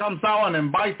devil comes out and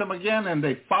invites them again, and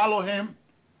they follow him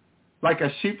like a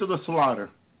sheep to the slaughter.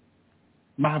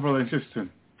 My brother and sister,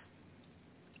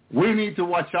 we need to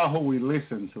watch out who we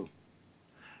listen to.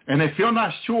 And if you're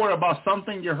not sure about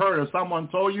something you heard or someone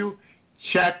told you,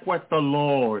 check with the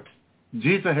Lord.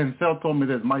 Jesus himself told me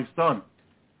this, my son,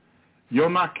 you're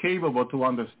not capable to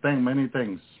understand many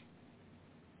things.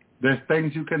 There's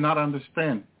things you cannot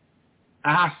understand.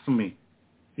 Ask me.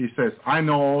 He says, I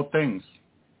know all things.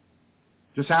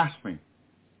 Just ask me.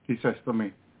 He says to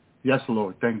me, yes,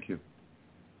 Lord, thank you.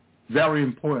 Very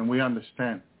important, we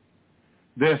understand.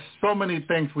 There's so many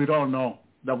things we don't know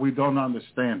that we don't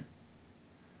understand.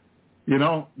 You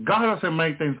know, God doesn't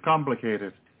make things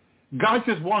complicated. God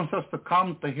just wants us to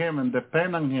come to him and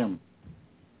depend on him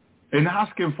and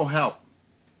ask him for help,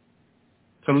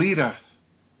 to lead us,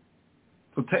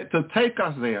 to take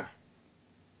us there,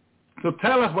 to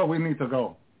tell us where we need to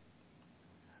go.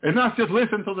 And not just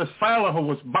listen to this fellow who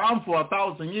was bound for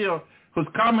 1,000 years, who's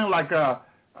coming like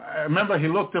I remember he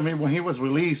looked at me when he was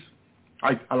released,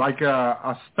 like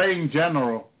a Spain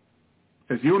general.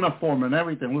 His uniform and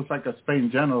everything looks like a Spain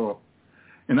general.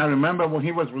 And I remember when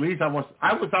he was released, I was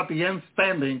at the end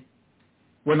standing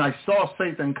when I saw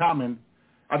Satan coming.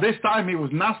 At this time, he was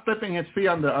not stepping his feet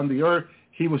on the earth.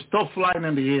 He was still flying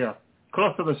in the air,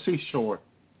 close to the seashore.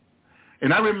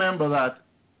 And I remember that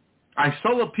I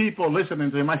saw the people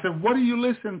listening to him. I said, what do you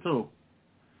listen to?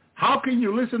 How can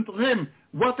you listen to him?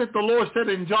 What did the Lord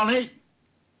say in John 8?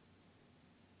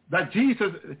 That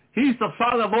Jesus, he's the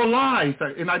Father of all lies.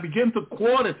 And I began to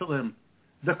quote it to them.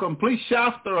 The complete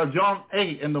chapter of John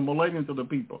 8 in the millennium to the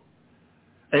people.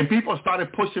 And people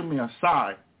started pushing me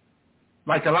aside,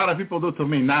 like a lot of people do to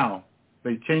me now.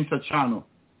 They changed the channel.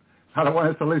 I don't want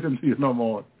us to listen to you no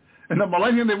more. In the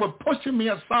millennium, they were pushing me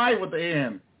aside with the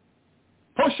hand.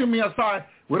 Pushing me aside.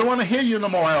 We don't want to hear you no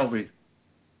more, Elvie.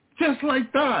 Just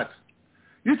like that.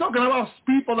 You're talking about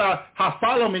people that have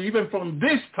followed me even from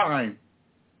this time.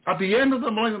 At the end of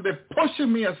the millennium, they're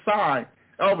pushing me aside.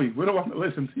 Elvie, we don't want to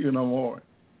listen to you no more.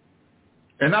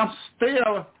 And I'm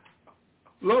still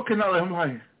looking at them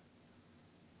like,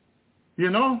 you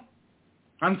know,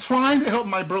 I'm trying to help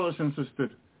my brothers and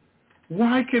sisters.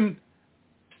 Why can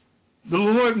the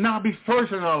Lord not be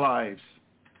first in our lives?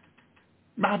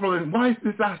 My brother, why does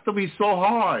this have to be so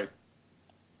hard?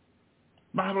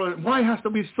 My brother, why it has to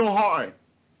be so hard?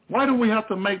 Why do we have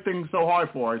to make things so hard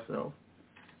for ourselves?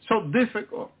 So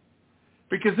difficult.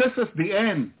 Because this is the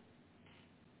end.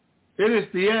 It is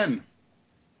the end.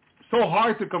 So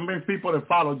hard to convince people to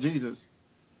follow Jesus.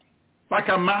 Like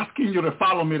I'm asking you to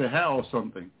follow me to hell or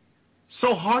something.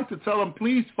 So hard to tell them,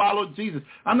 please follow Jesus.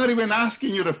 I'm not even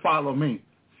asking you to follow me.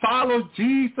 Follow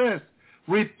Jesus.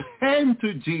 Repent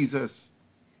to Jesus.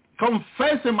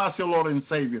 Confess him as your Lord and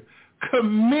Savior.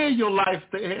 Commit your life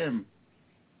to him.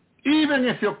 Even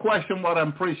if you question what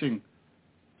I'm preaching,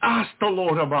 ask the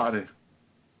Lord about it.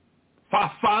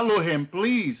 Follow him,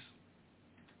 please.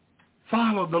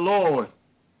 Follow the Lord.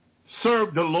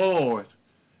 Serve the Lord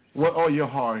with all your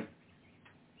heart.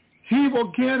 He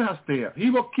will get us there. He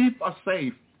will keep us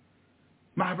safe,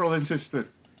 my brother and sister.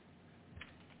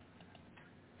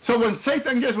 So when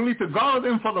Satan gets ready to guard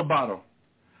them for the battle,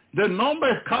 the number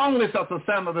is countless as the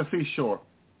sand of the seashore.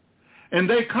 And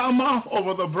they come off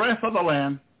over the breadth of the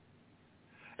land,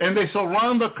 and they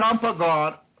surround the camp of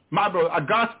God, my brother,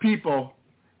 God's people,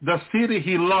 the city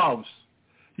he loves.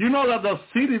 You know that the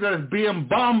city that is being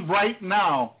bombed right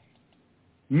now,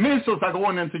 missiles are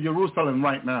going into Jerusalem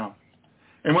right now.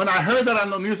 And when I heard that on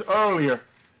the news earlier,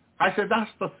 I said, that's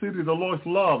the city the Lord's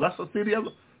love. That's the city of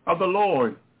the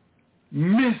Lord.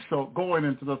 Missile going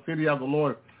into the city of the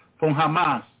Lord from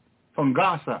Hamas, from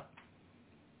Gaza.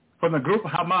 from the group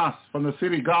Hamas, from the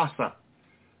city Gaza,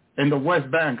 in the West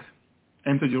Bank,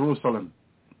 into Jerusalem.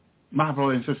 My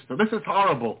brother and sister, this is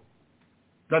horrible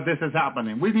that this is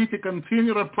happening. We need to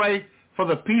continue to pray for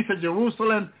the peace of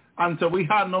Jerusalem until we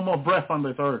have no more breath on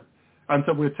this earth,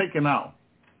 until we're taken out.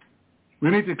 We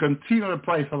need to continue to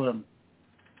pray for them.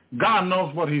 God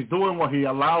knows what he's doing, what he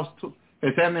allows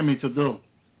his enemy to do.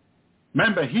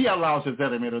 Remember, he allows his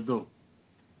enemy to do.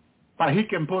 But he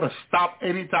can put a stop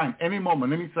anytime, any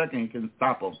moment, any second, he can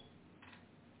stop them.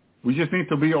 We just need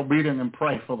to be obedient and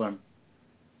pray for them.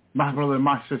 My brother and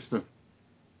my sister.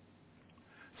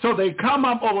 So they come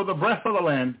up over the breadth of the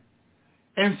land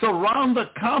and surround the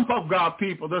camp of God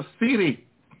people, the city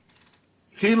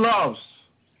he loves.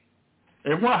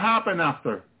 And what happened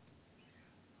after?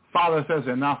 Father says,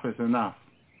 enough is enough.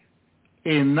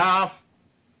 Enough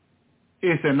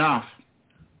is enough.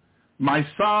 My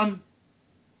son,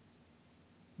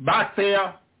 back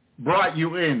there, brought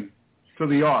you in to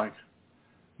the ark.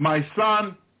 My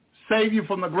son saved you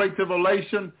from the great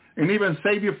tribulation and even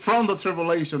saved you from the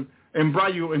tribulation and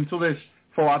brought you into this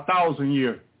for 1,000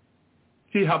 years.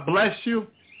 He has blessed you.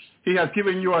 He has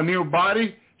given you a new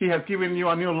body. He has given you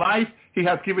a new life. He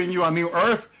has given you a new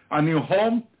earth, a new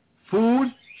home,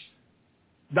 food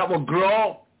that will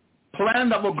grow, plant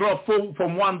that will grow food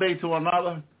from one day to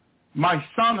another. My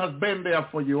son has been there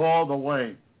for you all the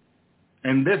way.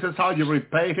 And this is how you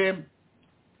repay him.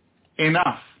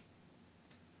 Enough.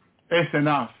 It's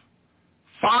enough.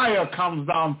 Fire comes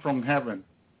down from heaven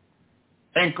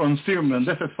and consumes them.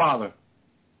 This is Father.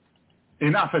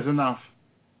 Enough is enough.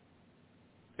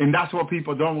 And that's what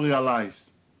people don't realize.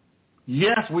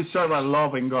 Yes, we serve a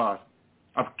loving God,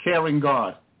 a caring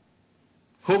God,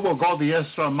 who will go the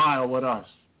extra mile with us.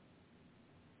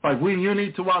 But you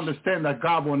need to understand that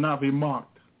God will not be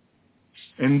mocked.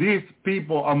 And these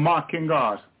people are mocking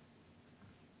God.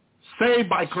 Saved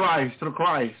by Christ, through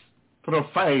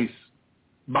faith,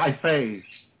 by faith.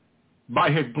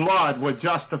 By his blood we're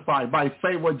justified. By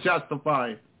faith we're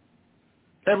justified.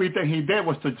 Everything he did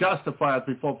was to justify us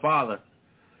before Father.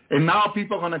 And now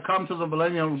people are going to come to the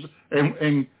millennium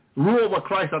and rule over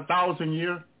Christ 1,000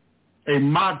 years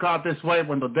and mock God this way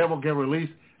when the devil get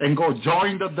released and go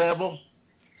join the devil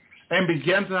and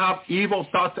begin to have evil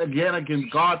thoughts again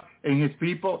against God and his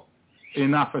people.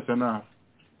 Enough is enough.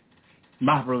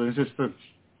 My brothers and sisters,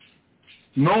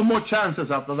 no more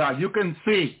chances after that. You can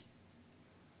see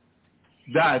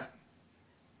that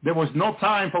there was no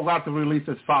time for God to release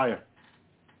his fire.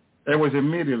 It was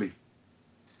immediately.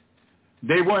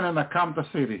 They went and attacked the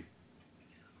city,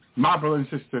 my brother and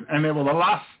sister, and it was the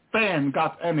last stand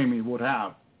God's enemy would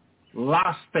have.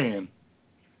 Last stand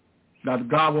that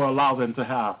God will allow them to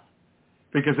have.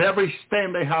 Because every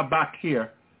stand they have back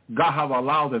here, God have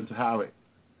allowed them to have it.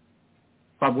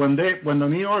 But when the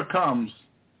New Year comes,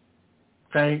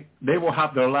 okay, they will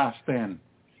have their last stand.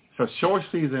 It's a short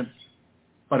season,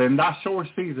 but in that short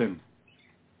season,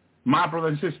 my brother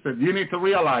and sister, you need to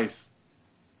realize,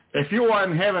 if you are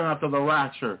in heaven after the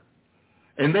rapture,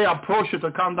 and they approach you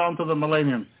to come down to the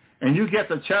millennium, and you get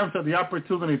the chance or the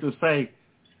opportunity to say,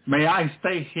 may I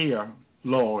stay here,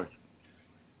 Lord.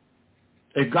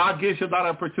 If God gives you that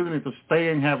opportunity to stay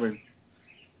in heaven,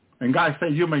 and God says,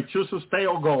 you may choose to stay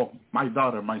or go, my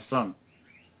daughter, my son.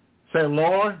 Say,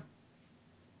 Lord,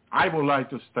 I would like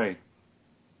to stay,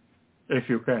 if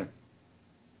you can.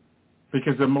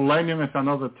 Because the millennium is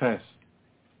another test,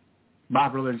 my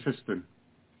brother and sister.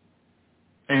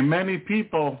 And many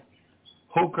people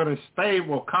who could stay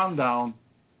will come down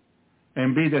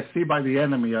and be deceived by the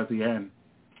enemy at the end.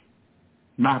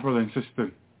 My brother and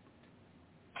sister,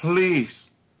 please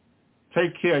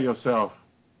take care of yourself.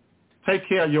 Take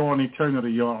care of your own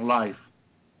eternity, your own life.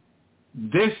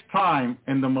 This time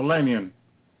in the millennium,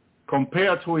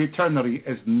 compared to eternity,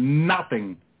 is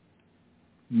nothing.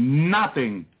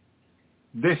 Nothing.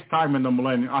 This time in the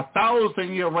millennium.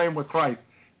 1,000-year reign with Christ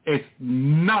is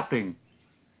nothing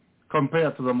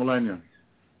compared to the millennium.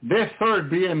 This earth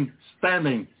being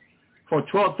standing for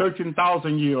 12,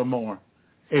 13,000 years or more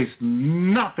is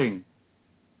nothing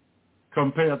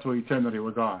compared to eternity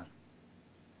with God.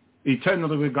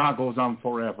 Eternity with God goes on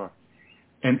forever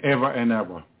and ever and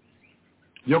ever.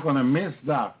 You're going to miss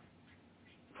that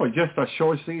for just a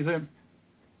short season?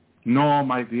 No,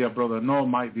 my dear brother. No,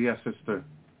 my dear sister.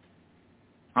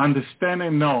 Understand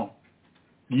and know.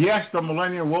 Yes, the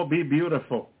millennium will be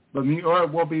beautiful. The new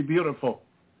earth will be beautiful.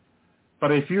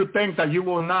 But if you think that you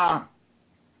will not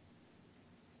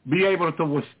be able to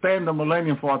withstand the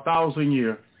millennium for 1,000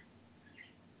 years,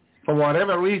 for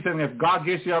whatever reason, if God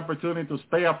gives you opportunity to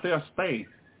stay up there, stay.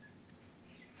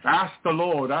 Ask the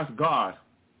Lord, ask God.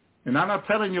 And I'm not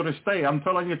telling you to stay. I'm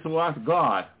telling you to ask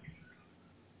God.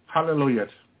 Hallelujah.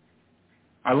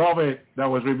 I love it that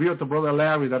was revealed to Brother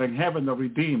Larry that in heaven the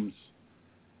redeems,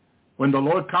 when the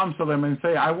Lord comes to them and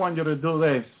say, I want you to do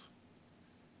this,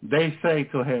 they say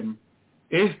to him,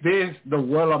 is this the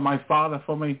will of my Father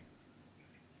for me?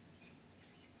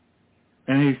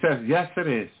 And he says, yes, it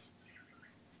is.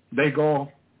 They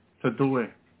go to do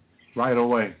it right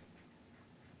away.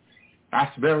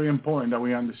 That's very important that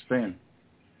we understand.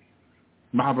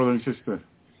 My brother and sister,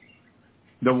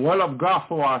 the will of God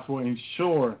for us will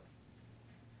ensure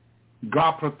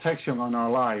God protection on our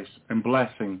lives and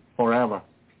blessing forever.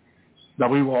 That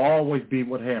we will always be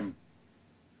with him.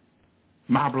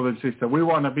 My brother and sister, we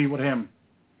want to be with him.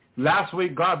 Last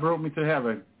week, God brought me to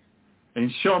heaven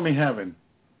and showed me heaven.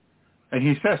 And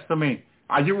he says to me,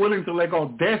 are you willing to let go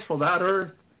of this for that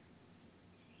earth?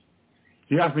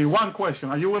 He asked me one question.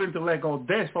 Are you willing to let go of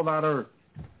this for that earth?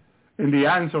 And the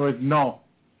answer is no.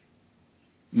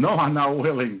 No, I'm not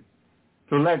willing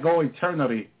to let go of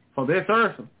eternity for this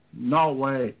earth. No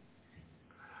way.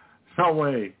 No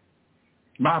way.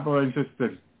 My brothers and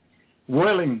sisters,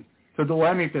 willing to do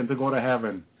anything to go to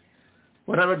heaven.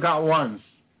 Whatever God wants.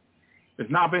 It's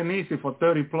not been easy for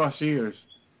 30 plus years.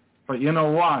 But you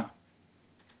know what?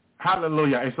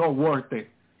 Hallelujah. It's all worth it.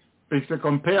 Because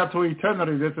compared to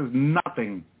eternity, this is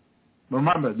nothing.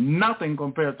 Remember, nothing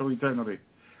compared to eternity.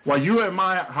 What you and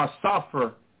I have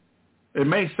suffered, it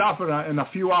may suffer in a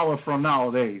few hours from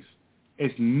nowadays.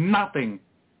 It's nothing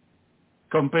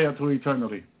compared to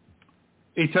eternity.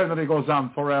 Eternity goes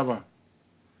on forever.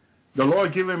 The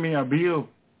Lord giving me a view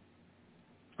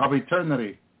of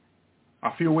eternity.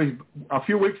 A few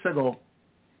weeks ago,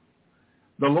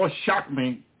 the Lord shocked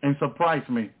me and surprised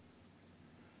me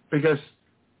because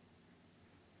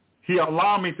he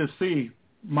allowed me to see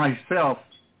myself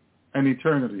in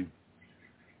eternity.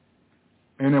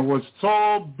 And it was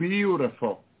so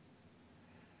beautiful.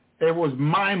 It was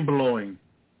mind-blowing.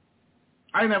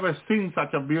 I never seen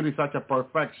such a beauty, such a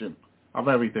perfection of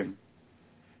everything.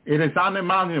 It is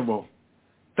unimaginable.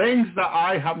 Things that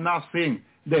I have not seen,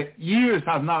 that ears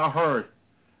have not heard,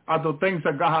 are the things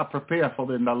that God has prepared for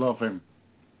them that love him.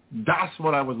 That's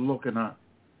what I was looking at.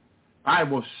 I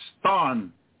was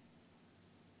stunned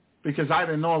because I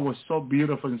didn't know it was so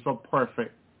beautiful and so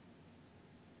perfect.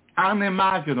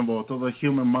 Unimaginable to the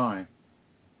human mind.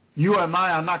 You and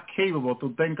I are not capable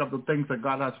to think of the things that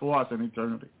God has for us in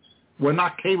eternity. We're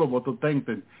not capable to think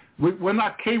them. We're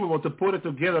not capable to put it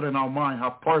together in our mind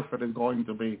how perfect it's going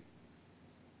to be.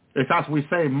 It's, as we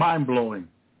say, mind-blowing.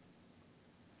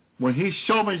 When he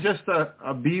showed me just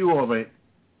a view of it,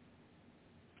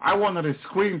 I wanted to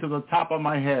scream to the top of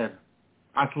my head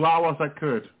as loud as I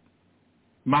could.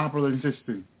 My brother and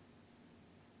sister.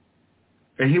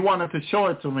 And he wanted to show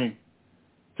it to me,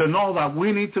 to know that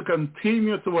we need to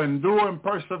continue to endure and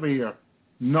persevere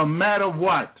no matter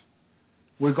what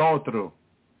we go through.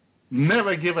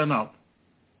 Never giving up.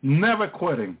 Never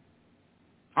quitting.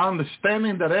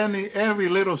 Understanding that every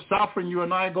little suffering you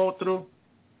and I go through,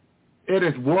 it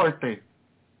is worth it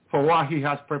for what he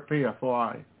has prepared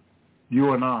for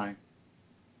you and I.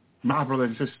 My brother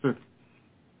and sister.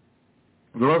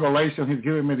 The revelation he's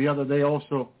given me the other day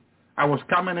also, I was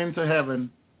coming into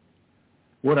heaven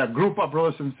with a group of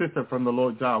brothers and sisters from the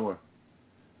Lord's hour.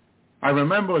 I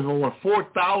remember it was over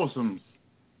 4,000.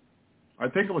 I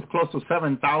think it was close to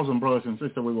 7,000 brothers and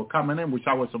sisters we were coming in, which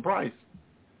I was surprised.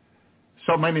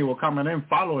 So many were coming in,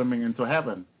 following me into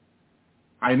heaven.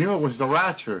 I knew it was the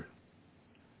rapture.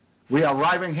 We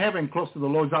arrived in heaven close to the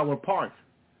Lord's hour park.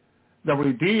 The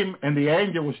redeemed and the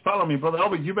angel was telling me, Brother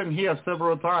Elvis, you've been here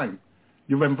several times.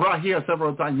 You've been brought here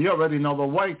several times. You already know the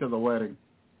way to the wedding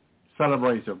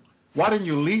celebration. Why didn't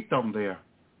you lead them there?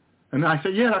 And I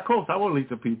said, yeah, of course, I will lead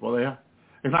the people there.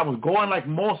 And I was going like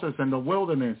Moses in the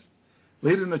wilderness,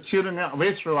 leading the children of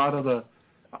Israel out of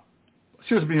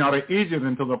Egypt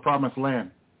into the promised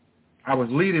land. I was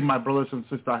leading my brothers and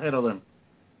sisters ahead of them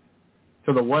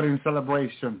to the wedding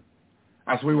celebration.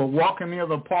 As we were walking near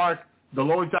the park, the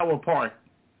Lord's Hour Park,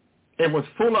 it was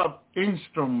full of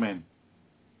instruments.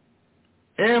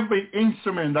 Every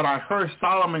instrument that I heard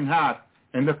Solomon had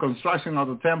in the construction of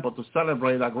the temple to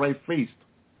celebrate that great feast.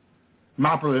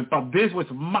 But this was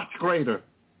much greater,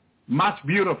 much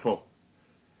beautiful.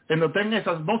 And the thing is,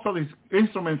 that most of these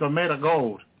instruments are made of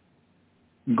gold.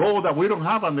 Gold that we don't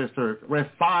have on this earth,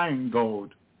 refined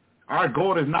gold. Our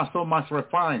gold is not so much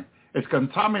refined. It's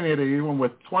contaminated even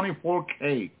with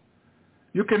 24K.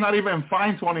 You cannot even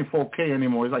find 24K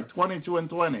anymore. It's like 22 and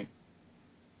 20.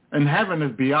 And heaven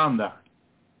is beyond that,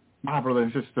 my brother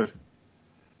and sister.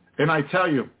 And I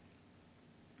tell you,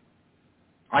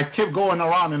 I kept going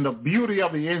around, and the beauty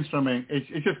of the instrument,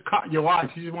 it just caught your eyes.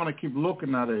 You just want to keep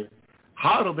looking at it.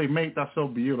 How do they make that so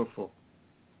beautiful?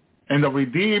 And the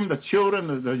redeemed, the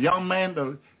children, the young man,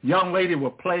 the young lady were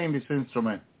playing this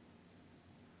instrument.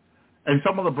 And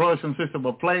some of the brothers and sisters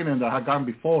were playing and that had gone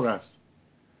before us.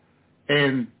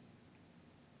 And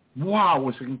wow, it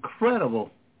was incredible.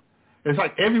 It's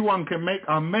like everyone can make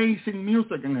amazing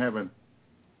music in heaven.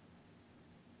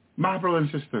 My brothers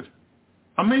and sisters,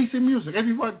 amazing music.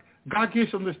 Everyone, God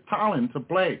gives them this talent to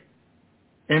play.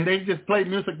 And they just play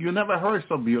music you never heard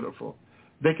so beautiful.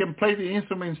 They can play the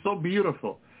instrument so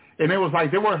beautiful. And it was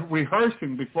like they were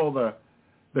rehearsing before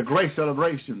the great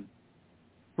celebration.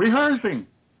 Rehearsing.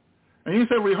 And you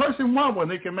say, rehearsing what when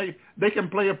they can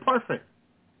play it perfect?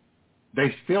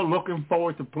 They're still looking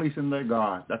forward to pleasing their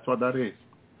God. That's what that is.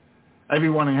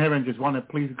 Everyone in heaven just want to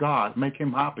please God, make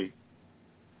him happy.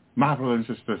 My brother and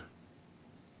sister.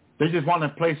 They just want to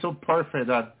play so perfect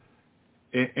that,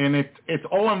 and it's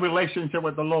all in relationship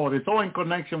with the Lord. It's all in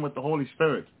connection with the Holy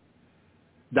Spirit.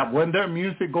 That when their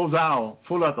music goes out,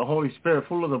 full of the Holy Spirit,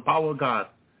 full of the power of God,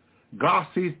 God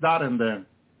sees that in them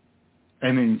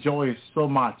and enjoys so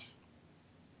much.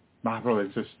 My brother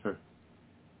and sister.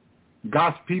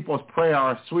 God's people's prayer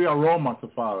are a sweet aroma to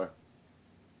Father.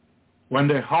 When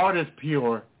their heart is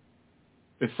pure,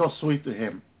 it's so sweet to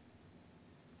him.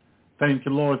 Thank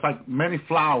you, Lord. It's like many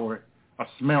flowers, a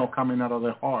smell coming out of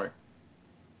their heart.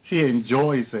 He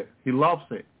enjoys it. He loves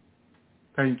it.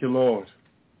 Thank you, Lord.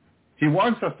 He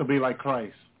wants us to be like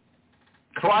Christ.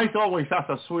 Christ always has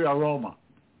a sweet aroma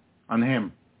on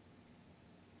him.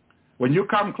 When you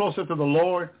come closer to the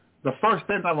Lord, the first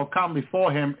thing that will come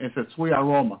before him is a sweet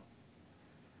aroma.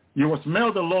 You will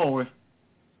smell the Lord.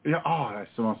 Oh, that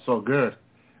smells so good.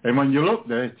 And when you look,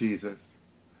 there's Jesus.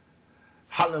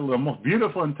 Hallelujah. Most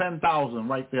beautiful in 10,000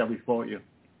 right there before you.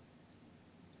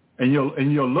 And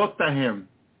you'll look at him.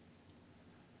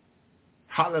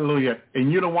 Hallelujah.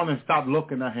 And you don't want to stop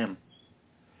looking at him.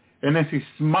 And as he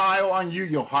smile on you,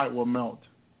 your heart will melt.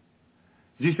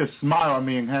 Jesus smiled on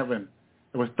me in heaven.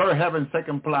 It was third heaven,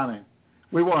 second planet.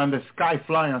 We were in the sky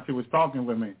flying as he was talking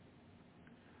with me.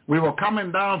 We were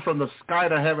coming down from the sky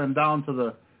to heaven down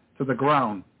to the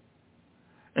ground.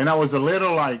 And I was a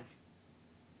little like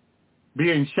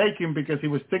being shaken because he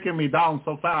was taking me down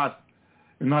so fast.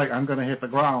 And like, I'm going to hit the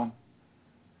ground.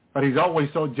 But he's always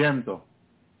so gentle.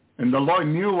 And the Lord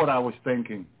knew what I was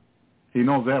thinking. He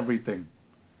knows everything.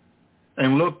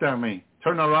 And looked at me,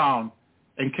 turned around,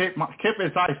 and kept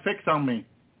his eyes fixed on me.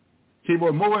 He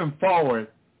was moving forward,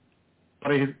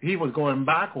 but he was going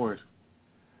backwards.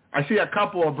 I see a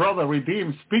couple of brothers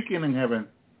redeemed speaking in heaven.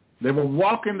 They were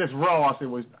walking this road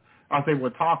as they were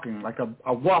talking, like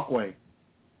a walkway.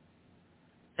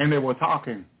 And they were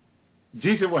talking.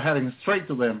 Jesus was heading straight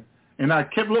to them. And I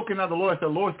kept looking at the Lord. I said,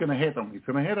 the Lord's going to hit him. He's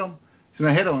going to hit him. He's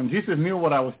going to hit him. And Jesus knew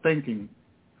what I was thinking.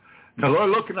 The Lord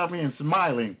looking at me and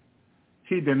smiling.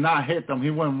 He did not hit them. He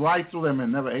went right through them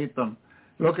and never hit them.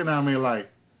 Looking at me like,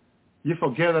 you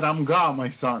forget that I'm God,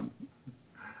 my son.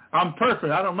 I'm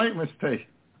perfect. I don't make mistakes.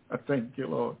 Thank you,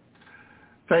 Lord.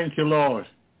 Thank you, Lord.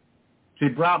 He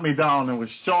brought me down and was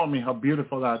showing me how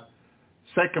beautiful that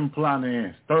second planet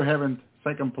is. Third heaven,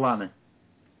 second planet.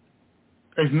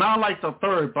 It's not like the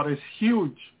third, but it's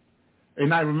huge.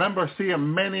 And I remember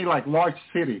seeing many like large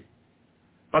cities.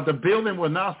 But the building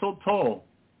was not so tall.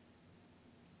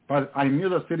 But I knew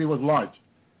the city was large.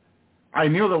 I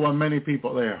knew there were many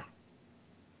people there.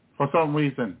 For some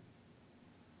reason.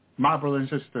 My brother and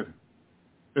sister.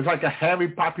 It's like a heavy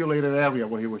populated area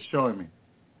where he was showing me.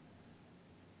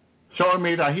 Showing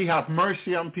me that he had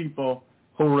mercy on people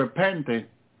who repented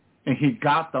and he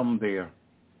got them there.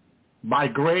 By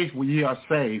grace we are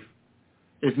saved.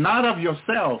 It's not of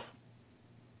yourself,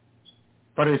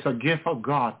 but it's a gift of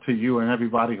God to you and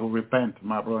everybody who repent,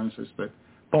 my brother and sister.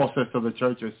 Paul says to the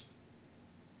churches,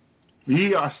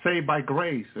 ye are saved by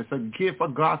grace. It's a gift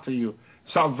of God to you.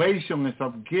 Salvation is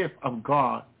a gift of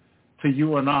God to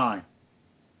you and I.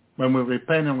 When we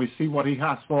repent and we see what he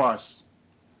has for us.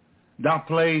 That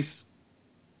place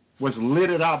was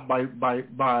lit up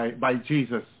by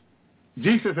Jesus.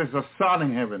 Jesus is the sun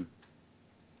in heaven.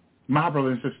 My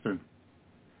brother and sister.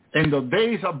 And the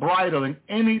days are brighter than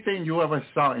anything you ever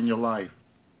saw in your life.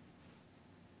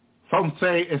 Some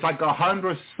say it's like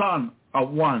 100 suns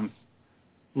at once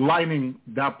lighting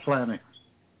that planet.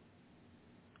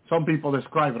 Some people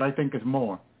describe it. I think it's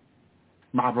more.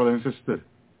 My brother and sister.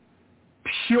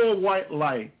 Pure white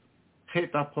light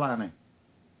hit that planet.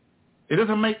 It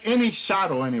doesn't make any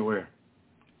shadow anywhere.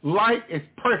 Light is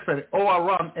perfect all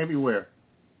around everywhere.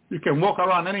 You can walk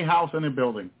around any house, any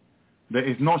building. There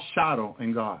is no shadow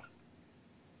in God.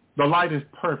 The light is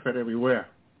perfect everywhere.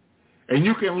 And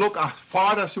you can look as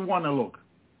far as you want to look.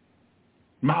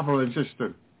 My brother and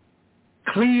sister,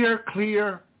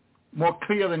 clear, more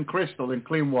clear than crystal in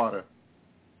clean water.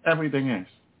 Everything is.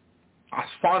 As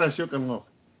far as you can look.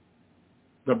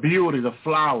 The beauty, the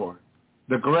flower,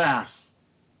 the grass.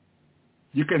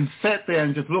 You can sit there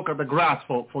and just look at the grass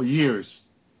for years.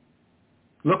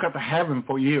 Look at the heaven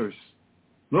for years.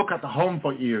 Look at the home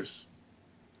for years.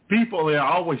 People, they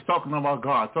are always talking about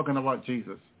God, talking about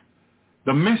Jesus.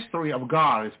 The mystery of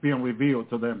God is being revealed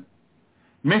to them.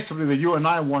 Mystery that you and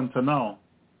I want to know.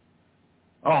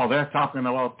 Oh, they're talking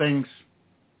about things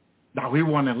that we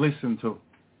want to listen to.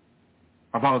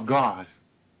 About God.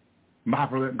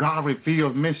 God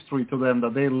reveals mystery to them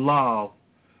that they love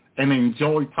and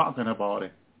enjoy talking about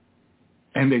it.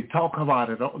 And they talk about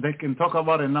it. They can talk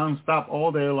about it nonstop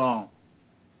all day long.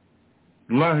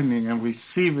 Learning and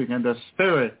receiving, and their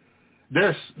spirit,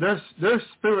 their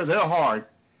spirit, their heart,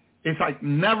 it's like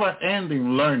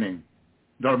never-ending learning.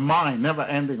 Their mind,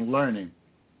 never-ending learning.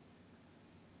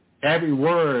 Every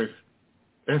word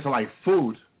is like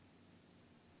food.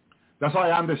 That's why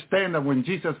I understand that when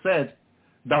Jesus said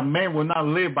that man will not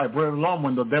live by bread alone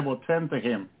when the devil tempted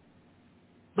him.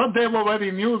 The devil already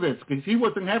knew this because he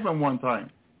was in heaven one time.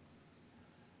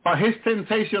 But his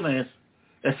temptation is,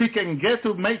 if he can get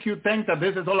to make you think that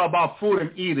this is all about food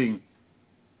and eating,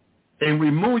 and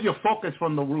remove your focus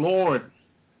from the Lord,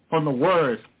 from the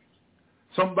Word.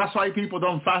 So that's why people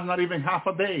don't fast not even half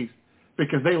a day,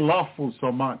 because they love food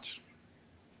so much.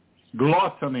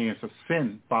 Gluttony is a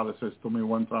sin, Father says to me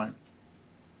one time.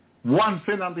 One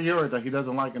sin on the earth that he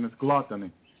doesn't like, and it's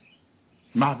gluttony.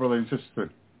 My brother and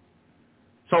sister.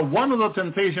 So one of the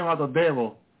temptations of the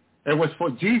devil, it was for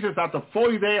Jesus after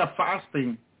 40 days of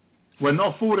fasting, with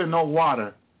no food and no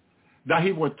water, that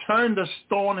he would turn the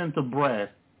stone into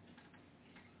bread.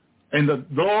 And the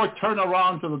Lord turned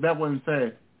around to the devil and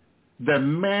said, the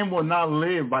man will not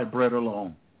live by bread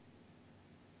alone.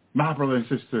 My brother and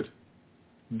sister,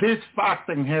 this fact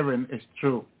in heaven is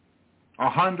true.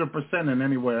 100% in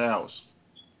anywhere else.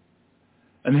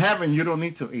 In heaven, you don't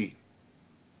need to eat.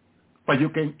 But you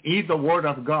can eat the word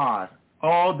of God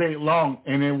all day long,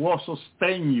 and it will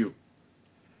sustain you.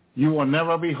 You will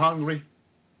never be hungry.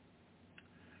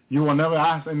 You will never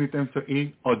ask anything to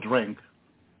eat or drink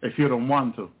if you don't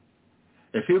want to.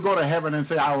 If you go to heaven and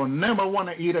say, I will never want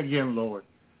to eat again, Lord,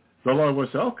 the Lord will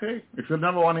say, okay, if you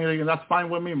never want to eat again, that's fine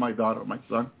with me, my daughter, my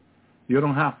son. You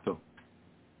don't have to.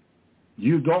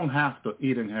 You don't have to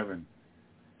eat in heaven.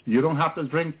 You don't have to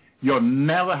drink. You'll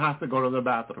never have to go to the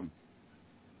bathroom.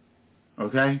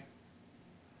 Okay?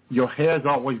 Your hair is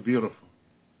always beautiful.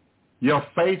 Your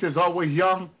face is always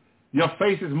young. Your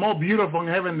face is more beautiful in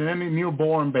heaven than any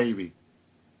newborn baby.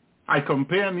 I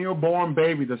compare a newborn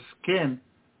baby, the skin,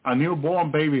 a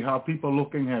newborn baby, how people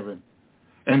look in heaven.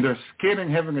 And their skin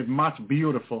in heaven is much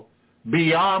beautiful,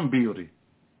 beyond beauty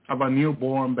of a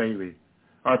newborn baby.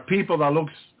 Are people that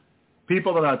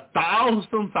are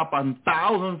thousands upon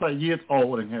thousands of years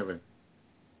old in heaven.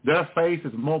 Their face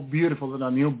is more beautiful than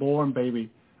a newborn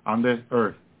baby on this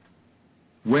earth.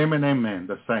 Women and men,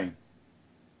 the same.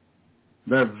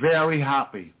 They're very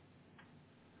happy.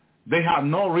 They have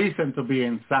no reason to be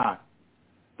sad,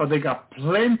 but they got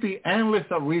plenty, endless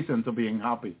of reason to be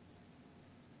happy.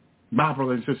 My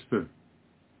brother and sister,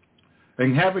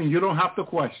 in heaven you don't have to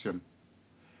question.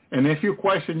 And if you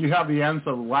question, you have the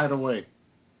answer right away.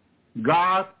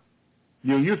 God,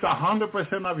 you use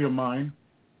 100% of your mind.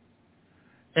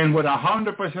 And with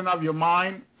 100% of your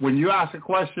mind, when you ask a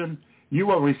question, you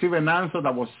will receive an answer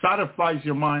that will satisfy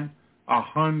your mind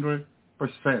 100%.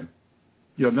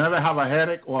 You'll never have a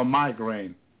headache or a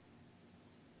migraine.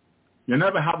 You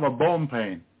never have a bone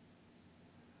pain.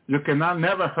 You cannot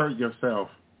never hurt yourself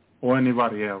or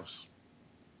anybody else.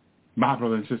 My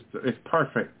brother and sister, it's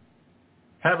perfect.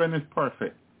 Heaven is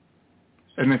perfect.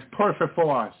 And it's perfect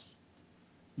for us.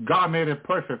 God made it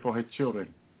perfect for his children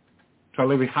to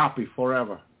live happy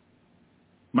forever.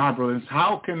 My brothers,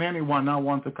 how can anyone not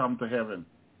want to come to heaven?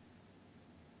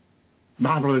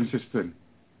 My brother and sister,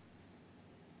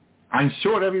 I'm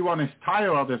sure everyone is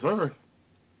tired of this earth.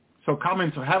 So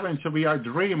coming to heaven should be our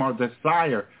dream, our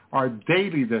desire, our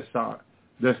daily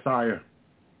desire.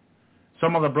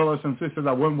 Some of the brothers and sisters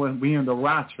that went with me in the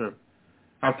rapture,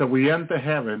 after we enter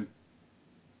heaven,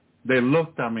 they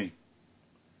looked at me.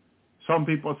 Some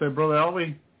people say, Brother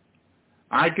Elvie,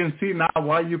 I can see now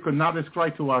why you could not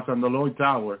describe to us on the Lord's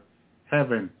Tower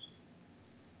heaven.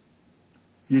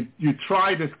 You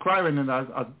tried describing it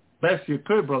as best you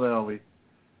could, Brother Elvie.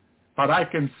 But I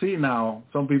can see now,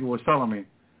 some people were telling me,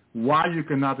 why you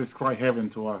cannot describe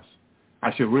heaven to us.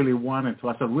 I should really want it to.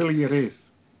 I said, really it is.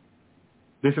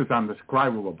 This is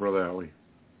undescribable, Brother Elvie.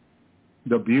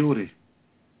 The beauty,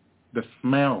 the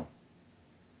smell,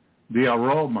 the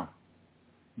aroma,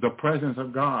 the presence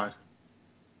of God.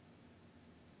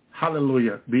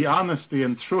 Hallelujah. The honesty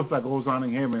and truth that goes on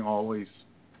in heaven always.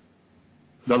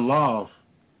 The love.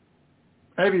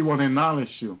 Everyone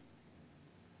acknowledges you.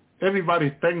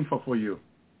 Everybody's thankful for you.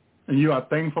 And you are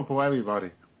thankful for everybody.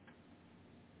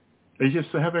 It's just,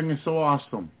 heaven is so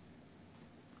awesome.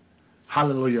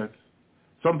 Hallelujah.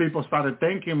 Some people started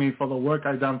thanking me for the work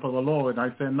I done for the Lord. I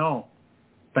said, no,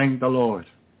 thank the Lord.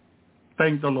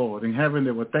 Thank the Lord. In heaven,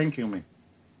 they were thanking me.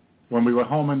 When we were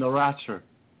home in the rapture,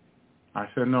 I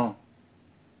said, no,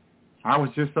 I was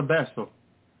just a vessel.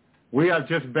 We are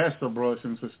just vessels, brothers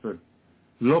and sisters,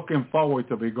 looking forward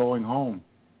to be going home.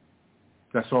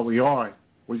 That's what we are.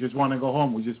 We just want to go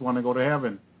home. We just want to go to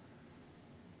heaven.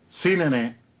 Seeing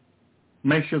it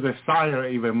makes you desire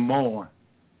even more.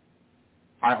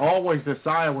 I always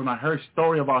desire when I heard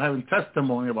story about heaven,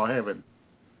 testimony about heaven,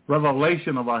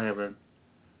 revelation about heaven.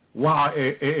 Wow,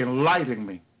 it enlightened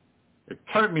me. It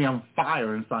turned me on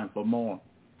fire inside for more.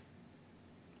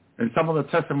 And some of the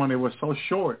testimony was so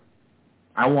short.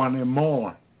 I wanted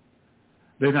more.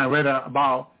 Then I read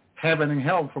about heaven and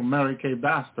hell from Mary Kay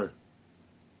Baxter,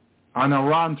 Anna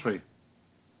Rountree,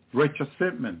 Richard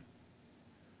Sidman,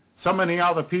 so many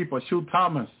other people, Sue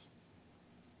Thomas,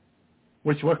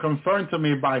 which were confirmed to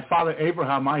me by Father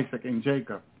Abraham, Isaac, and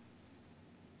Jacob.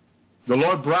 The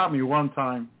Lord brought me one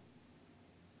time,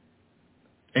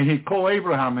 and he called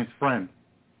Abraham his friend.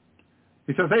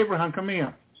 He says, Abraham, come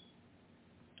here.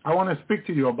 I want to speak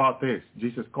to you about this.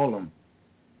 Jesus called him.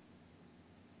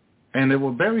 And they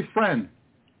were very friends.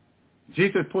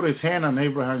 Jesus put his hand on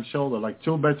Abraham's shoulder like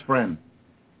two best friends.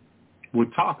 We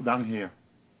talk down here.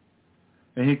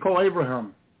 And he called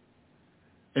Abraham.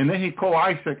 And then he called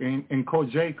Isaac and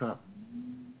called Jacob.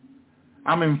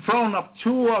 I'm in front of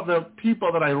two of the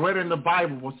people that I read in the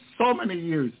Bible for so many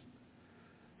years.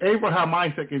 Abraham,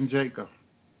 Isaac, and Jacob.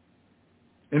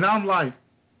 And I'm like,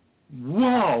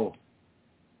 whoa.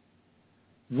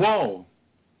 Whoa.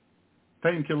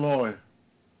 Thank you, Lord.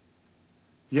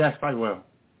 Yes, I will.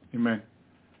 Amen.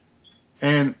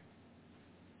 And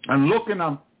I'm looking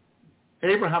at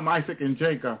Abraham, Isaac, and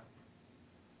Jacob.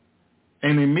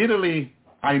 And immediately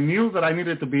I knew that I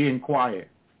needed to be in quiet.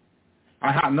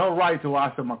 I had no right to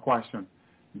ask them a question.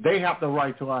 They have the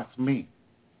right to ask me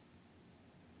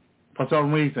for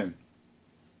some reason.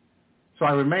 So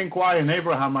I remained quiet, and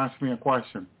Abraham asked me a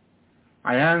question.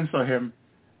 I answer him.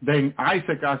 Then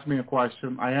Isaac asked me a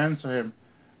question. I answer him.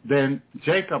 Then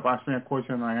Jacob asked me a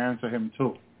question, and I answer him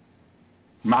too.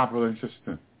 My brother and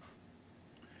sister.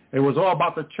 It was all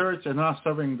about the church and us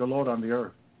serving the Lord on the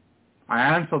earth. I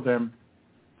answered them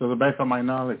to the best of my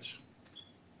knowledge.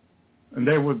 And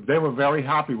they were very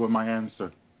happy with my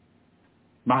answer.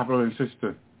 My brother and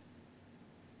sister.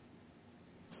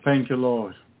 Thank you,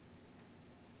 Lord.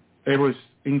 It was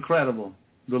incredible.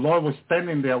 The Lord was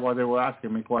standing there while they were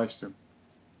asking me questions.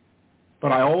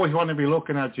 But I always want to be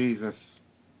looking at Jesus.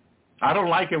 I don't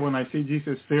like it when I see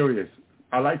Jesus serious.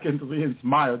 I like him to see him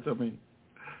smile to me.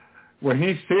 When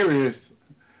he's serious,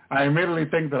 I immediately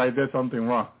think that I did something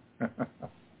wrong.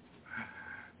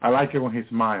 I like it when he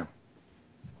smiles.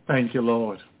 Thank you,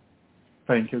 Lord.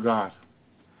 Thank you, God.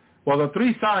 Well, the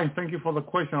three signs, thank you for the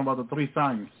question about the three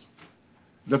signs.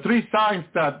 The three signs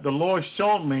that the Lord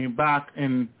showed me back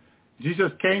in,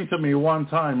 Jesus came to me one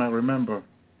time, I remember.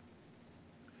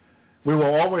 We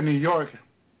were over in New York,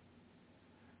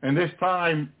 and this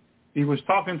time he was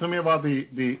talking to me about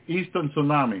the Eastern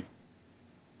tsunami,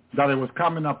 that it was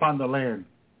coming upon the land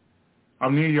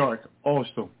of New York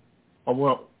also.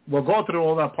 We'll go through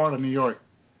all that part of New York.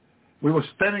 We were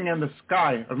standing in the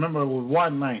sky. I remember it was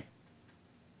one night.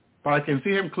 But I can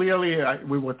see him clearly.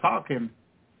 We were talking.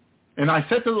 And I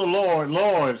said to the Lord,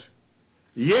 Lord,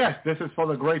 yes, this is for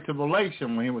the Great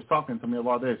Tribulation, when he was talking to me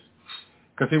about this.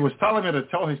 Because he was telling me to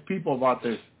tell his people about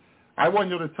this. I want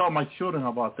you to tell my children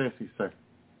about this, he said.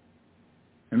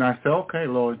 And I said, okay,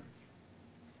 Lord,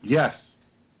 yes.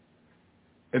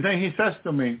 And then he says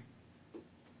to me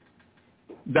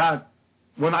that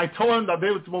when I told him that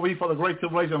this will be for the Great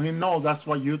Tribulation, he knows that's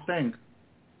what you think.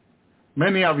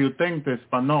 Many of you think this,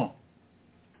 but no.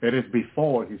 It is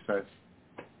before, he says.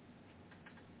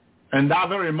 And that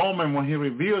very moment when he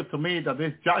revealed to me that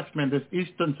this judgment, this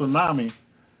Eastern tsunami,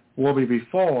 will be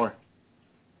before,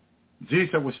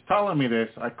 Jesus was telling me this.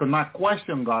 I could not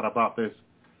question God about this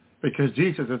because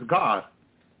Jesus is God.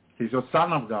 He's the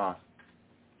Son of God.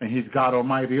 And he's God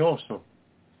Almighty also.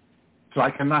 So I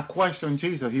cannot question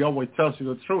Jesus. He always tells you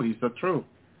the truth. He's the truth,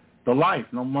 the life.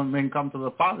 No one may come to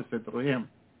the Father except through him.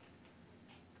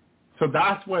 So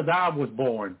that's where that was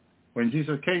born, when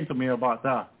Jesus came to me about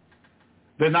that.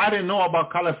 Then I didn't know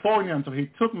about California until he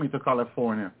took me to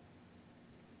California.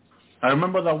 I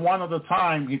remember that one other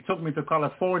time he took me to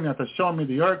California to show me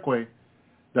the earthquake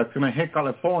that's going to hit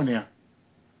California.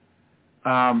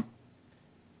 In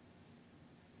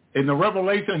the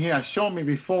revelation he had shown me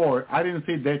before, I didn't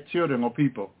see dead children or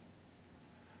people.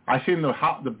 I seen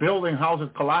the building houses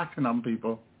collapsing on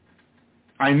people.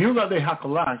 I knew that they had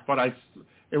collapsed, but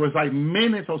it was like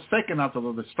minutes or seconds after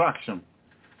the destruction.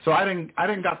 So I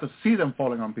didn't get to see them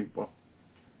falling on people.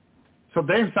 So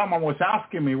then someone was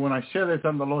asking me when I shared this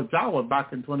on the Lord Yahweh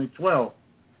back in 2012.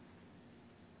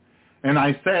 And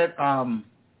I said,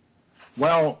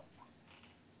 well,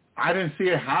 I didn't see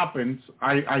it happen.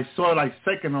 I saw it like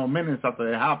seconds or minutes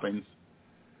after it happens.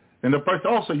 And the person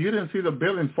also, you didn't see the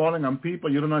building falling on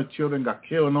people. You don't know if children got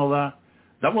killed and all that.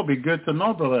 That would be good to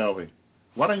know, Brother Elvi.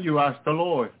 Why don't you ask the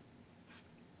Lord?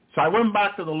 So I went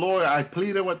back to the Lord. I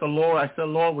pleaded with the Lord. I said,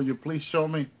 Lord, will you please show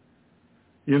me?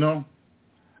 You know,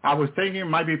 I was thinking it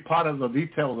might be part of the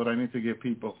details that I need to give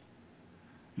people.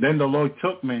 Then the Lord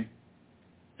took me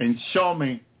and showed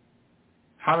me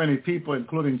how many people,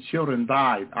 including children,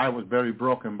 died. I was very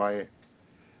broken by it.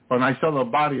 When I saw the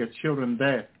body of children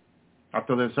dead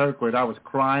after this earthquake, I was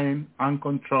crying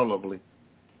uncontrollably.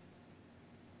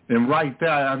 And right there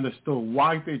I understood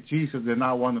why did Jesus did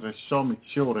not want to show me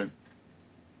children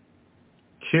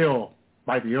killed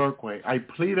by the earthquake. I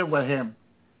pleaded with him.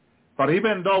 But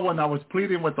even though when I was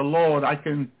pleading with the Lord, I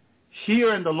can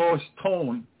hear in the Lord's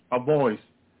tone a voice.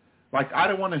 Like, I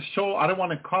don't want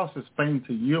to cause this pain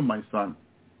to you, my son.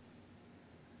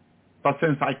 But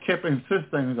since I kept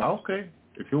insisting, he said, okay,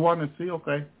 if you want to see,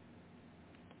 okay.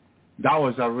 That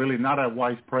was really not a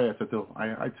wise prayer to do.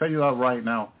 I tell you that right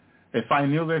now. If I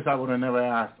knew this, I would have never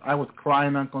asked. I was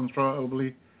crying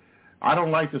uncontrollably. I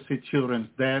don't like to see children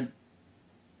dead.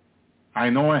 I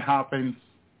know it happens.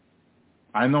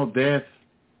 I know death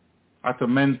after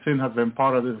men's sin has been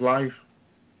part of this life.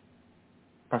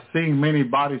 But seeing many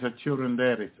bodies of children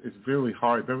dead, it's very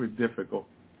hard, very difficult,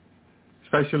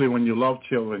 especially when you love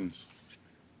children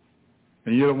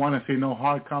and you don't want to see no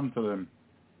harm come to them,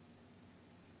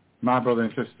 my brother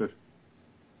and sister.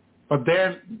 But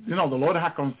then, the Lord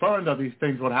had confirmed that these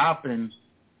things would happen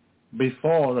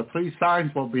before. The 3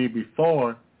 signs will be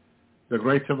before the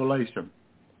Great Tribulation.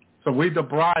 So we, the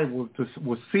bride,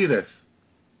 will see this,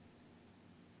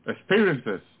 experience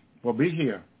this, will be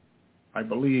here, I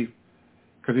believe.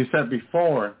 Because he said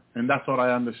before, and that's what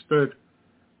I understood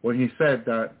when he said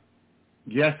that,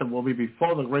 yes, it will be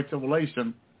before the Great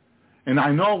Tribulation. And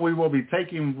I know we will be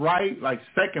taking right like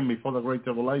second before the Great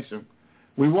Tribulation.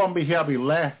 We won't be here, be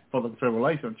left for the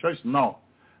tribulation. Church, no.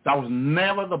 That was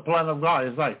never the plan of God.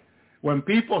 It's like when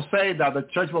people say that the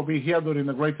church will be here during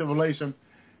the Great Tribulation,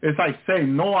 it's like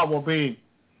saying Noah will be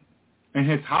in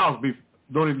his house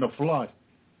during the flood.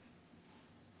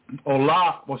 Or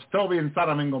Lot will still be in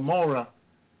Sodom and Gomorrah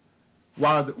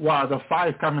while the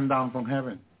fire coming down from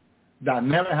heaven. That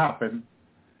never happened,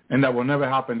 and that will never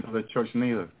happen to the church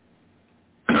neither.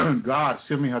 God,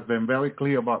 has been very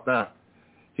clear about that.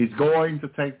 He's going to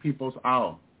take people's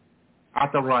out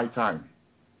at the right time.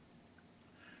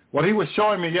 What he was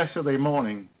showing me yesterday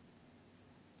morning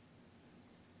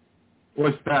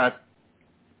was that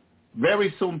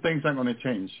very soon things are going to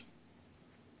change.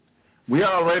 We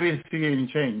are already seeing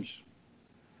change.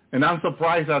 And I'm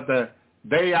surprised that the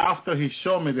day after he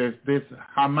showed me this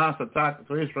Hamas attack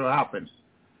to Israel happened.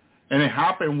 And it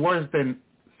happened worse than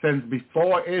since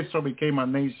before Israel became a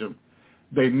nation.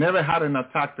 They never had an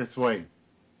attack this way.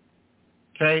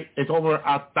 Okay? It's over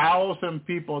 1,000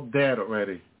 people dead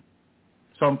already.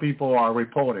 Some people are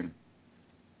reporting.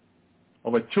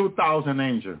 Over 2,000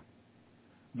 injured.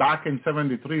 Back in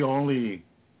 73, only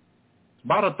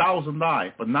about 1,000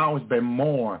 died, but now it's been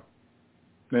more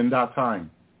than that time.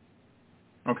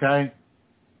 Okay?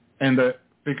 And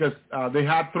because they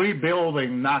had 3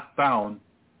 buildings knocked down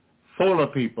full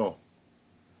of people.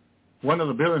 One of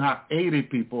the buildings had 80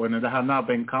 people in it that had not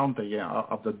been counted yet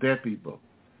of the dead people.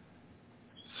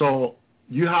 So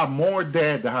you have more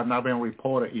dead that have not been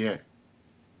reported yet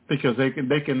because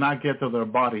they cannot get to their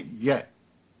body yet.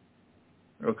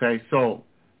 Okay, so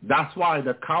that's why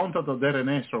the count of the dead in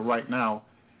Israel right now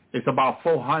is about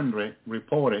 400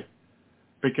 reported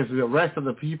because the rest of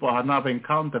the people have not been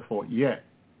counted for yet.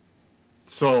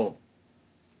 So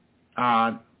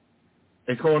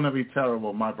it's going to be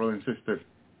terrible, my brothers and sisters.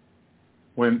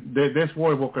 When this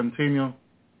war will continue,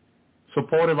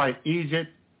 supported by Egypt,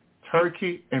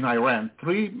 Turkey, and Iran,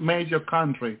 3 major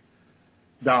countries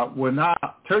that were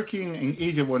not, Turkey and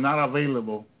Egypt were not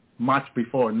available much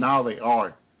before. Now they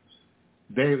are.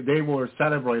 They were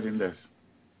celebrating this,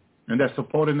 and they're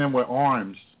supporting them with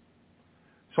arms.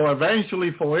 So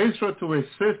eventually for Israel to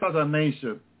exist as a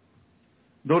nation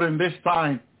during this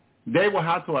time, they will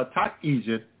have to attack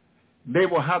Egypt, they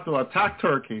will have to attack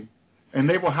Turkey, and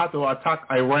they will have to attack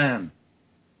Iran.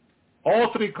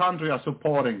 All three countries are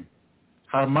supporting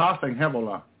Hamas and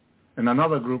Hezbollah and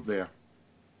another group there.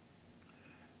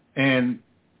 And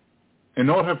in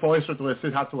order for Israel to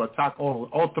exist, have to attack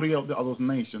all three of those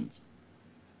nations.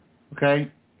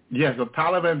 Okay? Yes, the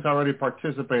Taliban are already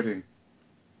participating.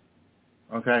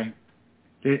 Okay?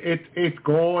 It's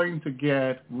going to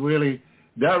get really,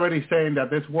 they're already saying that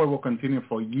this war will continue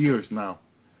for years now.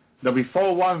 The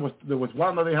before one there was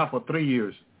one that they had for 3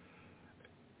 years.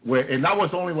 And that was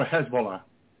only with Hezbollah.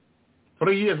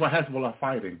 3 years with Hezbollah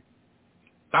fighting.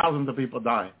 Thousands of people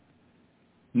died.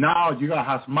 Now you got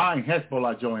Hamas and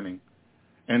Hezbollah joining,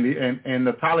 and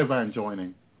the Taliban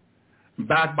joining,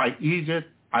 backed by Egypt,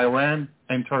 Iran,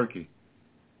 and Turkey.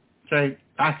 Okay,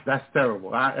 that's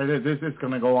terrible. This is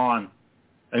going to go on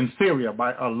in Syria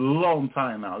by a long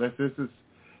time now. This is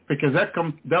because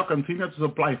they'll continue to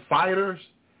supply fighters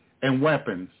and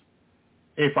weapons.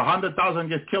 If 100,000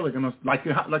 get killed, like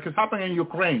it's happening in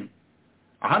Ukraine,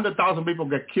 100,000 people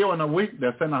get killed in a week,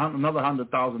 they'll send another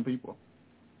 100,000 people.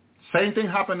 Same thing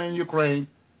happening in Ukraine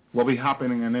will be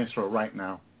happening in Israel right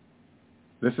now.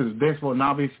 This will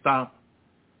not be stopped.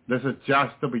 This is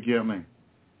just the beginning.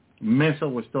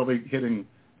 Missile will still be hitting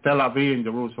Tel Aviv and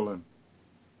Jerusalem.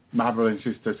 My brother and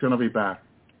sister, it's going to be bad.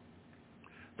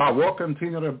 But we'll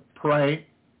continue to pray.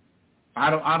 I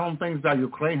don't think that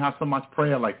Ukraine has so much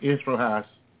prayer like Israel has,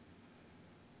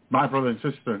 my brother and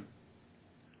sister.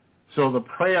 So the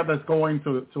prayer that's going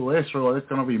to Israel is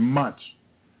going to be much.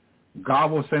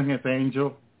 God will send his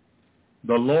angel.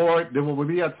 The Lord, there will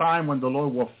be a time when the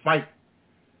Lord will fight.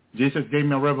 Jesus gave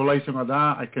me a revelation of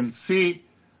that. I can see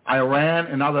Iran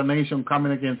and other nations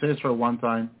coming against Israel one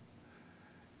time.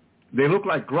 They look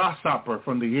like grasshopper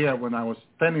from the air when I was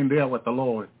standing there with the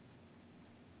Lord.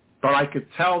 But I could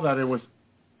tell that it was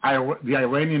the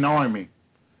Iranian army.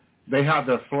 They had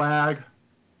their flag.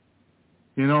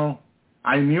 You know,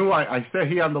 I knew, I said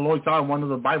here on the Lord's Hour, one of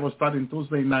the Bible studies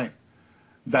Tuesday night,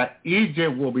 that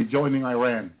Egypt will be joining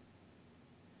Iran.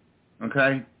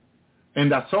 Okay?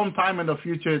 And that sometime in the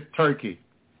future, Turkey.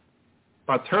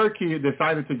 But Turkey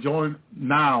decided to join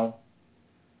now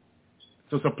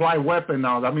to supply weapons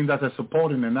now. That means that they're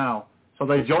supporting it now. So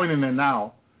they're joining it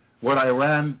now with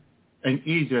Iran and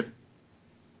Egypt.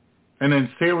 And then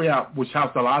Syria, which has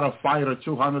a lot of fighters,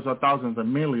 hundreds of thousands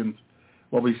and millions,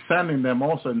 will be sending them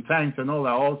also in tanks and all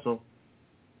that also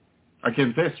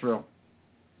against Israel.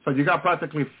 So you got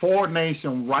practically 4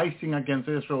 nations rising against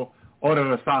Israel all of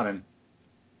a sudden.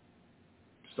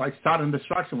 It's like sudden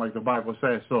destruction, like the Bible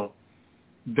says. So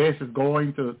this is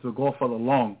going to go for the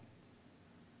long.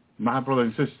 My brother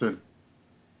and sister,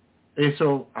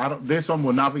 Israel, this one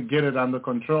will not get it under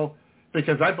control,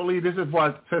 because I believe this is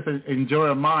what it says in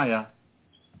Jeremiah,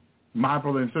 my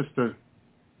brother and sister,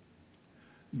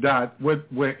 that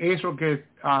where Israel gets,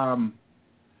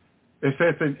 it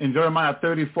says in Jeremiah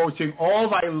 30:14, all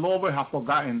thy lovers have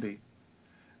forgotten thee.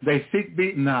 They seek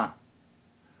thee not.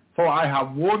 For I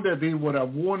have wounded thee with a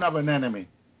wound of an enemy,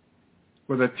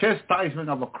 with a chastisement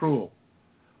of a cruel,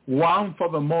 one for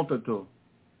the multitude.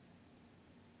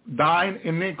 Thine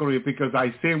iniquity, because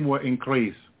thy sin will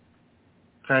increase.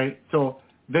 Okay? So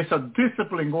there's a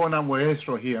discipline going on with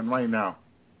Israel here and right now.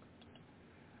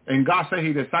 And God said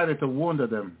he decided to wound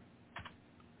them.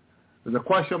 The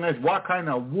question is, what kind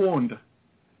of wound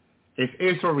is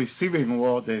Israel receiving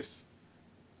all this?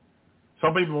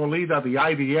 Some people believe that the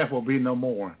IDF will be no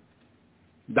more.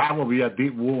 That will be a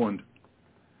deep wound.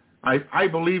 I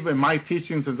believe in my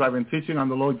teachings, as I've been teaching on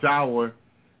the Lord's Hour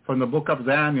from the book of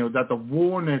Daniel, that the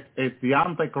wound is the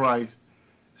Antichrist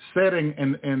sitting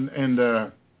in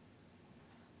the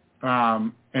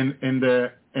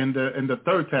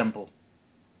third temple.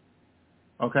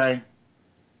 Okay?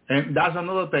 And that's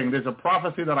another thing. There's a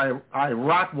prophecy that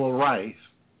Iraq will rise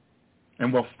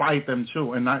and will fight them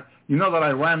too. And you know that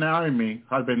Iran army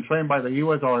has been trained by the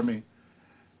U.S. Army,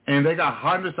 and they got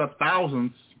hundreds of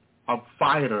thousands of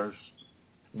fighters,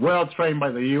 well trained by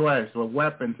the U.S. with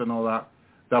weapons and all that.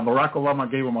 That Barack Obama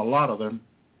gave them a lot of them,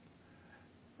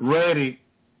 ready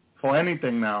for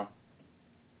anything now.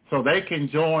 So they can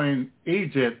join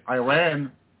Egypt,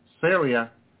 Iran,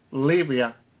 Syria,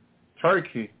 Libya,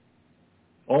 Turkey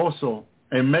also,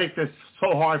 and make this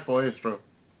so hard for Israel.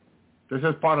 This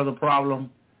is part of the problem.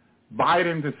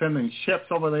 Biden is sending ships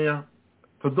over there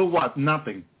to do what?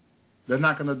 Nothing. They're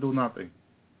not going to do nothing.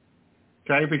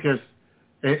 Okay? Because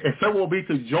if it will be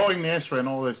to join Israel in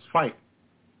all this fight,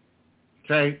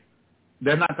 okay,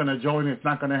 they're not going to join. It's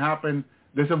not going to happen.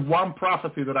 This is one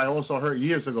prophecy that I also heard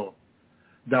years ago,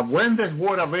 that when this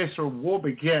war of Israel will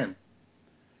begin,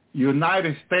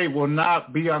 United States will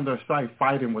not be on their side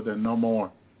fighting with them no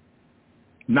more.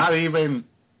 Not even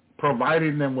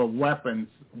providing them with weapons.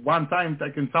 One time,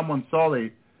 taking someone saw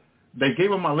they gave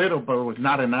them a little, but it was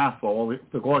not enough to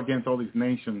go against all these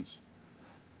nations.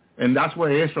 And that's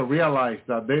where Israel realized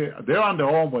that they're on their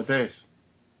own with this.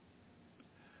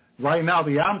 Right now,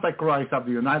 the Antichrist of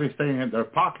the United States in their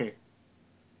pocket.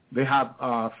 They have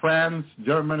France,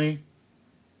 Germany,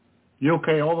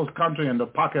 UK, all those countries in the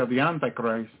pocket of the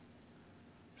Antichrist.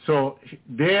 So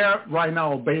they're right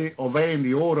now obeying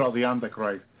the order of the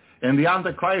Antichrist. And the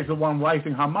Antichrist is the one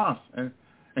rising Hamas and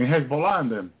Hezbollah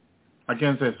and them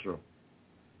against Israel.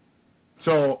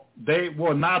 So they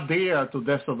were not there to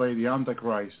disobey the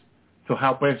Antichrist to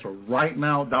help Israel. Right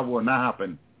now, that will not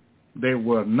happen. They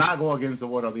will not go against the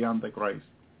word of the Antichrist.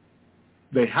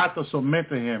 They have to submit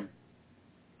to him,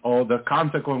 or the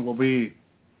consequence will be,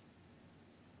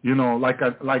 like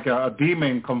a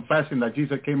demon confessing that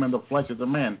Jesus came in the flesh as a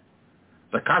man.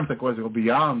 The consequence will be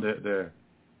beyond the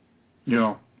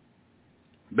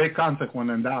big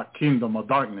consequence in that kingdom of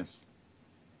darkness.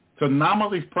 So none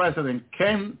of these presidents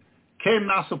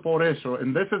cannot support Israel,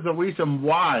 and this is the reason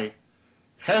why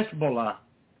Hezbollah,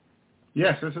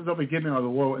 yes, this is the beginning of the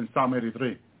war in Psalm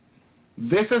 83.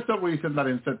 This is the reason that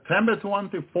in September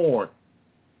 21st,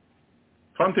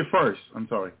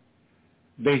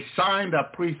 they signed a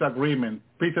peace agreement,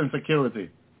 peace and security,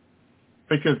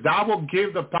 because that will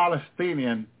give the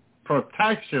Palestinian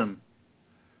protection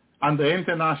under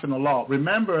international law.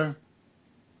 Remember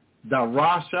that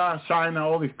Russia, China,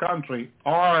 all these countries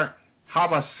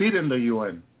have a seat in the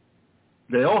UN.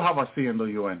 They all have a seat in the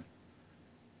UN.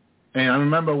 And I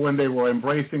remember when they were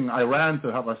embracing Iran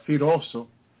to have a seat also,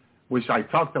 which I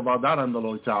talked about that on the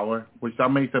Lord's Hour, which that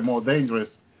makes it more dangerous,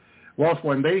 was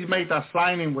when they made a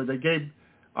signing where they gave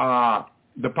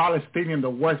the Palestinian the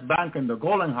West Bank and the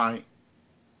Golan Heights.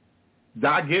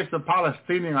 That gives the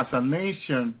Palestinian as a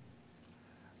nation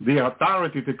the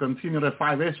authority to continue to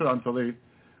fight Israel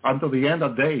until the end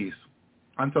of days,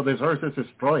 until this earth is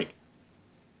destroyed.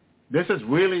 This is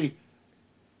really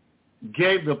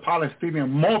gave the Palestinian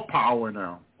more power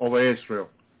now over Israel,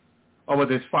 over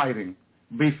this fighting.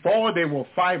 Before they will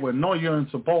fight with no UN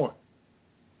support.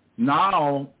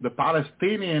 Now the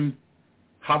Palestinians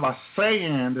have a say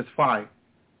in this fight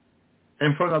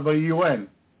in front of the UN.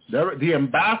 The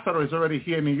ambassador is already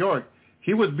here in New York.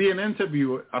 He was being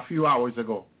interviewed a few hours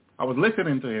ago. I was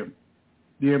listening to him.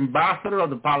 The ambassador of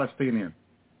the Palestinians.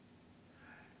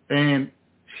 And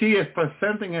he is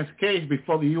presenting his case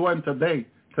before the UN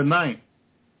tonight.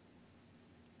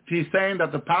 He's saying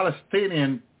that the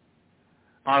Palestinians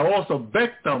are also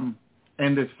victims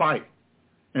in this fight,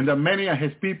 and that many of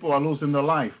his people are losing their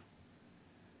life.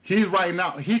 He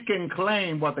can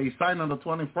claim what they signed on the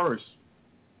 21st,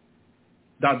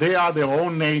 that they are their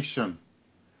own nation,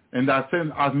 and that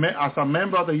as a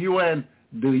member of the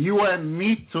UN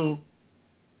needs to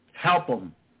help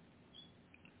them.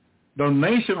 The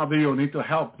nation of the UN needs to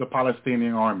help the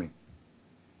Palestinian army.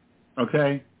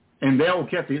 Okay? And they'll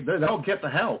get the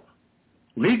help.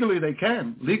 Legally they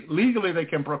can. Legally they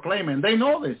can proclaim it. And they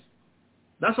know this.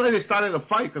 That's why they started the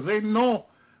fight, because they know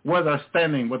where they're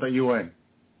standing with the UN.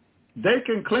 They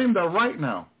can claim their right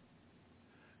now.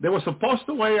 They were supposed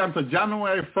to wait until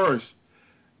January 1st.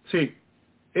 See,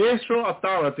 Israel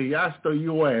authority asked the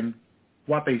UN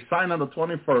what they signed on the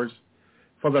 21st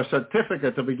for the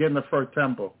certificate to begin the first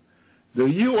temple. The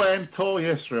UN told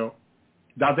Israel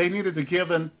that they needed to give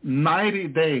them 90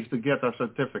 days to get their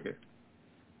certificate.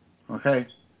 Okay?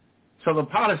 So the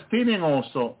Palestinians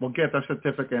also will get their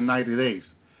certificate in 90 days.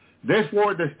 This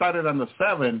war they started on the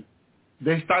 7th.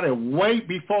 They started way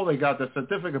before they got the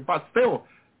certificate, but still,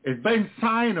 it's been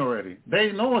signed already.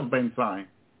 They know it's been signed.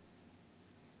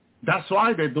 That's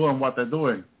why they're doing what they're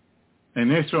doing.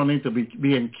 And Israel needs to be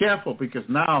being careful, because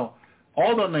now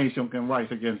all the nations can rise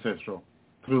against Israel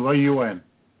through the UN.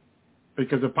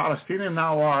 Because the Palestinians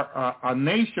now are a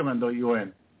nation in the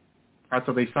UN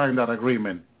after they signed that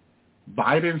agreement.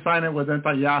 Biden signed it with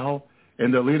Netanyahu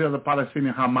and the leader of the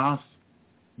Palestinian Hamas.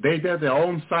 They did their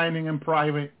own signing in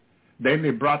private. Then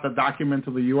they brought the document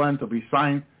to the UN to be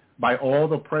signed by all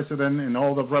the presidents and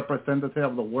all the representatives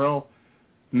of the world,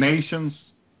 nations.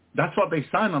 That's what they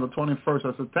signed on the 21st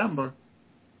of September.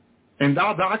 And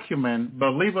that document,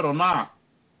 believe it or not,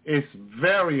 is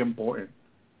very important.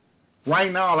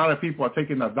 Right now, a lot of people are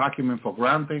taking that document for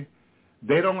granted.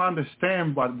 They don't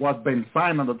understand what's been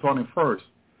signed on the 21st,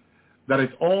 that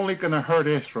it's only going to hurt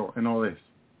Israel in all this.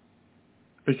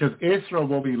 Because Israel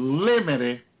will be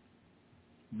limited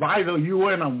by the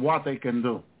UN on what they can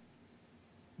do.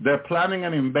 They're planning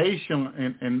an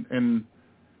invasion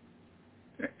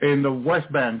in the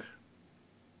West Bank,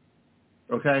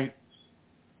 okay?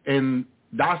 And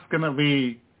that's going to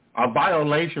be a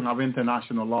violation of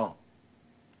international law,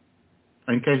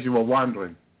 in case you were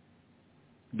wondering.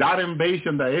 That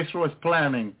invasion that Israel is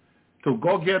planning to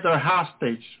go get a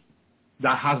hostage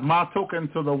that Hamas took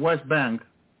into the West Bank,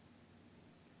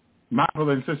 my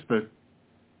brother and sister,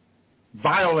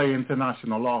 violate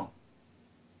international law.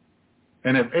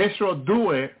 And if Israel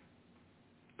do it,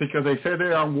 because they say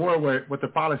they're on war with the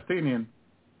Palestinians,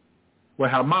 with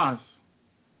Hamas,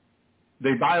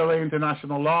 they violate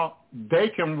international law, they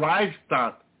can rise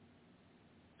that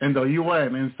in the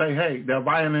UN and say, hey, they're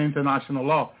violating international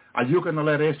law. Are you going to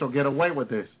let Israel get away with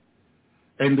this?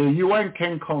 And the UN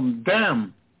can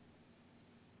condemn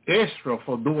Israel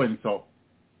for doing so,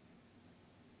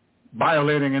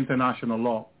 violating international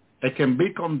law. It can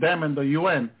be condemned in the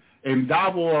UN, and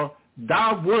that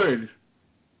would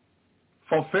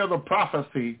fulfill the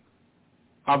prophecy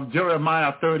of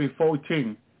Jeremiah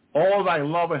 30:14. All thy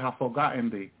lovers have forgotten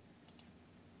thee.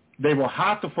 They will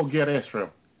have to forget Israel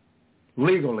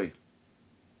legally,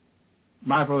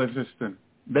 my brother and sister.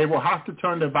 They will have to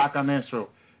turn their back on Israel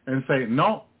and say,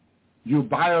 no, you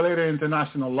violated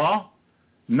international law.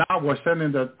 Now we're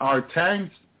sending our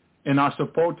tanks and our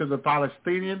support to the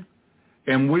Palestinians,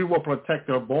 and we will protect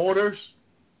their borders.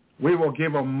 We will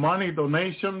give them money,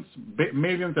 donations,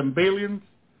 millions and billions,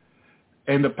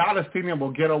 and the Palestinians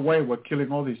will get away with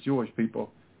killing all these Jewish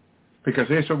people because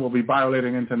Israel will be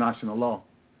violating international law.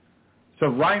 So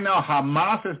right now,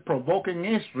 Hamas is provoking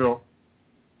Israel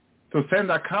to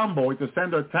send a convoy, to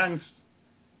send their tanks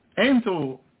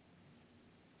into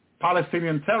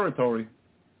Palestinian territory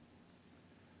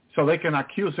so they can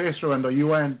accuse Israel and the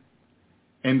UN,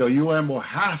 and the UN will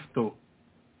have to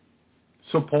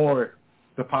support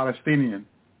the Palestinians.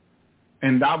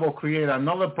 And that will create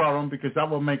another problem because that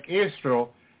will make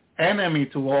Israel enemy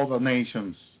to all the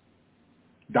nations.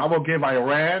 That will give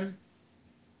Iran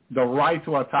the right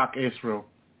to attack Israel.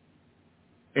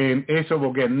 And Israel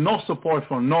will get no support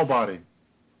from nobody.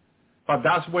 But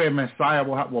that's where Messiah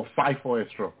will fight for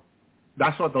Israel.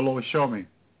 That's what the Lord showed me.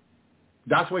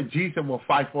 That's where Jesus will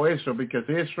fight for Israel, because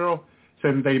Israel,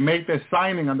 since they make the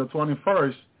signing on the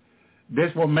 21st,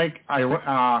 this will make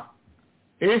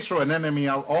Israel an enemy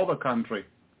of all the country,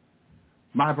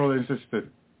 my brother and sister.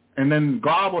 And then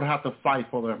God would have to fight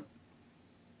for them.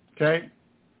 Okay?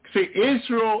 See,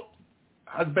 Israel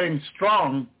has been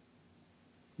strong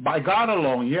by God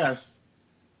alone, yes,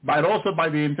 but also by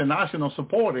the international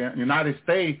support. The United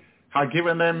States has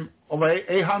given them over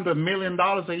 $800 million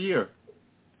a year,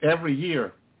 every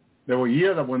year. There were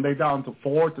years that when they down to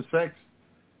 4 to 6.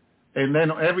 And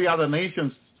then every other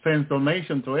nation sends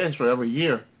donation to Israel every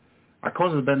year. Of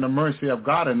course, it's been the mercy of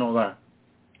God and all that.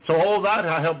 So all that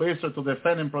has helped Israel to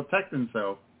defend and protect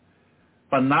himself.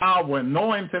 But now with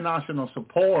no international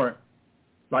support,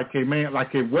 like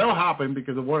it will happen,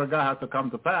 because the word of God has to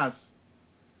come to pass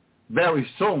very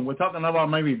soon. We're talking about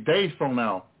maybe days from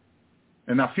now.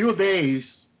 In a few days,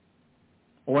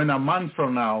 or in a month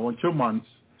from now, or 2 months,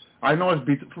 I know it's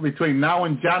between now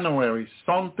and January,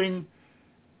 something,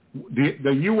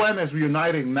 the UN is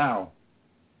uniting now.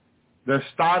 They're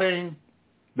gathering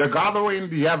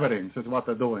the evidence is what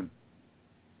they're doing.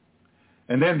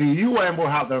 And then the UN will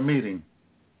have their meeting.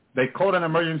 They called an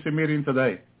emergency meeting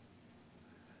today.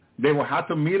 They will have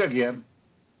to meet again.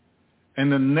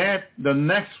 And the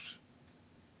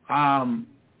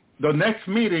next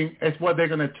meeting is what they're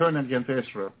going to turn against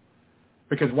Israel.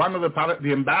 Because one of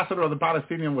the ambassador of the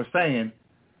Palestinians was saying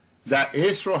that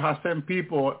Israel has sent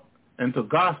people into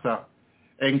Gaza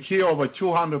and killed over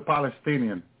 200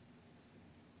 Palestinians.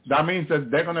 That means that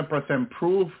they're going to present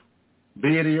proof,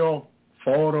 video,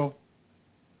 photo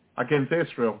against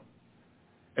Israel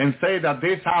and say that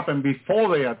this happened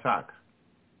before they attack,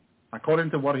 according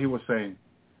to what he was saying.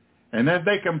 And if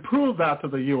they can prove that to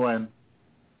the UN,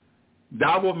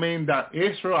 that will mean that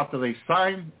Israel, after they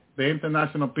sign the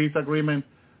international peace agreement,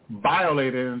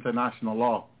 violated international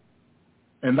law.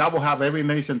 And that will have every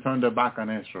nation turn their back on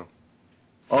Israel.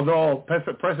 Although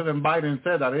President Biden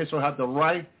said that Israel had the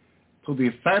right to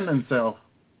defend itself,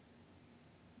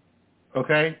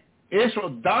 okay? Israel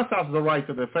does have the right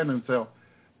to defend itself,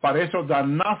 but Israel does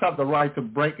not have the right to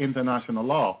break international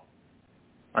law,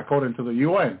 according to the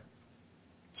UN.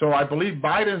 So I believe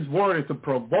Biden's word is to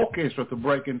provoke Israel to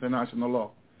break international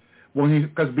law.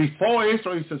 Because before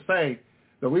Israel used to say,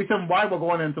 the reason why we're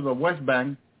going into the West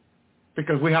Bank,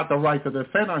 because we have the right to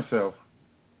defend ourselves.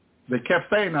 They kept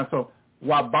saying that. So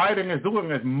what Biden is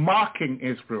doing is mocking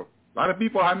Israel. A lot of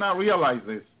people have not realized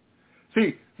this.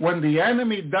 See, when the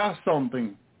enemy does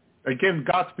something against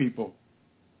God's people,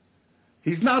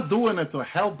 he's not doing it to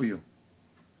help you.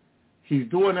 He's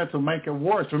doing it to make it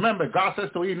worse. Remember, God says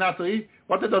to eat, not to eat.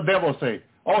 What did the devil say?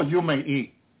 Oh, you may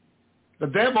eat. The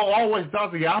devil always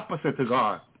does the opposite to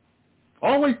God.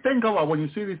 Always think about when you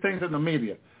see these things in the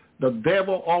media. The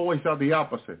devil always does the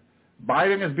opposite.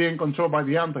 Biden is being controlled by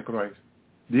the Antichrist.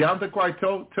 The Antichrist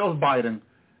tells Biden,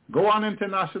 go on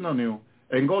international news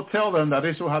and go tell them that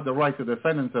Israel has the right to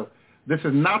defend himself. This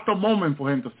is not the moment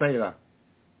for him to say that.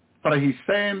 But he's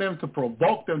saying them to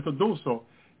provoke them to do so,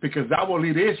 because that will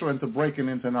lead Israel into breaking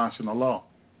international law.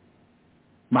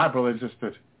 My brothers and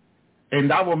sisters. And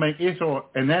that will make Israel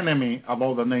an enemy of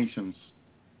all the nations.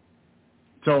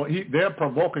 So they're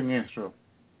provoking Israel.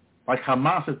 Like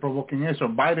Hamas is provoking Israel.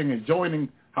 Biden is joining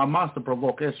Hamas to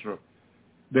provoke Israel.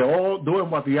 They're all doing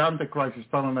what the Antichrist is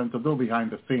telling them to do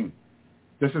behind the scene.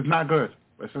 This is not good.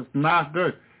 This is not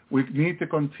good. We need to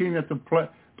continue to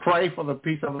pray for the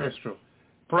peace of Israel.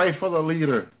 Pray for the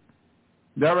leader.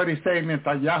 They're already saying that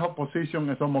Netanyahu's position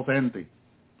is almost empty.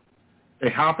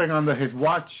 It happened under his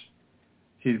watch.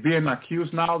 He's being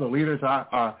accused now. The leaders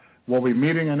will be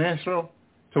meeting in Israel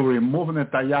to remove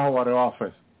Netanyahu out of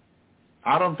office.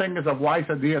 I don't think it's a wise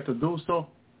idea to do so,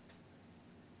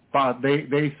 but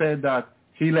they said that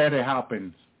he let it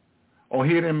happen, or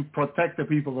he didn't protect the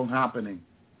people from happening.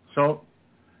 So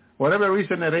whatever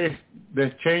reason it is,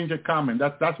 there's change is coming.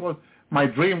 That's what my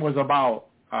dream was about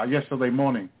yesterday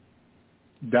morning,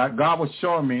 that God was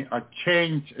showing me a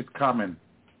change is coming.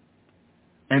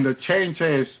 And the change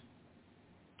is,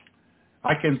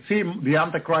 I can see the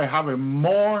Antichrist having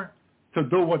more to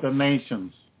do with the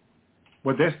nations,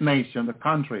 with this nation, the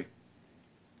country,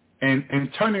 and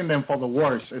turning them for the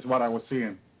worse is what I was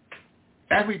seeing.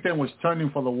 Everything was turning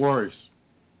for the worse.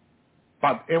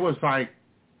 But it was like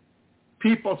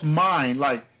people's mind,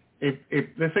 like if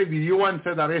let's say the UN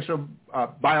said that Israel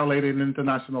violated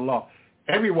international law,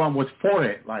 everyone was for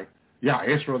it. Like, yeah,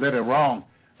 Israel did it wrong.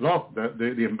 Look,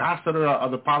 the ambassador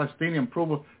of the Palestinian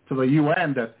proved to the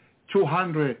UN that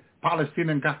 200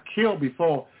 Palestinians got killed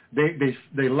before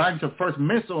they launched the first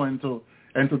missile into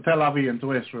Tel Aviv,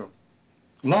 into Israel.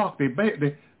 Look, they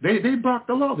broke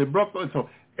the law. They broke the law. So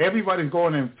everybody's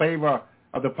going in favor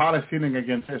of the Palestinians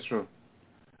against Israel.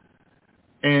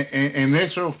 And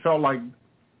Israel felt like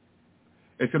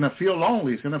it's going to feel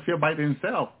lonely. It's going to feel by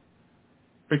itself.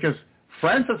 Because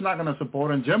France is not going to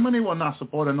support, and Germany will not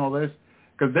support and all this,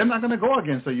 because they're not going to go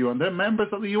against the UN. They're members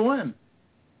of the UN.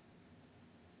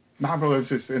 Now, brothers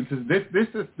and sisters, this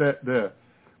is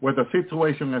where the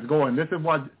situation is going. This is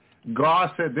what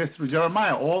God said this through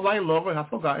Jeremiah. All thy lovers have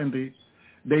forgotten thee.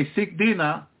 They seek thee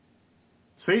not.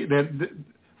 See,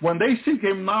 when they seek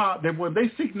him not, when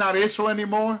they seek not Israel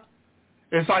anymore,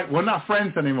 it's like we're not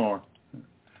friends anymore.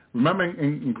 Remember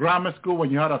in grammar school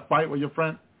when you had a fight with your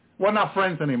friend? We're not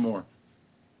friends anymore.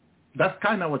 That's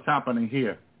kind of what's happening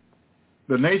here.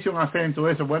 The nation are saying to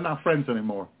Israel, we're not friends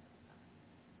anymore.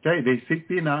 Okay, they seek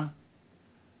thee not,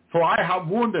 for I have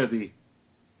wounded thee.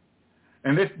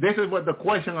 And this is what the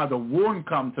question of the wound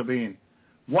comes to being.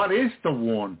 What is the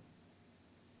wound?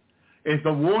 Is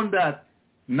the wound that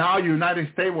now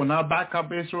United States will not back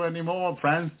up Israel anymore?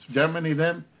 France, Germany,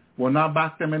 them will not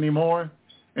back them anymore?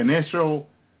 And Israel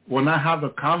will not have the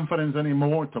confidence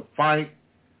anymore to fight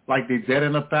like they did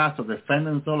in the past, or defend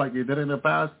themselves like they did in the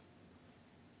past?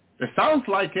 It sounds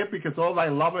like it, because all thy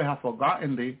lovers have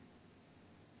forgotten thee.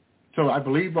 So I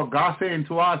believe what God's saying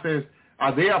to us is,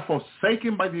 they are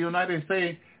forsaken by the United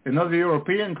States, another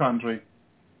European country,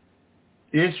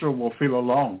 Israel will feel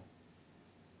alone.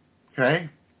 Okay?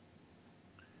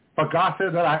 But God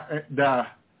said that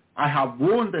I have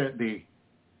wounded thee.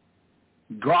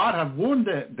 God has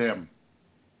wounded them.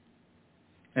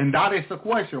 And that is the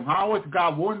question. How is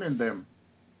God wounding them?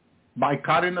 By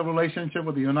cutting the relationship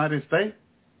with the United States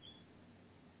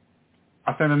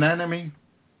as an enemy?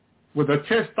 With the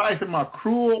chastisement of a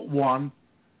cruel one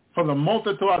for the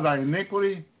multitude of thy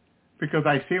iniquity, because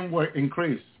thy sin will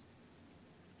increase.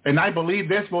 And I believe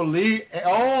this will lead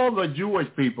all the Jewish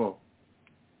people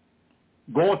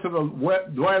go to the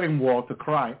dwelling wall to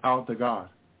cry out to God.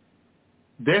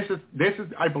 This is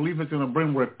I believe, is going to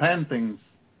bring repentance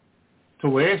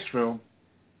to Israel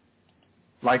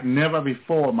like never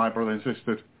before, my brothers and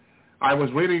sisters. I was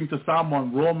reading to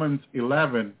someone Romans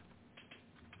 11,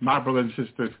 my brothers and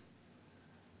sisters,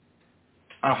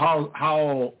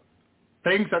 how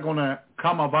things are going to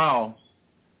come about.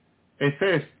 It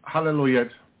says, hallelujah,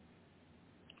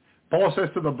 Paul says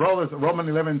to the brothers, Romans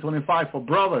 11:25, for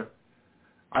brother,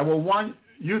 I will want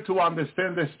you to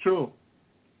understand this truth,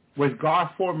 which God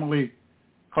formerly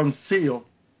concealed,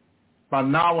 but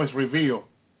now is revealed.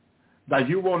 That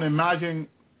you won't imagine.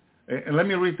 And let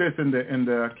me read this in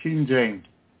the King James.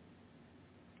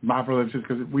 My brothers and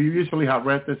sisters, because we usually have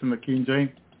read this in the King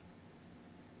James.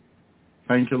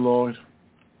 Thank you, Lord.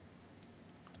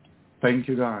 Thank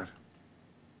you, God.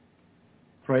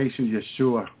 Praise you,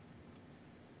 Yeshua.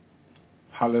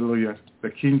 Hallelujah. The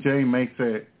King James makes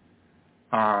it,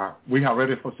 we have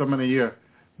read it for so many years.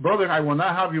 Brother, I will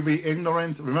not have you be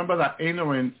ignorant. Remember that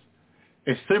ignorance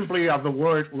is simply of the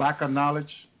word lack of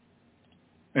knowledge.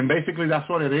 And basically that's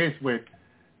what it is with,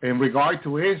 in regard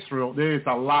to Israel, there is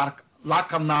a lack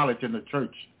of knowledge in the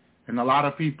church and a lot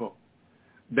of people.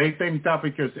 They think that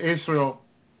because Israel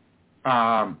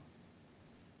had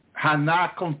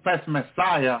not confessed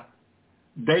Messiah,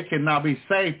 they cannot be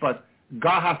saved. But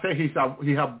God has said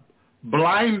he have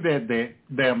blinded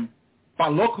them.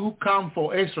 But look who come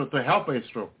for Israel to help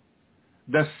Israel.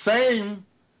 The same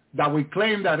that we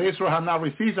claim that Israel has not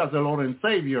received as the Lord and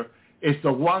Savior is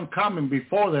the one coming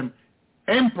before them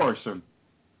in person.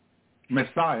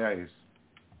 Messiah is.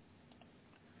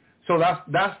 So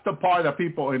that's the part that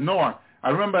people ignore. I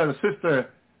remember the sister,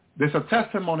 there's a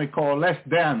testimony called Let's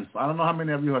Dance. I don't know how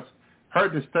many of you have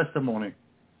heard this testimony.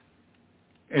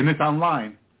 And it's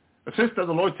online. The sister,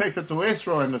 the Lord takes her to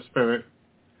Israel in the spirit,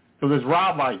 to this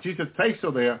rabbi. Jesus takes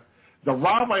her there. The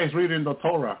rabbi is reading the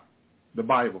Torah, the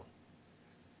Bible.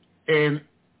 And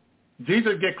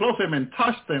Jesus gets close to him and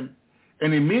touched him.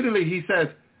 And immediately he says,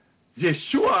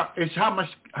 Yeshua is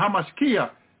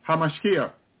Hamashkiach.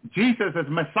 Jesus is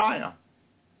Messiah.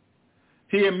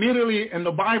 He immediately in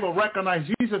the Bible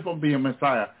recognized Jesus for being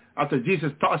Messiah. After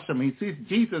Jesus touched him, he sees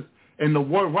Jesus in the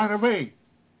Word right away.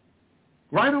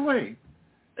 Right away.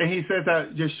 And he says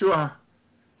that Yeshua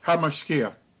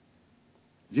HaMashiach.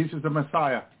 Jesus the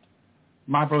Messiah.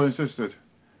 My brothers and sisters.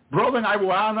 Brethren, I will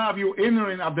not have you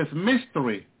ignorant of this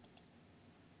mystery.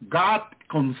 God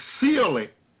concealed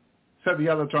it, said the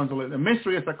other translator. The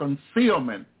mystery is a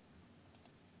concealment.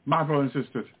 My brothers and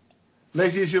sisters.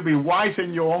 Lest you should be wise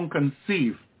in your own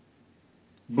conceit.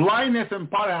 Blindness in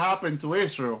part happened to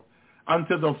Israel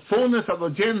until the fullness of the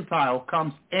Gentile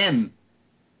comes in.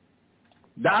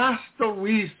 That's the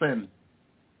reason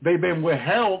they've been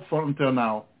withheld from until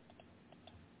now.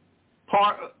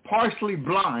 Partially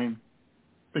blind,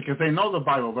 because they know the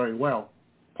Bible very well.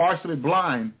 Partially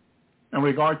blind in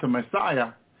regard to Messiah,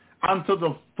 until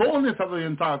the fullness of the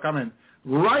Gentile come in.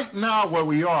 Right now where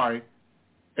we are,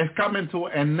 it's coming to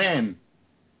an end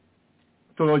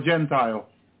to the Gentile.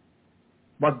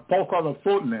 What Paul called the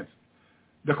fullness,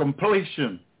 the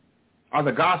completion of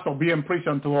the gospel being preached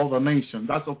unto all the nations.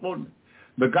 That's the fullness.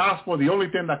 The gospel, the only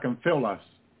thing that can fill us.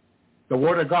 The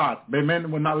word of God. Men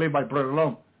will not live by bread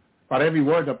alone, but every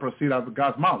word that proceeds out of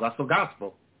God's mouth. That's the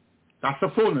gospel. That's the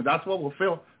fullness. That's what will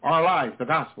fill our lives, the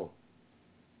gospel.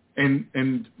 And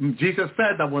Jesus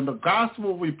said that when the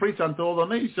gospel will be preached unto all the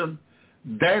nations,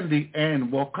 then the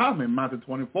end will come in Matthew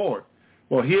 24.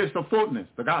 Well, here's the fullness,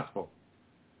 the gospel.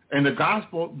 And the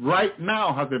gospel right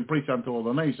now has been preached unto all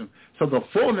the nations. So the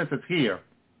fullness is here.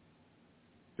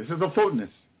 This is the fullness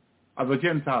of the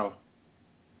Gentile.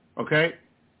 Okay?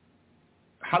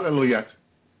 Hallelujah.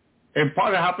 And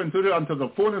part happened to them unto the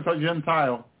fullness of the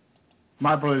Gentile,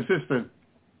 my brother and sister.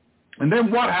 And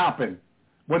then what happened?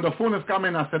 When the fullness come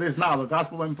in as it is now, the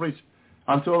gospel been preached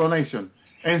unto all the nations.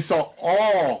 And so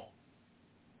all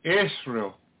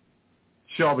Israel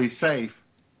shall be safe,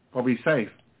 or be safe.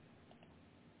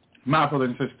 My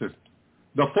brothers and sisters.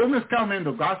 The fullness come in,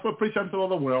 the gospel preached unto all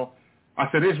the world, as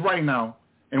it is right now.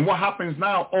 And what happens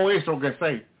now? All Israel gets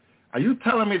saved. Are you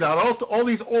telling me that all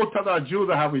these Orthodox Jews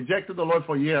that have rejected the Lord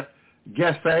for years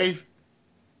get saved?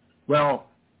 Well,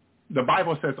 the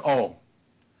Bible says all.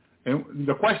 And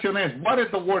the question is, what does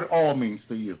the word all means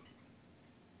to you?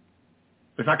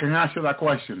 If I can ask you that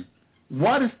question.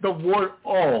 What does the word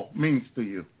all means to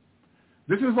you?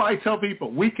 This is why I tell people,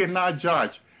 we cannot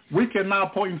judge. We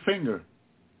cannot point finger.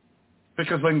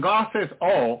 Because when God says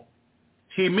all,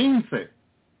 he means it.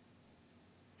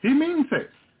 He means it.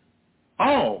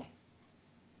 All.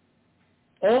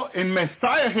 And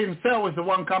Messiah himself is the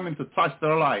one coming to touch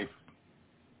their life.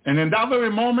 And in that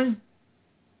very moment,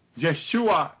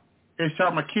 Yeshua is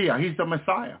Shamakia. He's the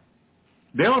Messiah.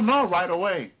 They'll know right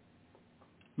away.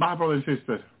 My brothers and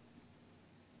sisters.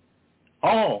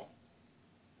 All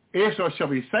Israel shall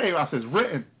be saved, as is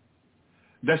written.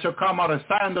 There shall come out a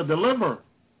sign to deliver,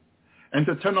 and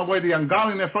to turn away the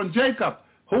ungodliness from Jacob.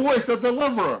 Who is the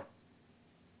deliverer?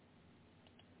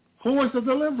 Who is the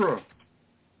deliverer?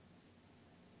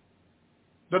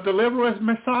 The deliverer is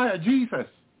Messiah, Jesus.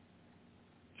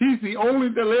 He's the only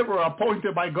deliverer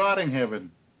appointed by God in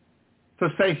heaven to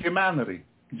save humanity.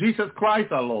 Jesus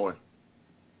Christ our Lord.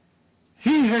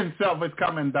 He himself is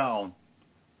coming down,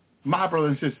 my brother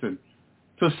and sister,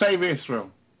 to save Israel.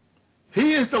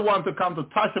 He is the one to come to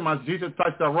touch him as Jesus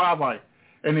touched the rabbi,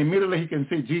 and immediately he can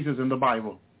see Jesus in the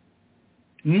Bible.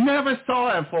 Never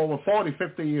saw him for over 40,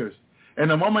 50 years. And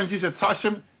the moment Jesus touched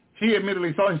him, he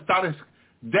immediately saw him, started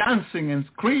dancing and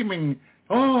screaming,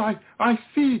 oh, I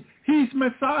see, he's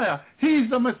Messiah. He's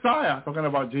the Messiah. Talking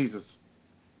about Jesus.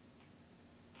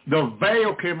 The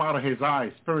veil came out of his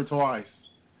eyes, spiritual eyes,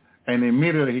 and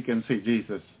immediately he can see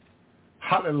Jesus.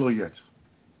 Hallelujah.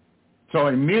 So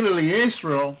immediately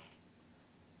Israel,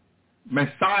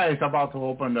 Messiah is about to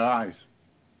open their eyes.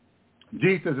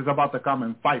 Jesus is about to come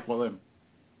and fight for them.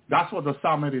 That's what the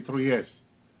Psalm 83 is.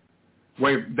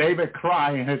 Where David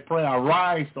cried in his prayer,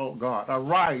 arise, oh God,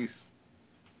 arise.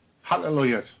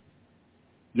 Hallelujah.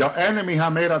 Your enemy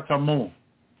have made a tamu.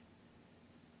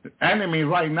 The enemy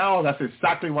right now, that's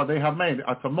exactly what they have made,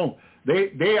 a tamu.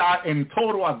 They are in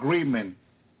total agreement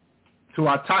to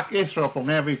attack Israel from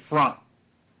every front.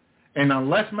 And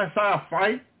unless Messiah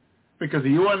fight, because the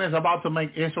UN is about to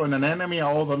make Israel an enemy of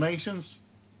all the nations,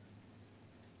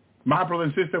 my brother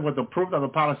and sister, with the proof that the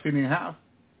Palestinians have,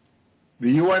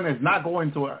 the UN is not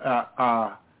going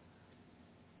to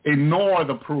ignore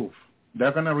the proof.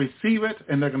 They're going to receive it,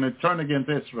 and they're going to turn against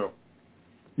Israel.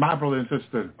 My brother and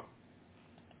sister,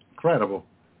 incredible.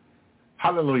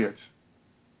 Hallelujah.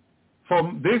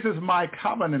 For this is my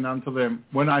covenant unto them,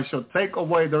 when I shall take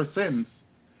away their sins.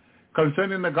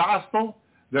 Concerning the gospel,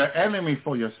 they're enemy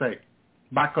for your sake.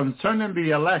 But concerning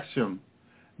the election,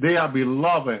 they are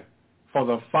beloved for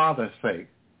the Father's sake.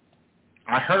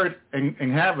 I heard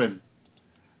in heaven,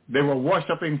 they were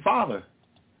worshiping Father.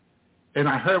 And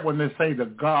I heard when they say the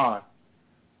God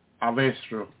of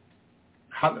Israel.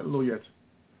 Hallelujah.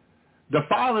 The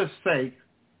Father's sake,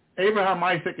 Abraham,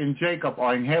 Isaac, and Jacob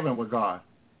are in heaven with God.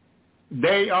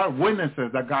 They are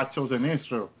witnesses that God chose in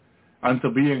Israel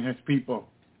unto being his people.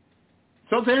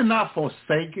 So they're not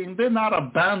forsaken. They're not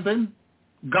abandoned.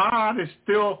 God is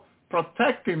still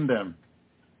protecting them.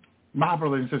 My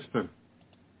brother and sister.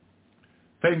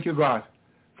 Thank you, God.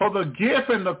 For the gift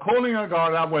and the calling of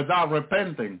God are without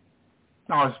repenting.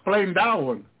 Now explain that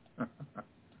one.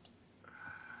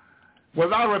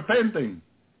 Without repenting.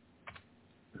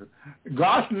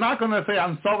 God's not going to say,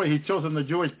 I'm sorry, he chosen the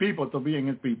Jewish people to be in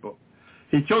his people.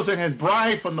 He chosen his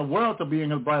bride from the world to be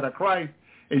in his bride of Christ.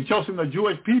 He chosen the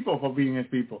Jewish people for being his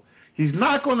people. He's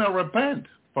not going to repent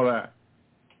for that.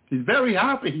 He's very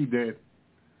happy he did.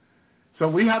 So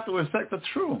we have to accept the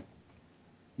truth.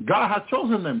 God has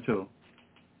chosen them to.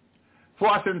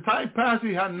 For as in time past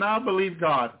ye have not believed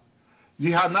God,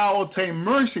 ye have now obtained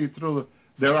mercy through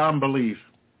their unbelief.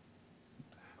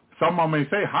 Someone may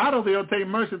say, how do they obtain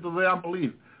mercy through their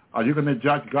unbelief? Are you going to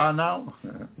judge God now?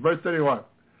 Verse 31.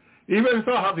 Even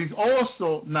so have these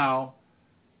also now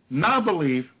not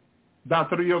believed, that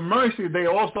through your mercy they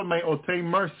also may obtain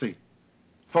mercy.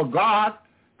 For God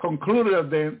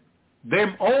concluded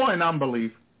them all in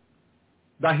unbelief,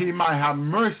 that he might have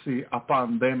mercy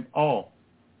upon them all.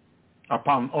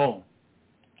 Upon all.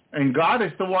 And God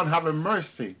is the one having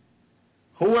mercy.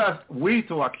 Who are we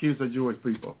to accuse the Jewish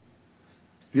people?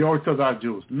 The Orthodox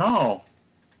Jews? No.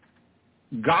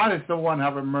 God is the one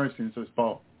having mercy, says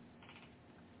Paul.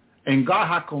 And God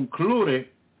has concluded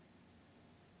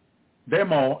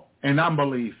them all in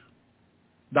unbelief,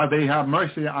 that they have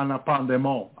mercy upon them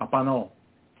all, upon all.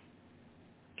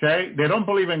 Okay? They don't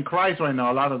believe in Christ right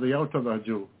now, a lot of the Orthodox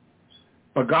Jews.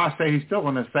 But God said he's still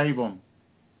going to save them.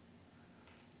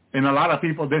 And a lot of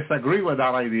people disagree with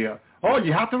that idea. Oh,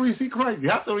 you have to receive Christ. You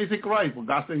have to receive Christ. But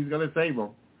God said he's going to save them.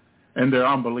 And their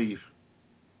unbelief.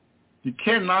 You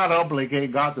cannot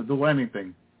obligate God to do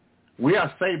anything. We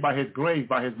are saved by his grace,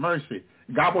 by his mercy.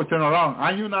 God will turn around.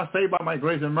 Are you not saved by my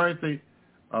grace and mercy?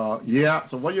 Yeah.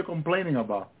 So what are you complaining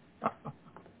about?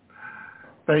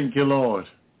 Thank you, Lord.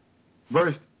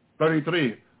 Verse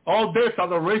 33. All this are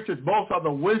the riches, both are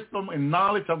the wisdom and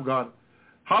knowledge of God.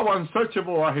 How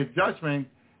unsearchable are his judgments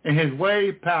and his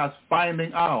way past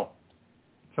finding out.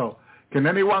 So can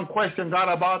anyone question God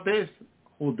about this?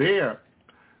 Who dare?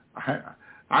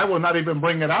 I will not even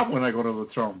bring it up when I go to the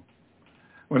throne.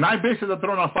 When I visit the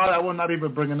throne of Father, I will not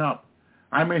even bring it up.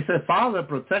 I may say, Father,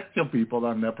 protect your people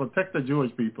down there. Protect the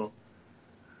Jewish people.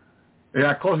 And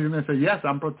of course, you're going to say, yes,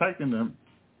 I'm protecting them.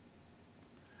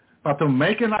 But to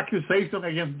make an accusation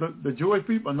against the Jewish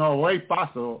people, no way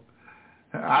possible.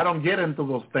 I don't get into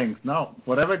those things. No.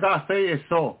 Whatever God says is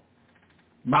so.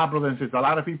 My brother and sister, a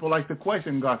lot of people like to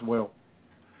question God's will.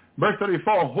 Verse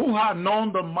 34, who has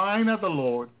known the mind of the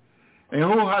Lord, and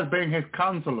who has been his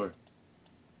counselor?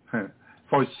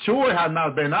 For sure it has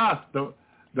not been us,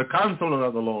 the counselor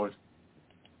of the Lord.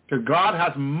 Because God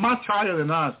has much higher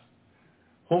than us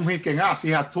whom he can ask. He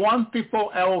has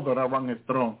 24 elders around his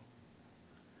throne.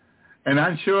 And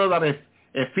I'm sure that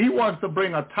if he wants to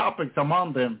bring a topic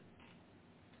among them,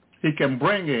 he can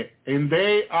bring it. And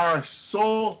they are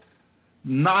so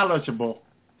knowledgeable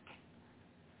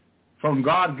from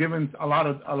God, giving a lot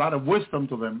of wisdom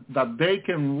to them, that they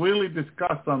can really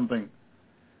discuss something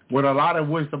with a lot of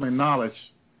wisdom and knowledge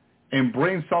and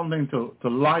bring something to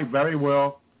light very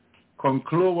well,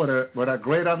 conclude with a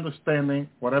great understanding,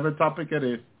 whatever topic it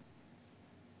is,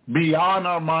 beyond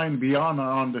our mind, beyond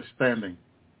our understanding.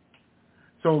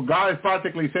 So God is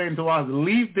practically saying to us,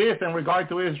 leave this in regard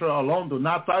to Israel alone. Do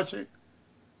not touch it.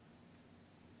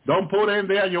 Don't put in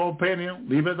there your opinion.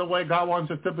 Leave it the way God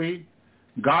wants it to be.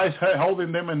 God is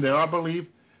holding them in their belief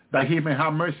that he may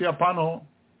have mercy upon all.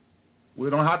 We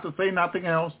don't have to say nothing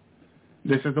else.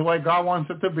 This is the way God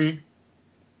wants it to be.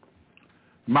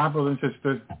 My brothers and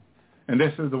sisters, and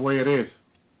this is the way it is.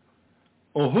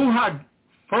 Or who had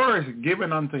first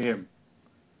given unto him,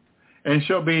 and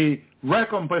shall be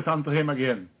recompensed unto him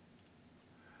again.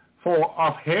 For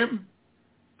of him,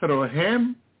 through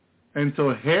him, and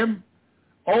to him,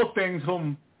 all things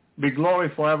whom be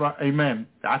glory forever. Amen.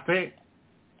 That's it.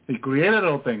 He created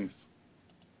all things.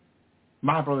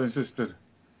 My brothers and sisters.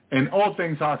 And all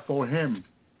things are for him,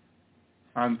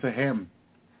 and to him.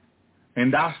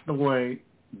 And that's the way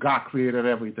God created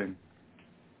everything.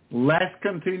 Let's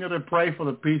continue to pray for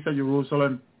the peace of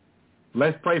Jerusalem.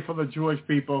 Let's pray for the Jewish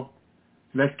people.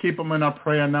 Let's keep them in our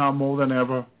prayer now more than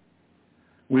ever.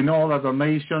 We know that the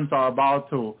nations are about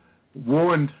to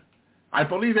wound. I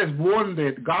believe it's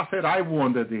wounded. God said, I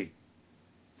wounded thee.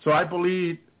 So I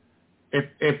believe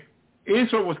if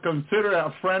Israel was considered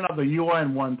a friend of the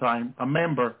UN one time, a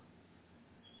member,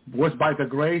 was by the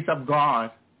grace of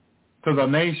God to the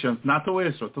nations, not to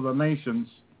Israel, to the nations.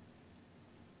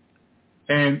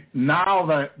 And now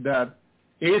that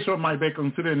Israel might be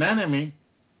considered an enemy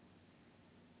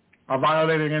of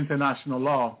violating international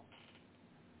law,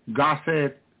 God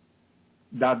said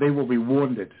that they will be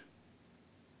wounded.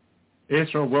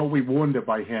 Israel will be wounded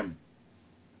by him.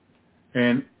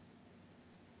 And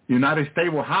the United States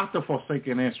will have to forsake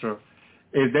Israel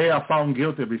if they are found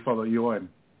guilty before the UN.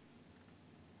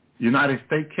 United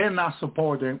States cannot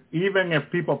support them, even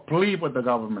if people plead with the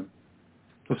government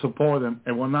to support them.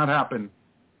 It will not happen.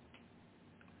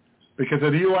 Because the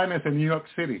UN is in New York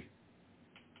City.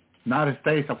 United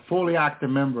States is a fully active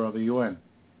member of the UN.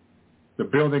 The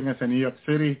building is in New York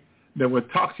City. There were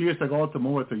talks years ago to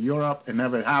move it to Europe. It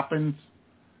never happens.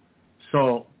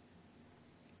 So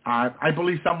I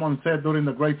believe someone said during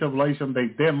the Great Tribulation they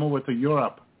did move it to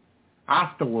Europe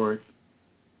afterwards,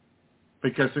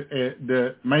 because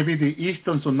maybe the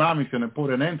Eastern tsunami is going to put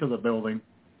an end to the building,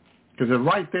 because it's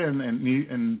right there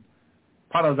in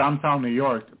part of downtown New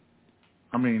York.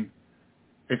 I mean,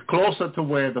 it's closer to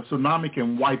where the tsunami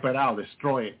can wipe it out,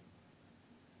 destroy it.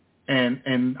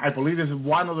 And I believe this is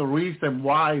one of the reasons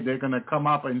why they're going to come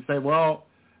up and say, well,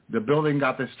 the building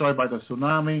got destroyed by the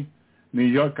tsunami. New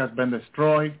York has been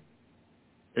destroyed.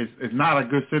 It's not a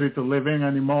good city to live in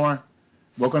anymore.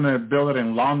 We're going to build it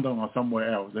in London or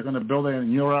somewhere else. They're going to build it in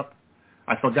Europe.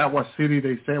 I forgot what city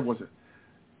they said was it.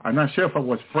 I'm not sure if it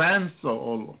was France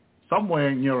or somewhere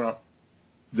in Europe.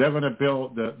 They're going to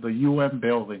build the UN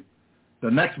building. The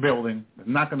next building is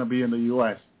not going to be in the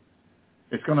U.S.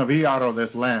 It's going to be out of this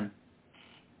land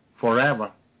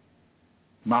forever,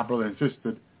 my brother and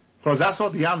sister. Because that's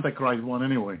what the Antichrist wants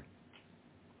anyway.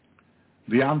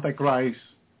 The Antichrist,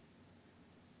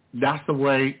 that's the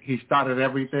way he started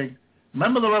everything.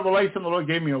 Remember the revelation the Lord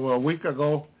gave me over a week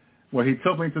ago, where he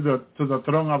took me to the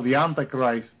throne of the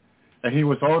Antichrist, and he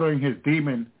was ordering his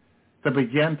demon to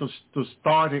begin to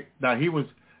start it, that he was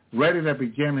ready to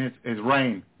begin his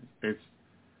reign, his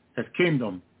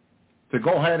kingdom, to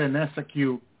go ahead and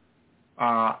execute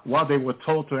what they were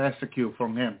told to execute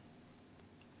from him,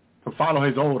 to follow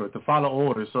his order, to follow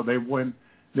orders. So they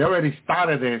already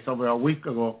started this over a week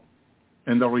ago,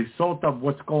 and the result of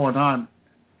what's going on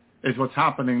is what's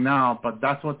happening now. But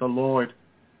that's what the Lord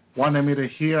wanted me to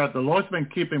hear. The Lord's been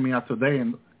keeping me up today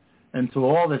and to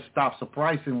all this stuff.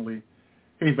 Surprisingly,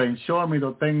 he's been showing me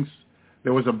the things.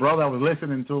 There was a brother I was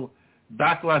listening to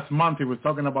back last month. He was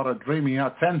talking about a dream he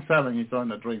had. 10-7 he saw in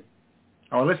the dream.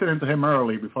 I was listening to him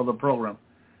early before the program.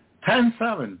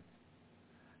 10-7.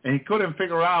 And he couldn't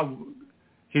figure out.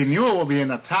 He knew it would be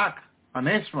an attack on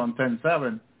Israel on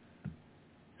 10-7.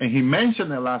 And he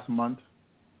mentioned it last month.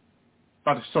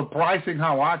 But it's surprising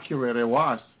how accurate it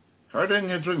was. Heard in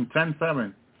his dream,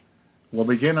 10-7 will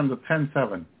begin on the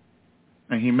 10-7.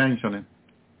 And he mentioned it.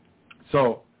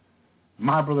 So,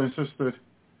 my brother and sister,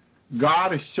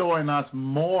 God is showing us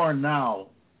more now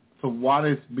to what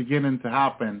is beginning to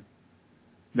happen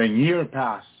than years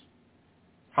past.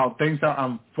 How things are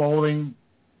unfolding,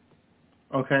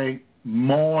 okay,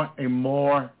 more and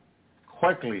more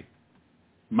quickly,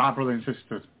 my brothers and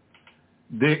sisters.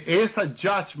 There is a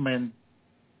judgment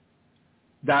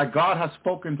that God has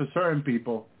spoken to certain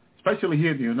people, especially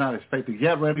here in the United States, to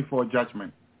get ready for a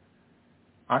judgment,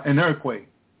 an earthquake,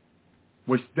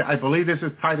 which I believe this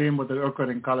is tied in with the earthquake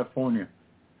in California,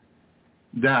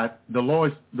 that the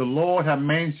Lord had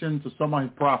mentioned to some of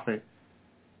his prophets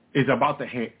is about to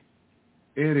hit.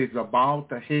 It is about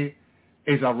to hit.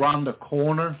 It's around the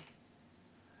corner.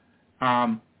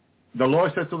 The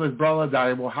Lord said to his brother that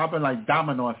it will happen like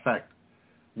domino effect.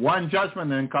 One judgment,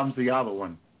 then comes the other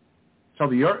one. So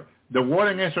the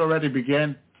warring has already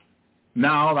began.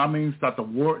 Now that means that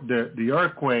the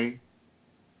earthquake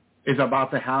is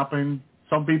about to happen.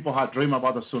 Some people have dreamed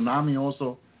about the tsunami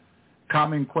also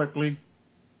coming quickly.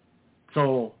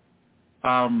 So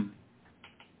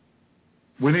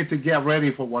we need to get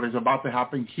ready for what is about to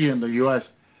happen here in the U.S.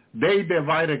 They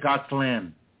divided God's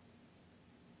land.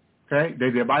 Okay? They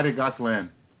divided God's land.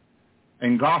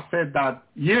 And God said that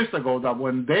years ago that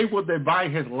when they would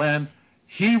divide his land,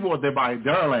 he will divide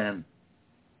their land.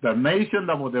 The nation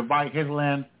that will divide his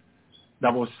land,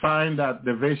 that will sign that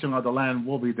division of the land,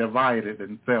 will be divided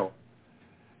and fell.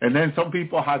 And then some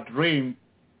people had dreamed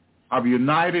of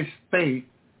United States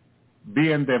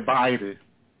being divided.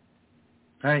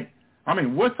 Okay? I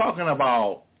mean, we're talking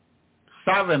about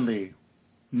 70,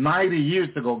 90 years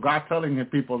ago, God telling his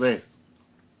people this.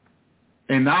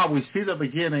 And now we see the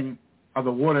beginning of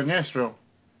the war in Israel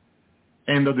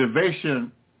and the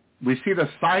division. We see the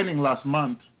signing last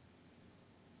month.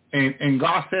 And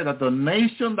God said that the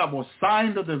nation that will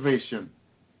sign the division,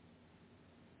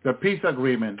 the peace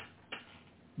agreement,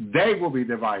 they will be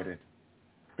divided.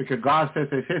 Because God says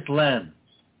it's his land.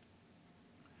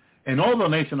 And all the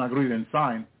nations agreed and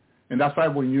signed. And that's why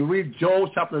when you read Joel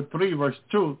chapter 3, verse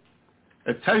 2,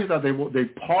 it tells you that they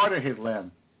parted his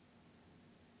land.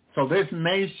 So this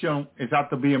nation is out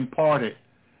to be imparted.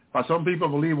 But some people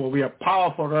believe will be a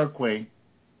powerful earthquake,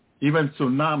 even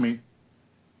tsunami,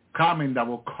 coming that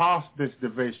will cause this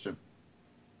division,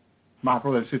 my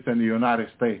brother and sister, in the United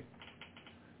States.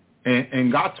 And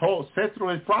God said through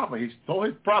his prophet, he told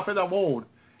his prophet of old,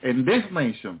 in this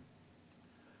nation,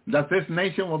 that this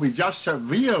nation will be judged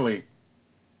severely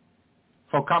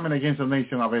for coming against the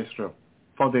nation of Israel,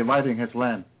 for dividing his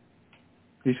land.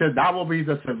 He said that will be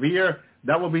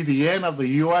that will be the end of the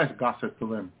U.S., God said to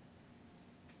them.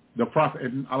 The prophet,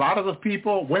 and a lot of the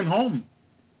people went home.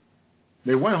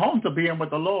 They went home to be in with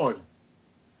the Lord.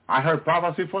 I heard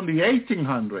prophecy from the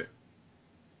 1800s.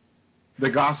 The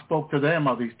God spoke to them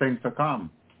of these things to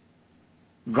come.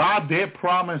 God did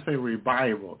promise a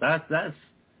revival.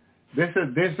 This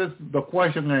is the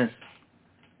question is,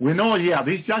 we know,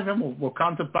 these judgments will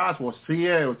come to pass. We'll see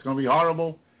it. It's going to be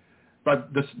horrible.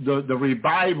 But the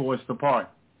revival is the part.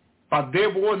 But there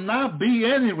will not be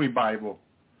any revival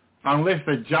unless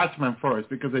the judgment first,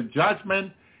 because the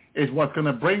judgment is what's going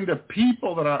to bring the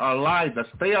people that are alive, that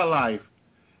stay alive,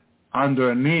 on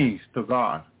their knees to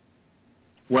God.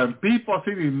 When people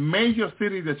see the major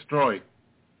city destroyed,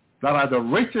 that are the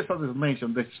richest of this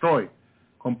nation destroyed,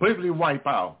 completely wiped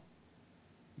out,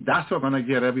 that's what's going to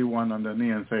get everyone on their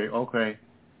knee and say, okay,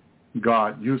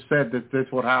 God, you said that this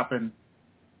would happen.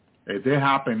 It did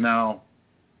happen now.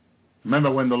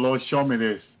 Remember when the Lord showed me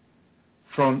this?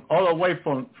 From all the way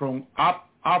from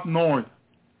up north,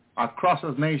 across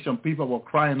this nation, people were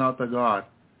crying out to God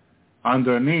on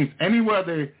their knees. Anywhere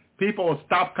the people would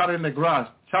stop cutting the grass,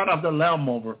 shut off the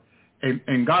lawnmower,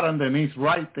 and got on their knees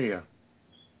right there,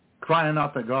 crying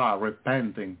out to God,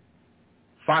 repenting.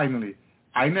 Finally,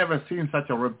 I never seen such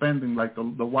a repenting like the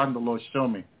one the Lord showed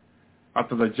me.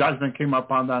 After the judgment came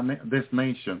upon this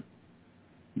nation,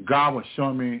 God was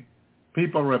showing me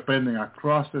people repenting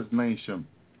across this nation.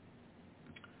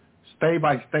 State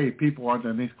by state, people on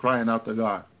their knees crying out to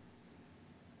God.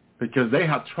 Because they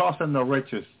have trust in the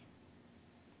riches.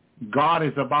 God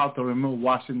is about to remove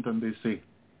Washington, D.C.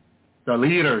 The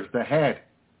leaders, the head,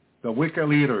 the wicked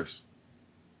leaders.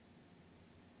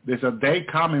 There's a day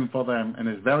coming for them, and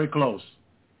it's very close,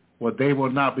 where they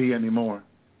will not be anymore.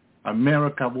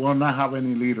 America will not have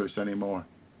any leaders anymore.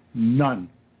 None.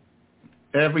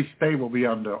 Every state will be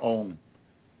on their own.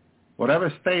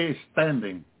 Whatever state is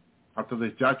standing after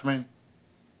this judgment,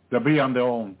 they'll be on their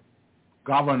own.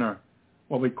 Governor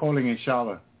will be calling each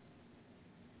other,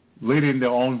 leading their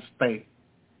own state.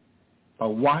 But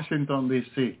Washington,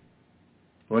 D.C.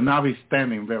 will not be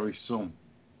standing very soon.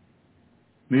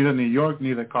 Neither New York,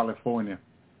 neither California.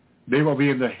 They will be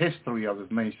in the history of this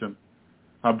nation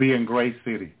of being great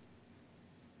city.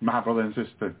 My brother and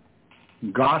sister,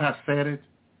 God has said it,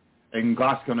 and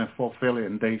God's going to fulfill it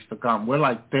in days to come. We're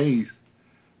like days.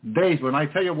 When I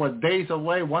tell you we're days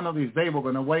away, one of these days we're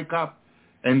going to wake up,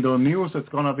 and the news is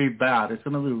going to be bad. It's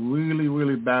going to be really,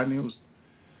 really bad news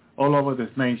all over this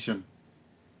nation.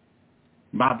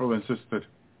 My brother and sister,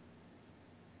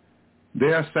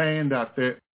 they are saying that